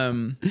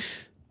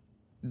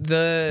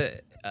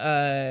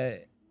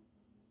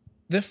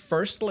 The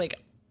first like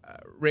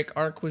Rick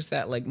arc was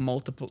that like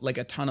multiple like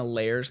a ton of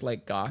layers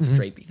like goth Mm-hmm.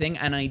 drapey thing,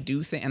 and I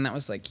do think, and that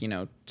was like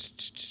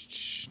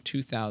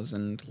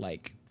 2000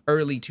 like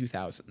early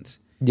 2000s,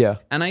 Yeah.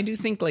 and I do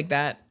think like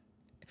that.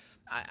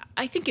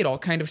 I think it all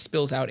kind of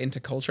spills out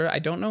into culture. I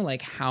don't know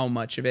like how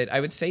much of it.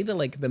 I would say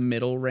the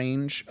middle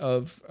range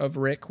of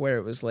Rick, where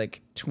it was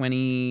like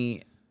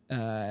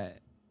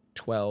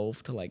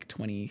 2012 to like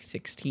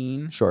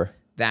 2016. Sure.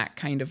 That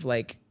kind of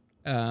like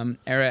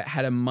era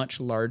had a much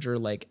larger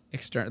like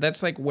external.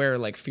 That's like where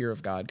like Fear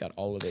of God got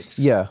all of its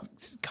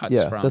cuts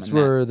Yeah. from. That's and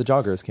where the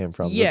joggers came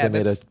from. Yeah, That they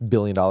made that's- $1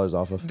 billion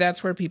off of.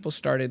 that's where people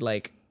started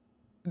like.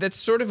 That's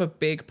sort of a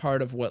big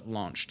part of what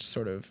launched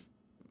sort of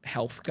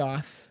health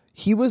goth.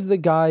 He was the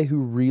guy who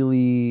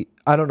really,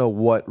 I don't know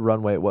what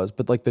Runway it was,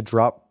 but like the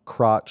drop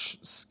crotch,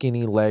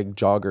 skinny leg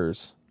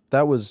joggers.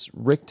 That was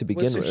Rick to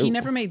begin So with. he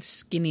never made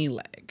skinny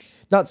leg.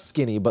 Not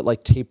skinny, but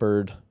like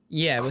tapered.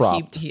 Yeah,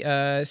 well, cropped.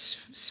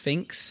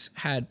 Sphinx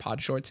had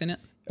pod shorts in it.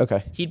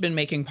 Okay. He'd been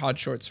making pod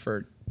shorts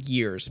for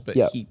years, but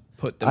Yeah. he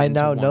put them. I into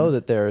now one. know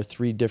that there are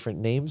 3 different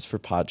names for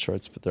pod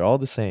shorts, but they're all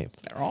the same.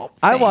 They're all.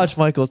 I fake. watched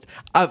Michael's.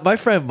 My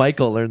friend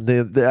Michael learned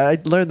I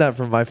learned that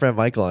from my friend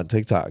Michael on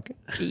TikTok.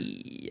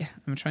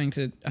 I'm trying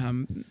to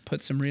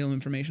put some real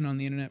information on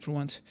the internet for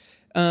once.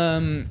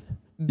 You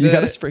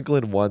got to sprinkle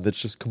in one that's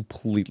just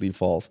completely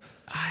false.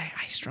 I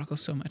struggle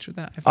so much with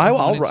that.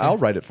 I'll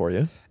write it for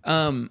you.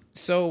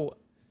 So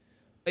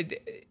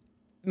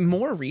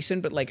more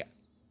recent, but like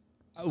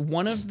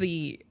one of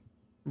the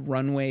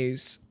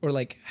runways, or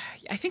like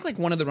I think like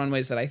one of the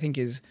runways that I think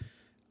is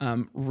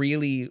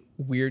really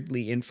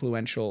weirdly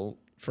influential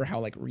for how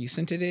like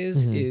recent it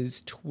is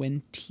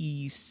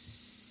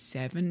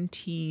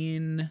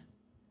 2017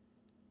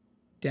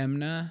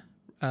 Demna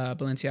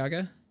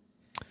Balenciaga.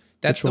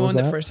 That's Which one the was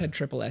one that that? first had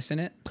triple S in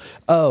it,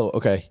 Oh,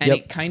 okay. and Yep.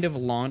 it kind of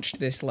launched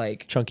this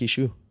like Chunky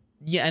shoe.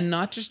 yeah, and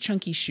not just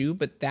chunky shoe,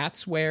 but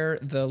that's where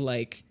the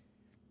like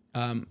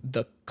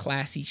the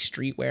classy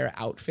streetwear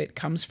outfit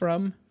comes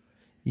from.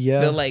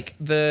 Yeah.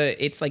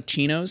 It's like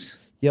chinos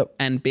Yep.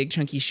 and big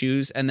chunky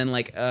shoes, and then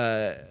like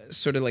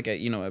sort of like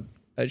a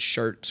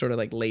shirt sort of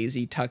like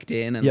lazy tucked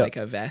in, and Yep. like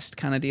a vest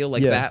kind of deal,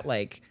 like Yeah. that,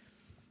 like,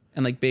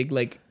 and like big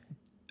like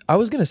I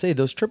was gonna say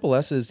those triple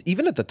S's,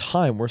 even at the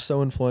time, were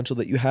so influential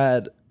that you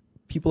had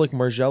people like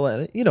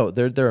Margiela,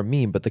 and they're a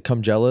meme, but the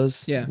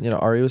Cumgellas, Yeah.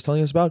 Ari was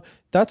telling us about.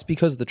 That's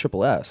because of the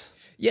triple S.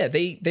 yeah,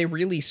 they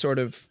really sort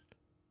of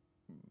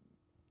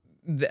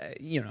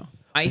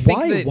I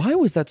think Why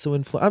was that so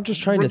influential? I'm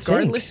just trying to think.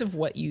 regardless of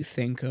what you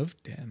think of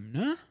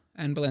Demna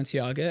and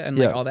Balenciaga and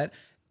like Yeah. all that,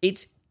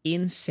 it's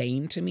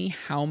insane to me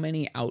how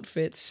many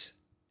outfits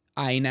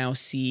I now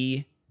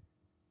see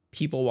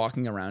people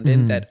walking around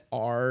in that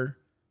are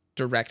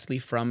directly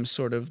from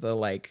sort of the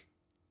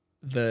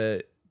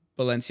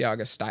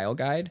Balenciaga style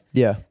guide.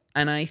 Yeah.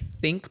 And I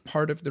think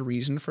part of the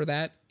reason for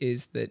that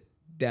is that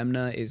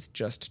Demna is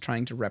just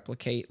trying to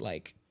replicate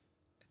like,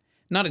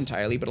 not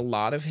entirely, but a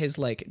lot of his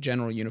like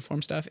general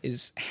uniform stuff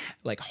is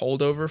like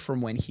holdover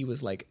from when he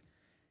was like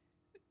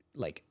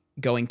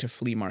going to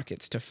flea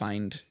markets to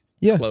find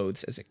Yeah.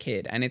 clothes as a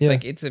kid. And it's Yeah.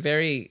 like, it's a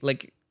very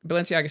like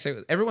Balenciaga.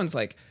 So everyone's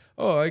like,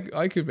 oh,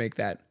 I could make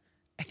that.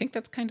 I think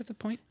that's kind of the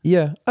point.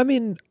 Yeah. I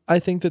mean, I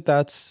think that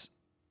that's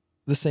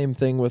the same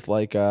thing with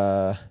like,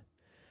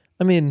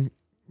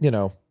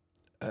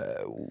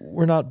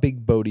 we're not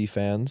big Bodhi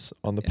fans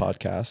on the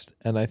podcast.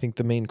 And I think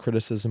the main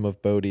criticism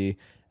of Bodhi,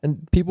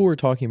 and people were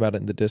talking about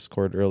it in the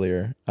Discord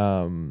earlier,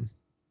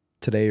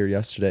 today or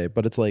yesterday,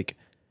 but it's like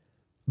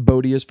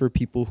Bodhi is for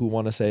people who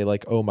want to say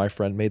like, oh, my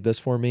friend made this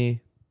for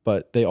me,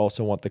 but they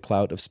also want the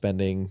clout of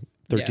spending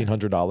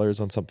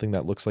 $1,300 on something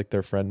that looks like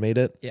their friend made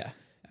it. Yeah,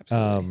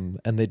 absolutely.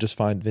 And they just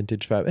find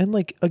vintage fab. And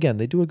like, again,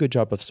 they do a good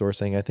job of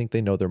sourcing. I think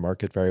they know their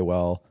market very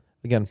well.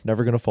 Again,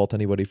 never going to fault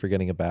anybody for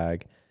getting a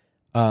bag.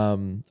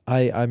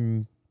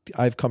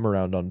 I've come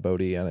around on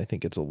Bodhi, and I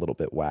think it's a little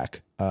bit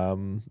whack.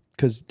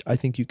 Cause I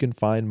think you can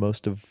find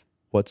most of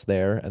what's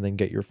there and then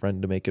get your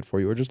friend to make it for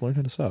you, or just learn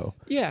how to sew.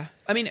 Yeah.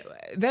 I mean,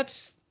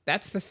 that's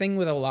the thing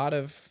with a lot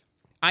of,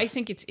 I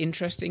think it's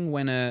interesting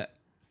when a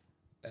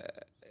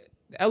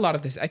lot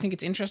of this, I think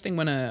it's interesting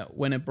when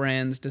a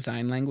brand's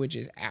design language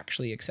is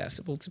actually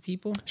accessible to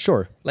people.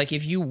 Sure. Like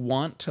if you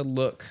want to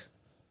look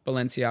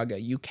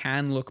Balenciaga, you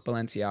can look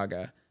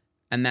Balenciaga,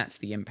 and that's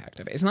the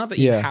impact of it. It's not that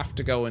you have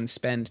to go and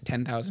spend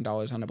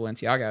 $10,000 on a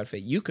Balenciaga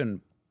outfit. You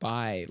can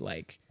buy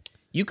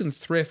you can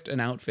thrift an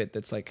outfit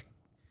that's like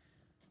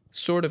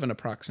sort of an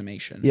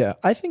approximation. Yeah.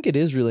 I think it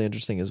is really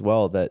interesting as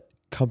well that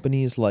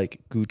companies like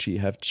Gucci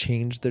have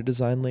changed their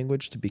design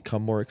language to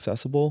become more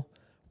accessible.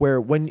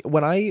 Where when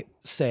I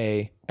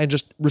say, and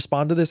just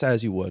respond to this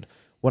as you would,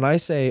 when I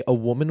say a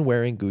woman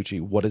wearing Gucci,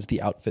 what is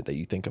the outfit that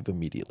you think of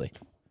immediately?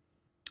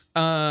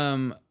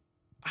 I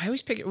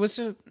always pick it was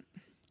a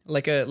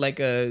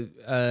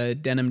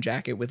denim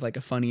jacket with like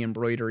a funny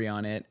embroidery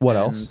on it. What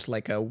and else?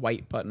 Like a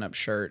white button-up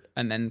shirt,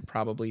 and then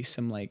probably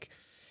some like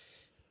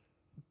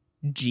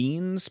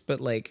jeans, but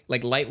like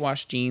light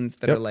wash jeans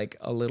that Yep. are like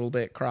a little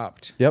bit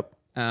cropped. Yep.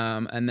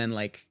 And then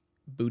like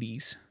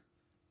booties.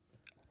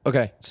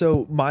 Okay,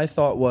 so my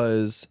thought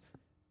was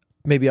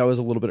maybe I was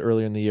a little bit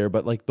earlier in the year,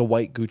 but like the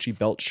white Gucci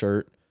belt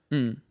shirt,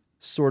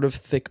 sort of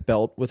thick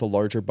belt with a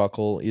larger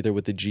buckle, either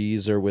with the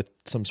G's or with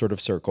some sort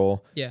of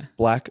circle. Yeah.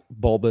 Black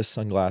bulbous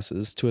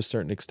sunglasses to a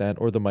certain extent,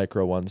 or the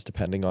micro ones,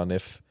 depending on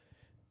if,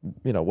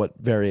 what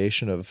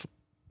variation of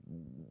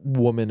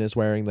woman is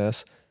wearing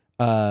this.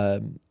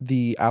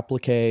 The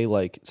applique,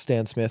 like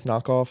Stan Smith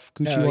knockoff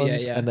Gucci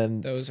ones, yeah. and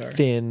then Those are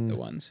thin, the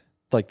ones.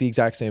 like the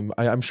exact same.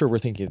 I'm sure we're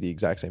thinking of the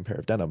exact same pair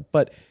of denim,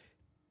 but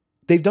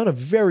they've done a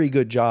very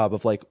good job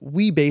of like,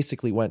 we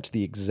basically went to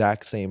the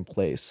exact same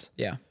place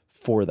Yeah.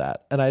 for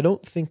that. And I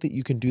don't think that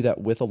you can do that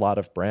with a lot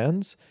of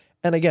brands.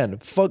 And again,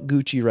 fuck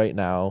Gucci right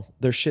now.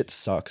 Their shit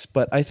sucks.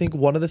 But I think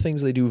one of the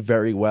things they do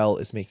very well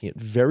is making it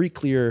very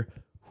clear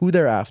who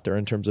they're after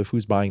in terms of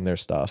who's buying their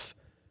stuff,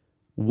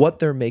 what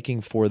they're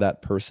making for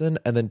that person,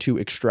 and then two,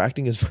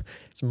 extracting as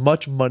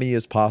much money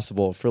as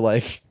possible for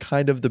like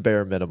kind of the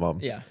bare minimum.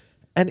 Yeah.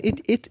 And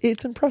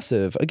it's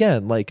impressive.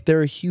 Again, like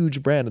they're a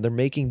huge brand and they're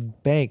making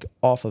bank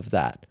off of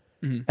that.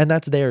 And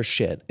that's their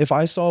shit. If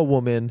I saw a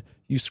woman,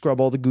 you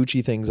scrub all the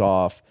Gucci things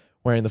off,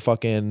 wearing the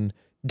fucking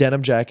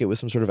denim jacket with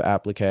some sort of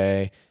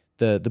applique,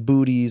 the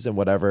booties and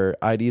whatever,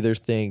 I'd either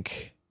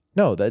think,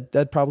 no,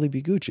 that'd probably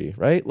be Gucci,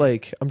 right?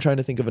 Like I'm trying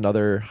to think of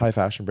another high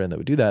fashion brand that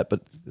would do that,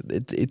 but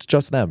it's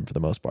just them for the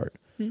most part.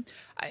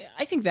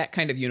 I think that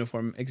kind of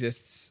uniform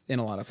exists in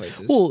a lot of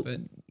places. Well,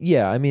 but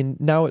yeah, I mean,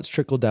 now it's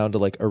trickled down to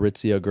like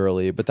Aritzia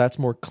girly, but that's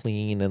more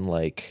clean and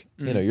like,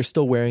 you're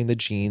still wearing the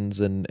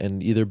jeans and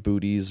either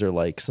booties or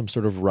like some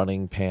sort of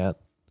running pant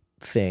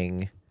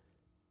thing.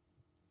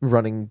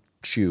 Running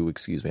shoe,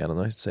 excuse me. I don't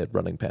know if I said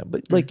running pant,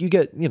 but like you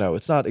get,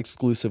 it's not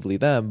exclusively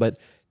them, but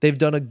they've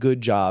done a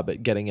good job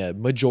at getting a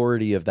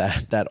majority of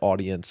that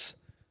audience.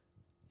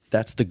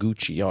 That's the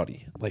Gucci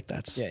audience. Like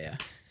that's them.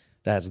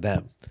 as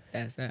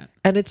that.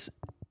 And it's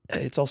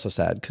also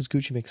sad because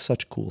Gucci makes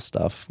such cool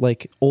stuff.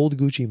 Like old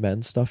Gucci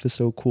men's stuff is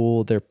so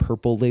cool. Their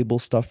purple label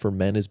stuff for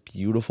men is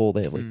beautiful.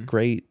 They have like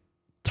great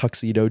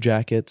tuxedo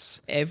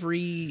jackets.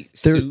 Every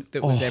suit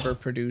that was ever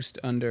produced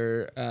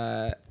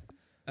under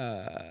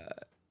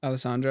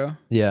Alessandro,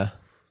 Yeah.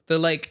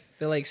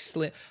 the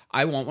slit.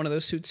 I want one of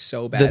those suits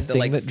so bad. The The thing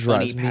like that funny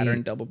drives me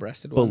pattern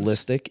double-breasted ones.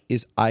 Ballistic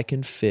is I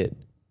can fit,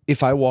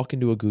 if I walk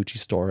into a Gucci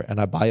store and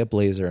I buy a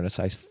blazer in a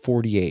size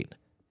 48,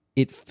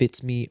 it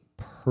fits me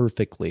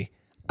perfectly.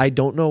 I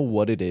don't know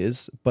what it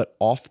is, but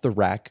off the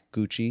rack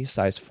Gucci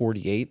size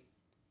 48,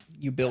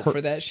 You built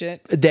for that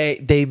shit.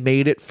 they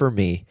made it for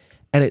me.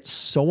 And it's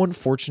so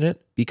unfortunate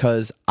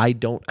because I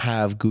don't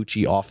have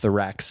Gucci off the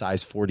rack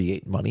size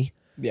 48 money,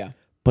 Yeah.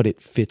 but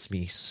it fits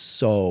me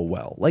so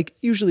well. Like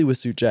usually with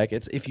suit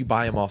jackets, if you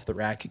buy them off the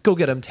rack, go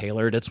get them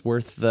tailored. It's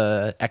worth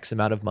the X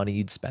amount of money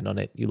you'd spend on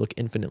it. You look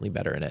infinitely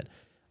better in it.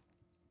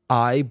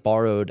 I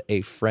borrowed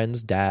a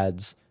friend's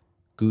dad's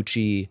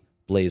Gucci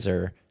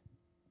blazer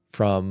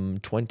from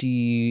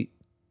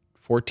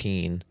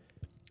 2014.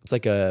 It's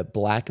like a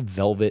black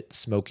velvet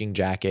smoking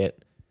jacket.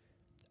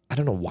 I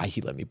don't know why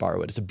he let me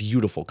borrow it. It's a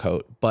beautiful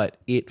coat, but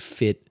it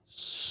fit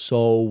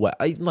so well.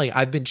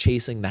 I've been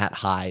chasing that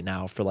high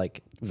now for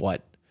like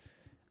what?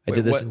 I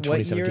did this in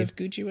 2017. What year of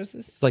Gucci was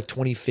this? It's like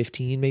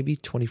 2015, maybe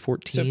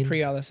 2014. So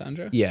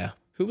pre-Alessandro? Yeah.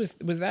 Who was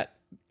that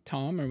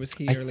Tom or was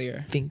he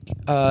earlier? I think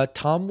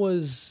Tom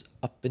was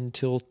up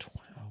until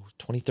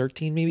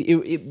 2013, maybe.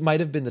 It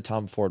might have been the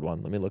Tom Ford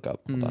one. Let me look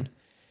up. Hold on.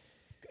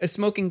 A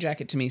smoking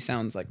jacket to me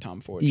sounds like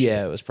Tom Ford.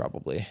 Yeah, it was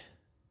probably.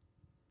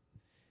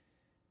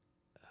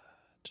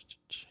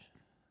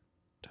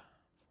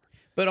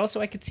 But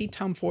also I could see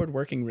Tom Ford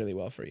working really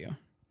well for you.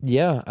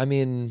 Yeah, I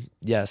mean,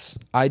 yes.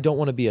 I don't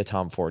want to be a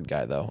Tom Ford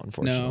guy, though,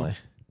 unfortunately. No.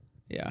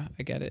 Yeah,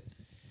 I get it.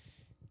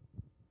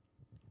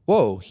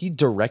 Whoa, he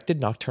directed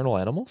Nocturnal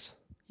Animals?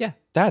 Yeah.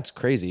 That's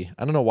crazy.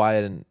 I don't know why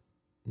I didn't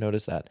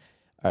notice that.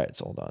 All right,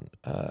 so hold on.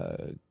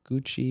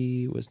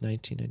 Gucci was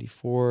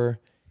 1994.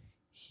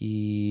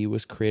 He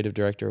was creative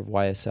director of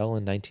YSL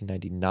in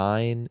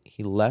 1999.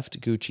 He left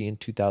Gucci in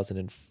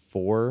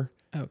 2004.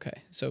 Okay,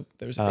 so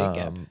there's a big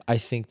gap. I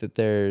think that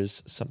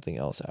there's something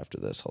else after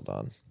this. Hold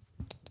on.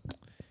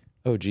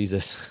 Oh,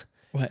 Jesus.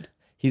 What?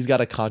 He's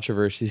got a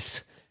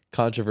controversies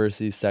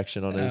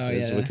section on his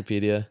yeah.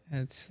 Wikipedia.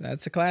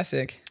 That's a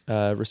classic.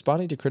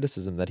 Responding to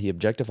criticism that he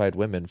objectified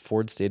women,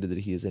 Ford stated that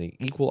he is an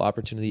equal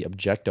opportunity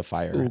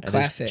objectifier and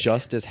classic. is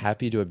just as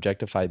happy to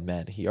objectify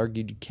men. He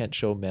argued you can't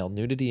show male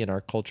nudity in our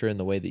culture in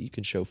the way that you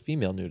can show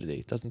female nudity.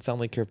 It doesn't sound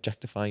like you're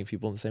objectifying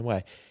people in the same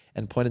way.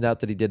 And pointed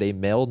out that he did a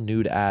male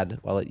nude ad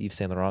while at Yves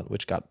Saint Laurent,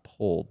 which got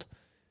pulled.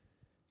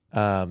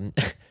 And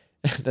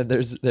then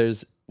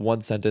there's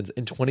one sentence.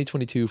 In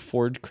 2022,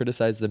 Ford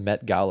criticized the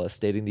Met Gala,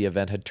 stating the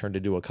event had turned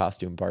into a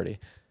costume party.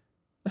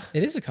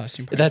 It is a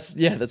costume party.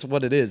 That's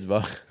what it is,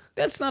 Bo.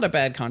 That's not a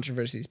bad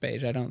controversies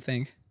page, I don't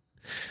think.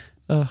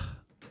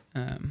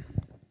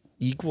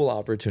 Equal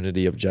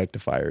opportunity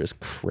objectifier is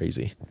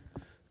crazy.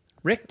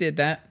 Rick did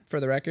that, for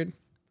the record.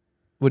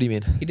 What do you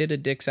mean? He did a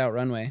Dicks Out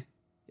Runway.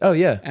 Oh,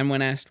 yeah. And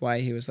when asked why,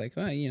 he was like,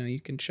 well, you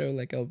can show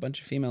like a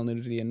bunch of female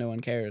nudity and no one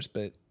cares,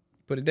 but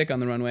put a dick on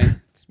the runway.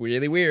 It's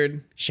really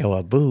weird. Show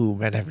a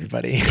boob and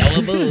everybody. Show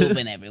a boob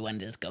and everyone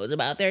just goes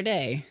about their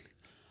day.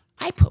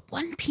 I put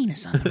one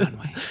penis on the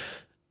runway.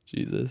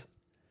 Jesus.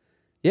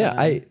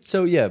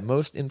 Yeah,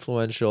 most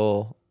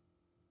influential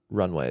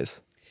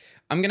runways.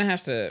 I'm going to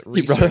have to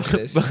You brought research up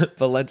this.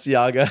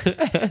 Balenciaga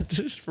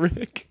and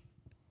Rick.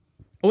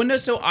 Oh, no,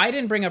 so I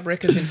didn't bring up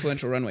Rick as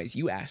influential runways.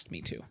 You asked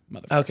me to,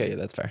 motherfucker. Okay, yeah,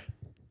 that's fair.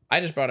 I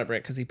just brought up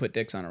Rick because he put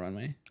dicks on a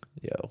runway.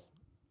 Yo.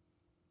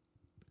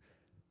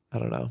 I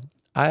don't know.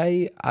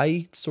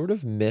 I sort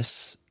of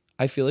miss...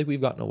 I feel like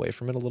we've gotten away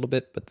from it a little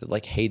bit, but the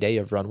like heyday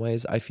of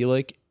runways, I feel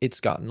like it's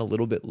gotten a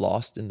little bit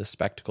lost in the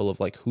spectacle of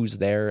like who's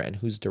there and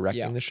who's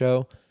directing the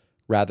show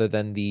rather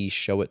than the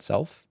show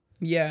itself.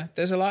 Yeah,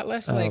 there's a lot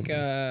less like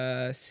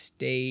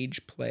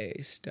stage play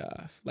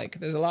stuff. Like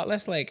there's a lot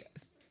less like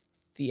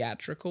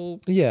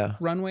theatrical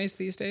runways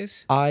these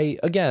days.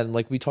 Again,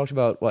 like we talked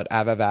about what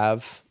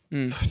Av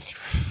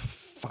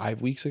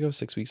 5 weeks ago,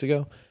 6 weeks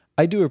ago.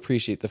 I do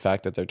appreciate the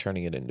fact that they're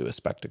turning it into a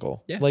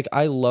spectacle. Yeah. Like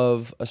I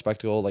love a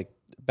spectacle. Like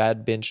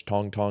Bad Binge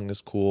Tong Tong is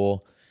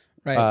cool.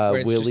 Right. Where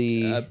it's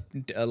Willie, just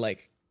a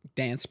like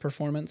dance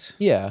performance.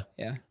 Yeah.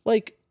 Yeah.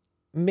 Like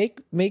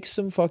make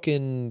some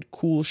fucking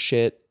cool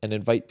shit and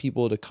invite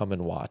people to come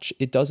and watch.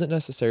 It doesn't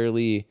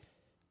necessarily...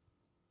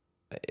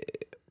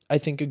 I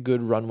think a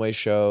good runway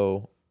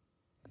show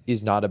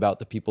is not about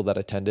the people that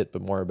attend it,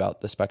 but more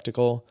about the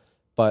spectacle.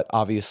 But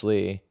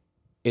obviously,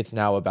 it's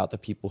now about the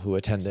people who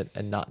attend it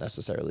and not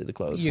necessarily the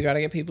clothes. You got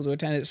to get people to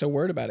attend it so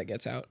word about it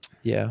gets out.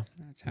 Yeah.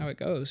 That's how it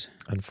goes.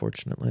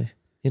 Unfortunately.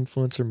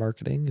 Influencer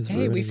marketing is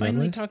ruining we finally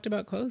runways. talked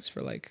about clothes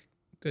for like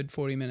good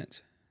 40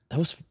 minutes. That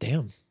was...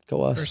 Damn.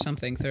 Go us. Or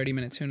something, 30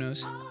 minutes, who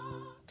knows.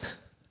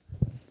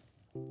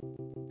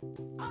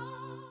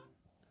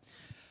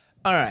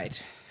 All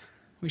right.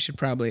 We should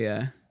probably...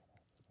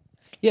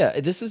 Yeah,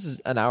 this is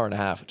an hour and a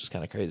half, which is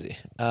kind of crazy.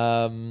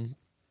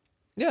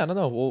 Yeah, I don't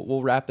know.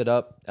 We'll wrap it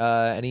up.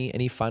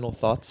 Any final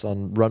thoughts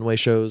on runway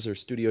shows or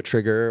Studio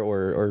Trigger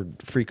or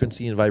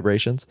Frequency and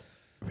Vibrations?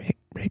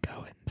 Rick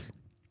Owens.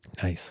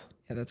 Nice.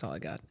 Yeah, that's all I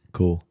got.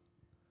 Cool.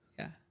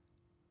 Yeah.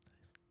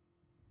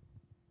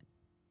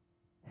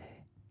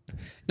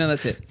 No,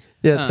 that's it.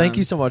 Yeah, thank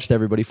you so much to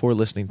everybody for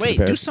listening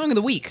to do Song of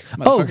the Week,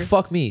 Oh, motherfucker.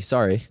 fuck me.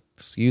 Sorry.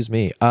 Excuse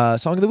me.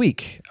 Song of the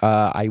Week.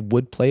 I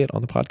would play it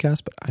on the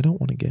podcast, but I don't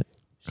want to get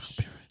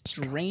copyright.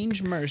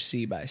 Strange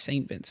Mercy by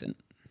St. Vincent.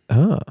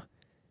 Oh.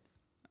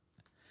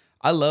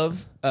 I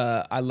love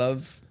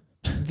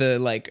the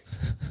like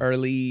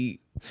earlier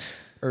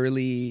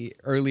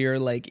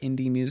like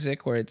indie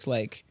music where it's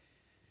like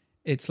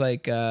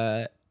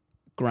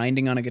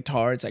grinding on a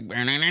guitar. It's like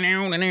and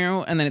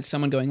then it's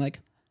someone going like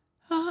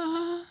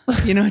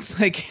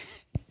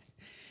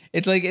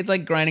it's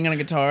like grinding on a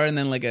guitar and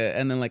then like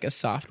a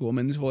soft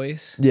woman's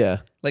voice. Yeah.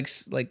 Like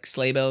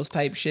sleigh bells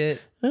type shit.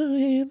 Oh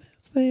yeah,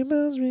 sleigh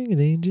bells ring a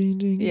ding ding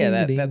ding.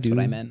 Yeah, that's what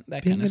I meant.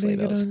 That kind of sleigh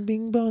bells.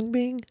 Bing bong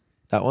bing.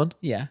 That one?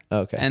 Yeah.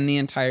 Okay. And the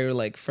entire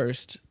like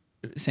first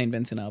St.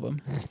 Vincent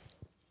album.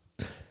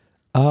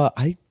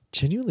 I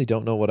genuinely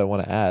don't know what I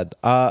want to add.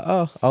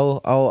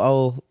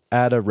 I'll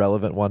add a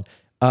relevant one.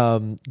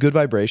 Good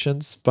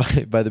Vibrations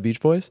by the Beach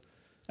Boys.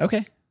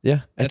 Okay.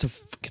 Yeah,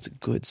 it's a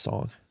good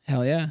song.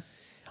 Hell yeah.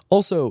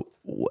 Also,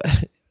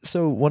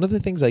 so one of the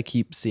things I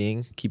keeps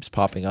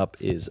popping up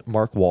is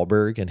Mark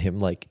Wahlberg and him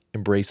like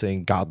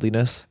embracing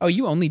godliness. Oh,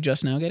 you only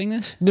just now getting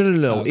this? No.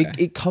 Oh, okay.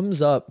 It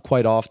comes up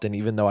quite often,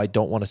 even though I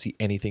don't want to see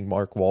anything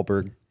Mark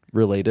Wahlberg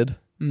related.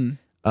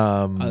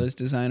 This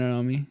designer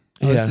on me.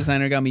 This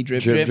designer got me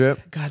drip, Drip, drip.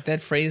 drip. God, that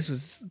phrase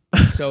was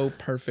so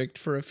perfect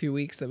for a few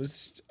weeks. That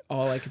was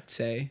all I could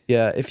say.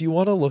 Yeah, if you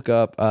want to look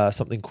up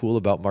something cool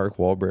about Mark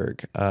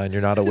Wahlberg and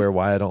you're not aware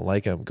why I don't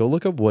like him, go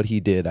look up what he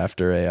did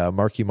after a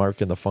Marky Mark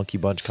and the Funky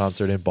Bunch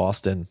concert in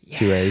Boston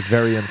to a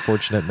very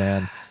unfortunate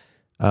man.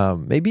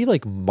 Maybe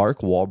like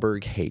Mark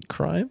Wahlberg hate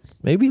crime.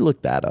 Maybe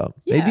look that up.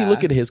 Yeah. Maybe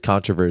look at his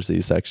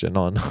controversy section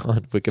on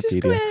Wikipedia.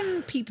 Just go ahead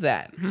and peep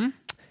that.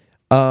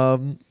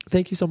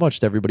 Thank you so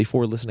much to everybody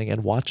for listening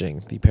and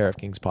watching the Pair of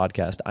Kings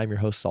podcast. I'm your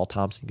host, Saul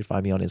Thompson. You can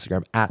find me on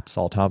Instagram at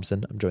Saul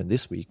Thompson. I'm joined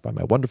this week by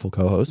my wonderful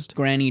co-host.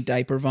 Granny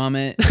diaper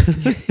vomit.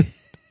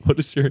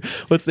 What's the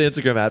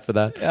Instagram at for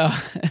that?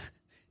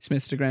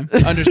 Smithstagram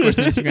 _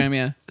 Smithstagram.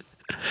 Yeah.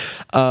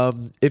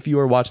 If you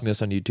are watching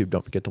this on YouTube,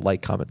 don't forget to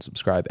like, comment,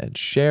 subscribe, and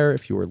share.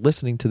 If you are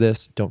listening to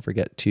this, don't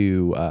forget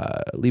to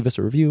leave us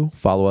a review,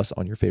 follow us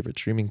on your favorite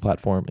streaming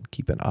platform, and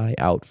keep an eye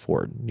out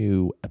for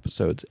new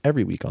episodes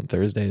every week on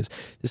Thursdays.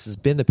 This has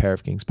been the Pair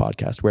of Kings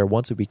podcast, where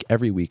once a week,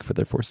 every week for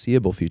the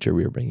foreseeable future,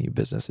 we are bringing you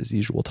business as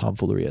usual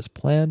tomfoolery as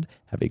planned.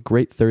 Have a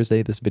great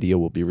Thursday. This video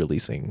will be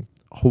releasing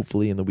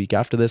hopefully in the week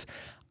after this.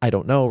 I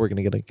don't know. We're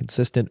going to get a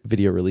consistent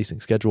video releasing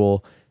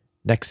schedule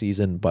next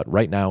season, but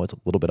right now it's a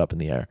little bit up in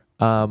the air.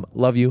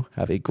 Love you.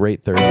 Have a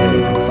great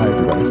Thursday. Bye,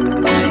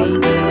 everybody.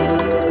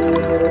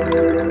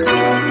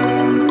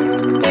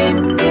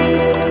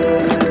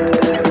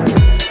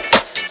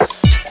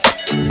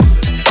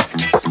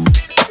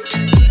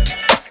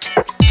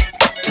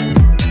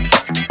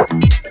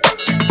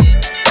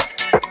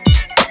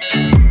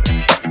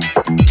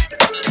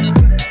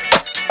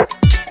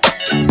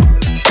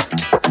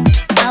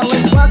 I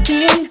was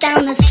walking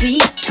down the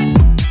street,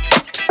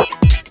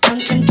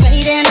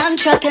 concentrating on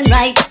trucking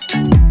right.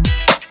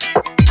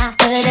 I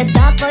heard a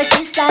dark voice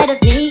beside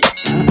of me,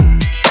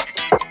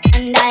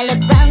 and I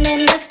looked round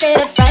in a state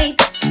of fright.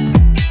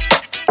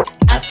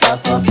 I saw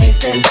four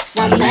faces,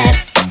 one man,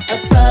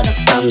 a brother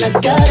from the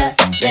gutter.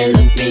 They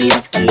looked me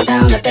up and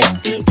down, I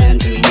begged and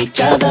turned to each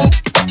other.